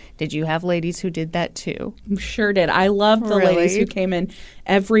hair. Did you have ladies who did that too? Sure did. I loved the ladies who came in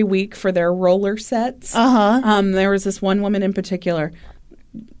every week for their roller sets. There was this one woman in particular,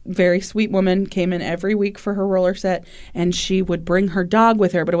 very sweet woman, came in every week for her roller set, and she would bring her dog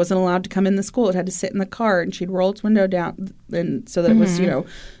with her, but it wasn't allowed to come in the school. It had to sit in the car, and she'd roll its window down and so that it was,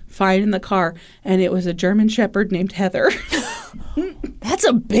 fine in the car. And it was a German Shepherd named Heather. That's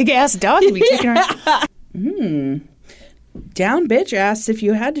a big-ass dog to be taking around. Down Bitch asks, if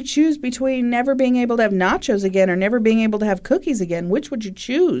you had to choose between never being able to have nachos again or never being able to have cookies again, which would you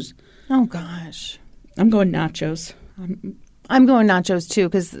choose? Oh, gosh. I'm going nachos. I'm going nachos, too,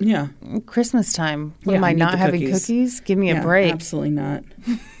 because yeah. Christmas time. Am I not having cookies? Give me a break. Absolutely not.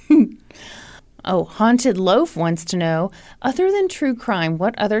 Oh, Haunted Loaf wants to know, other than true crime,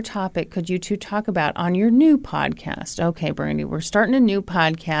 what other topic could you two talk about on your new podcast? Okay, Brandy, we're starting a new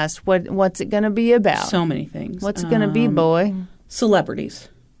podcast. What's it going to be about? So many things. What's it going to be, boy? Celebrities.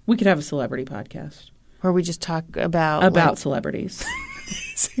 We could have a celebrity podcast. Where we just talk about celebrities.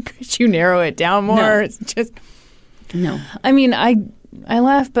 Could you narrow it down more? No. It's just no. I mean, I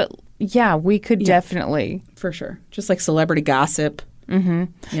laugh, but yeah, we could definitely. For sure. Just like celebrity gossip.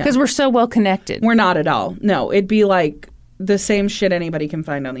 Because we're so well connected. We're not at all. No, it'd be like the same shit anybody can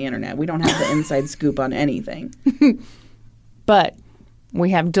find on the internet. We don't have the inside scoop on anything. But we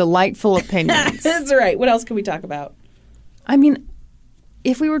have delightful opinions. That's right. What else can we talk about? I mean,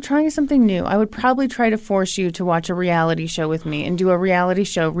 if we were trying something new, I would probably try to force you to watch a reality show with me and do a reality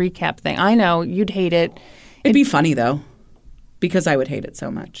show recap thing. I know, you'd hate it. It'd be funny, though, because I would hate it so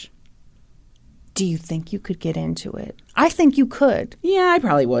much. Do you think you could get into it? I think you could. Yeah, I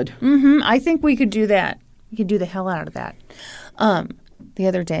probably would. I think we could do that. We could do the hell out of that. The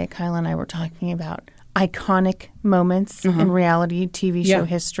other day, Kyla and I were talking about iconic moments in reality TV show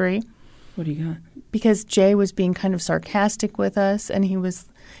history. What do you got? Because Jay was being kind of sarcastic with us, and he was,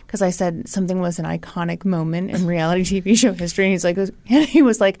 because I said something was an iconic moment in reality TV show history, and he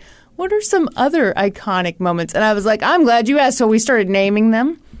was like, what are some other iconic moments? And I was like, I'm glad you asked. So we started naming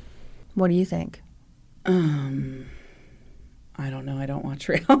them. What do you think? I don't know. I don't watch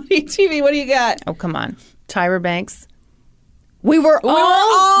reality TV. What do you got? Oh, come on. Tyra Banks. We were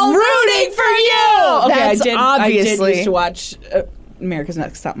all rooting for you. Okay, That's I did used to watch America's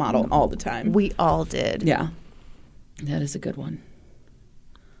Next Top Model all the time. We all did. Yeah. That is a good one.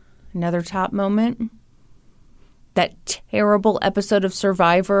 Another top moment. That terrible episode of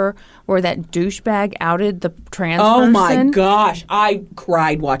Survivor where that douchebag outed the trans person. Oh, my gosh. I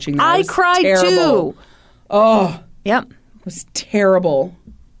cried watching that. I cried, too. Oh. Yep. It was terrible.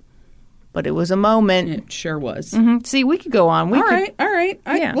 But it was a moment. It sure was. See, we could go on. All right.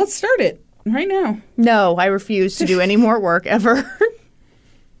 Let's start it right now. No, I refuse to do any more work ever.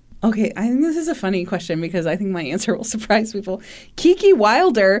 Okay, I think this is a funny question because I think my answer will surprise people. Kiki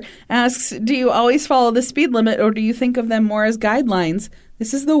Wilder asks, do you always follow the speed limit or do you think of them more as guidelines?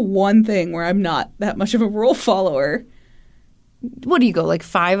 This is the one thing where I'm not that much of a rule follower. What do you go, like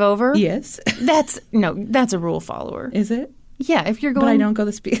 5 over? Yes. That's a rule follower. Is it? Yeah, if you're going... But I don't go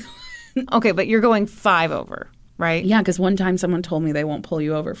the speed. Okay, but you're going 5 over, right? Yeah, because one time someone told me they won't pull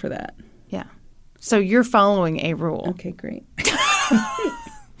you over for that. Yeah. So you're following a rule. Okay, great.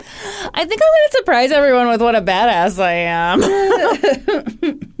 I think I'm going to surprise everyone with what a badass I am.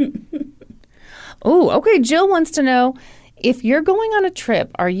 Oh, okay. Jill wants to know, if you're going on a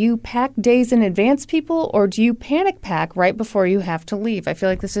trip, are you pack days in advance people or do you panic pack right before you have to leave? I feel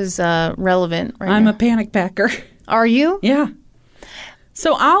like this is relevant right I'm now. a panic packer. Are you? Yeah.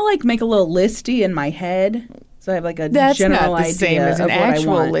 So I'll make a little listy in my head. So I have a general idea of what I want. That's not the same as an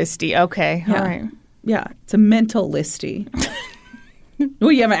actual listy. Okay. Yeah. All right. Yeah. It's a mental listy.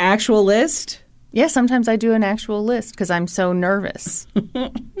 Well, you have an actual list? Yeah, sometimes I do an actual list because I'm so nervous.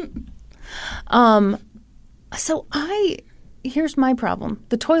 So here's my problem.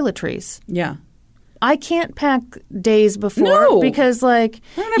 The toiletries. Yeah. I can't pack days before because, like,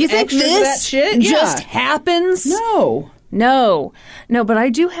 you think this that shit? just happens? No, but I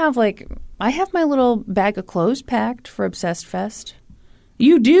do have, like, I have my little bag of clothes packed for Obsessed Fest.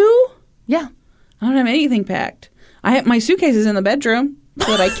 You do? Yeah. I don't have anything packed. I have my suitcases in the bedroom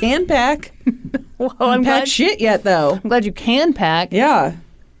so that I can pack. Well, I haven't packed shit yet, though. I'm glad you can pack. Yeah.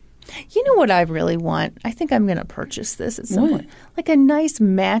 You know what I really want? I think I'm going to purchase this at some point. Like a nice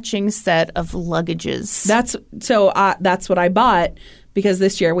matching set of luggages. That's what I bought because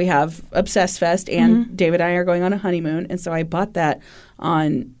this year we have Obsessed Fest and David and I are going on a honeymoon. And so I bought that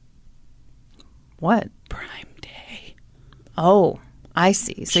on... What? Prime Day. Oh, I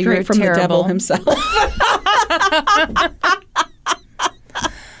see. So Straight you're from terrible. the devil himself.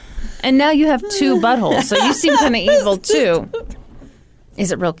 And now you have 2 buttholes, so you seem kind of evil too.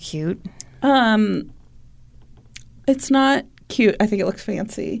 Is it real cute? It's not cute. I think it looks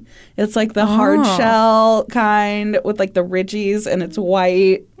fancy. It's like the hard shell kind with like the ridges, and it's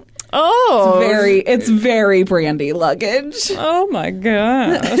white. Oh, It's very brandy luggage. Oh my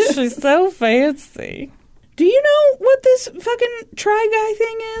gosh, she's so fancy. Do you know what this fucking Try Guy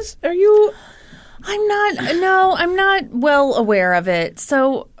thing is? Are you? I'm not well aware of it.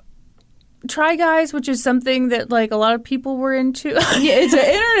 So, Try Guys, which is something that like a lot of people were into. Yeah, it's an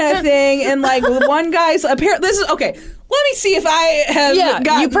internet thing, and like one guy's apparently this is okay. Let me see if I have.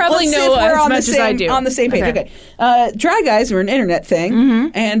 You probably know as much as I do. On the same page. Okay. Try Guys were an internet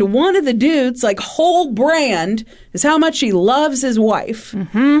thing, and one of the dudes, like whole brand, is how much he loves his wife,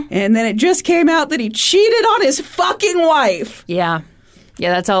 and then it just came out that he cheated on his fucking wife. Yeah,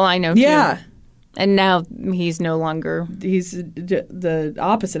 that's all I know. Yeah. Too. And now he's no longer... He's the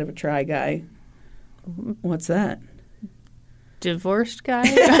opposite of a Try Guy. What's that? Divorced guy?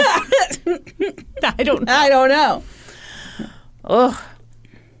 I don't know. Ugh.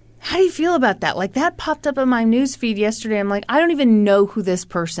 How do you feel about that? Like, that popped up on my news feed yesterday. I'm like, I don't even know who this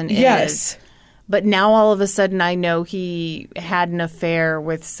person is. Yes. But now all of a sudden I know he had an affair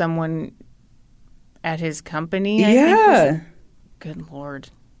with someone at his company. I think. Good Lord.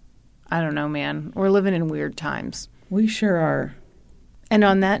 I don't know, man. We're living in weird times. We sure are. And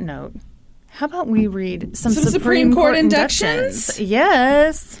on that note, how about we read some Supreme Court inductions?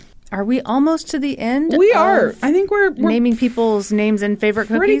 Yes. Are we almost to the end? We are. I think we're naming people's names and favorite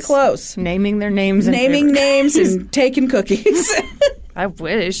cookies? Pretty close. Naming their names and naming names and taking cookies. I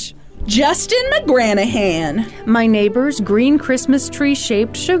wish. Justin McGranahan. My neighbor's green Christmas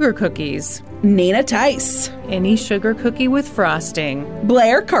tree-shaped sugar cookies. Nina Tice. Any sugar cookie with frosting.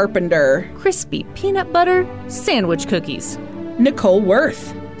 Blair Carpenter. Crispy peanut butter sandwich cookies. Nicole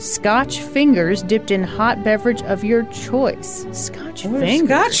Worth. Scotch fingers dipped in hot beverage of your choice. Scotch fingers?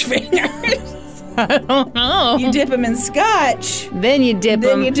 Scotch fingers. I don't know. You dip them in scotch. Then you dip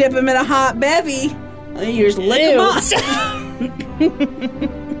them. Then you dip them in a hot bevy. And you just lick them off.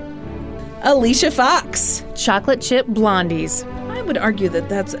 Alicia Fox. Chocolate chip blondies. I would argue that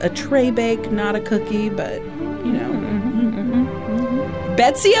that's a tray bake, not a cookie, but, you know.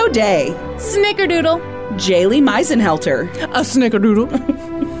 Betsy O'Day. Snickerdoodle. Jaylee Meisenhelter. A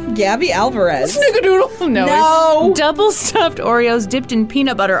snickerdoodle. Gabby Alvarez. Snickerdoodle. No. Double stuffed Oreos dipped in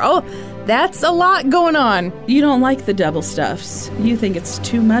peanut butter. Oh, that's a lot going on. You don't like the double stuffs. You think it's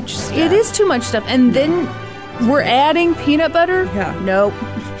too much stuff. It is too much stuff. And then we're adding peanut butter? Yeah. Nope.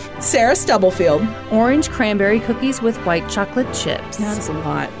 Sarah Stubblefield. Orange cranberry cookies with white chocolate chips. That's a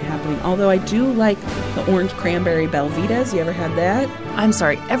lot happening. Although I do like the orange cranberry Belvitas. You ever had that? I'm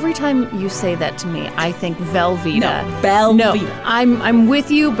sorry. Every time you say that to me, I think Velveeta. No, Belvita. No, I'm with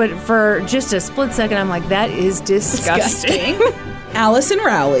you, but for just a split second, I'm like, that is disgusting. Allison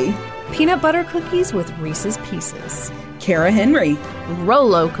Rowley. Peanut butter cookies with Reese's Pieces. Kara Henry.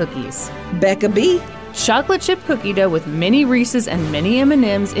 Rolo cookies. Becca B. Chocolate chip cookie dough with mini Reese's and mini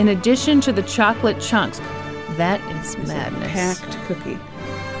M&Ms in addition to the chocolate chunks. That is madness. Packed cookie.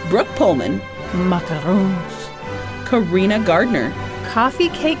 Brooke Pullman. Macaroons. Karina Gardner. Coffee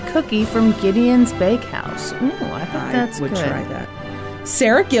cake cookie from Gideon's Bakehouse. Ooh, I bet that's good. I would try that.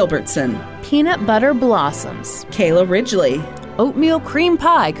 Sarah Gilbertson. Peanut butter blossoms. Kayla Ridgely. Oatmeal cream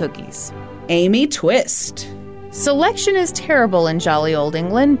pie cookies. Amy Twist. Selection is terrible in jolly old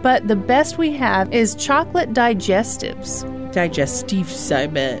England, but the best we have is chocolate digestives. Digestives, I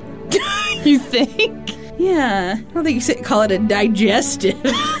bet. You think? Yeah. I don't think you call it a digestive.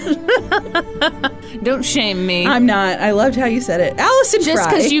 Don't shame me. I'm not. I loved how you said it. Allison Just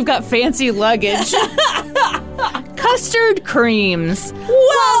Fry. because you've got fancy luggage. Custard creams.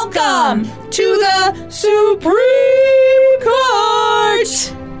 Welcome to the Supreme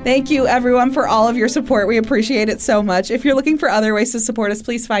Court. Thank you, everyone, for all of your support. We appreciate it so much. If you're looking for other ways to support us,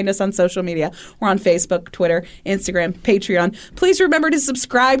 please find us on social media. We're on Facebook, Twitter, Instagram, Patreon. Please remember to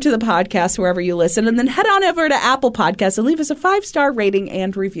subscribe to the podcast wherever you listen, and then head on over to Apple Podcasts and leave us a 5-star rating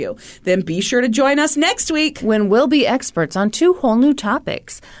and review. Then be sure to join us next week when we'll be experts on 2 whole new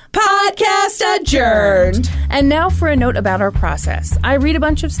topics. Podcast adjourned. And now for a note about our process. I read a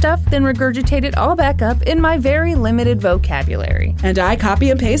bunch of stuff, then regurgitate it all back up in my very limited vocabulary. And I copy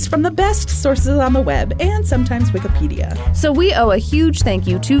and paste from the best sources on the web, and sometimes Wikipedia. So we owe a huge thank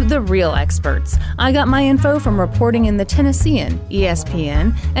you to the real experts. I got my info from reporting in the Tennessean,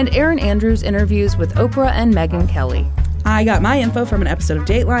 ESPN, and Erin Andrews' interviews with Oprah and Megyn Kelly. I got my info from an episode of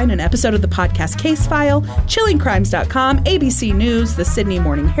Dateline, an episode of the podcast Case File, ChillingCrimes.com, ABC News, the Sydney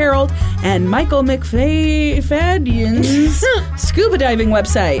Morning Herald, and Michael McFadden's scuba diving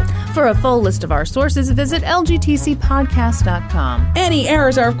website. For a full list of our sources, visit lgtcpodcast.com. Any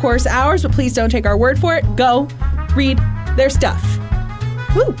errors are, of course, ours, but please don't take our word for it. Go read their stuff.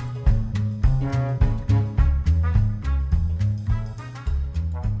 Woo!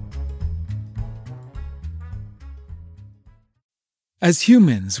 As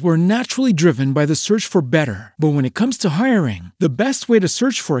humans, we're naturally driven by the search for better. But when it comes to hiring, the best way to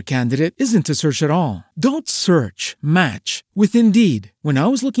search for a candidate isn't to search at all. Don't search, match with Indeed. When I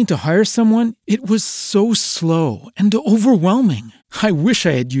was looking to hire someone, it was so slow and overwhelming. I wish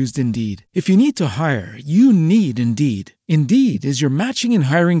I had used Indeed. If you need to hire, you need Indeed. Indeed is your matching and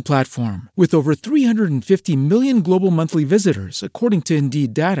hiring platform with over 350 million global monthly visitors, according to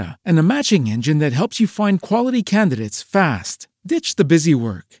Indeed data, and a matching engine that helps you find quality candidates fast. Ditch the busy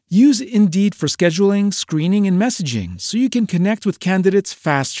work. Use Indeed for scheduling, screening, and messaging so you can connect with candidates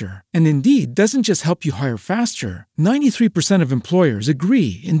faster. And Indeed doesn't just help you hire faster. 93% of employers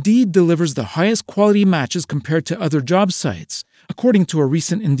agree Indeed delivers the highest quality matches compared to other job sites, according to a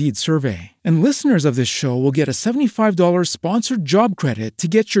recent Indeed survey. And listeners of this show will get a $75 sponsored job credit to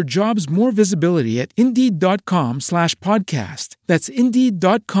get your jobs more visibility at Indeed.com/podcast. That's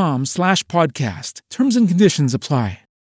Indeed.com/podcast. Terms and conditions apply.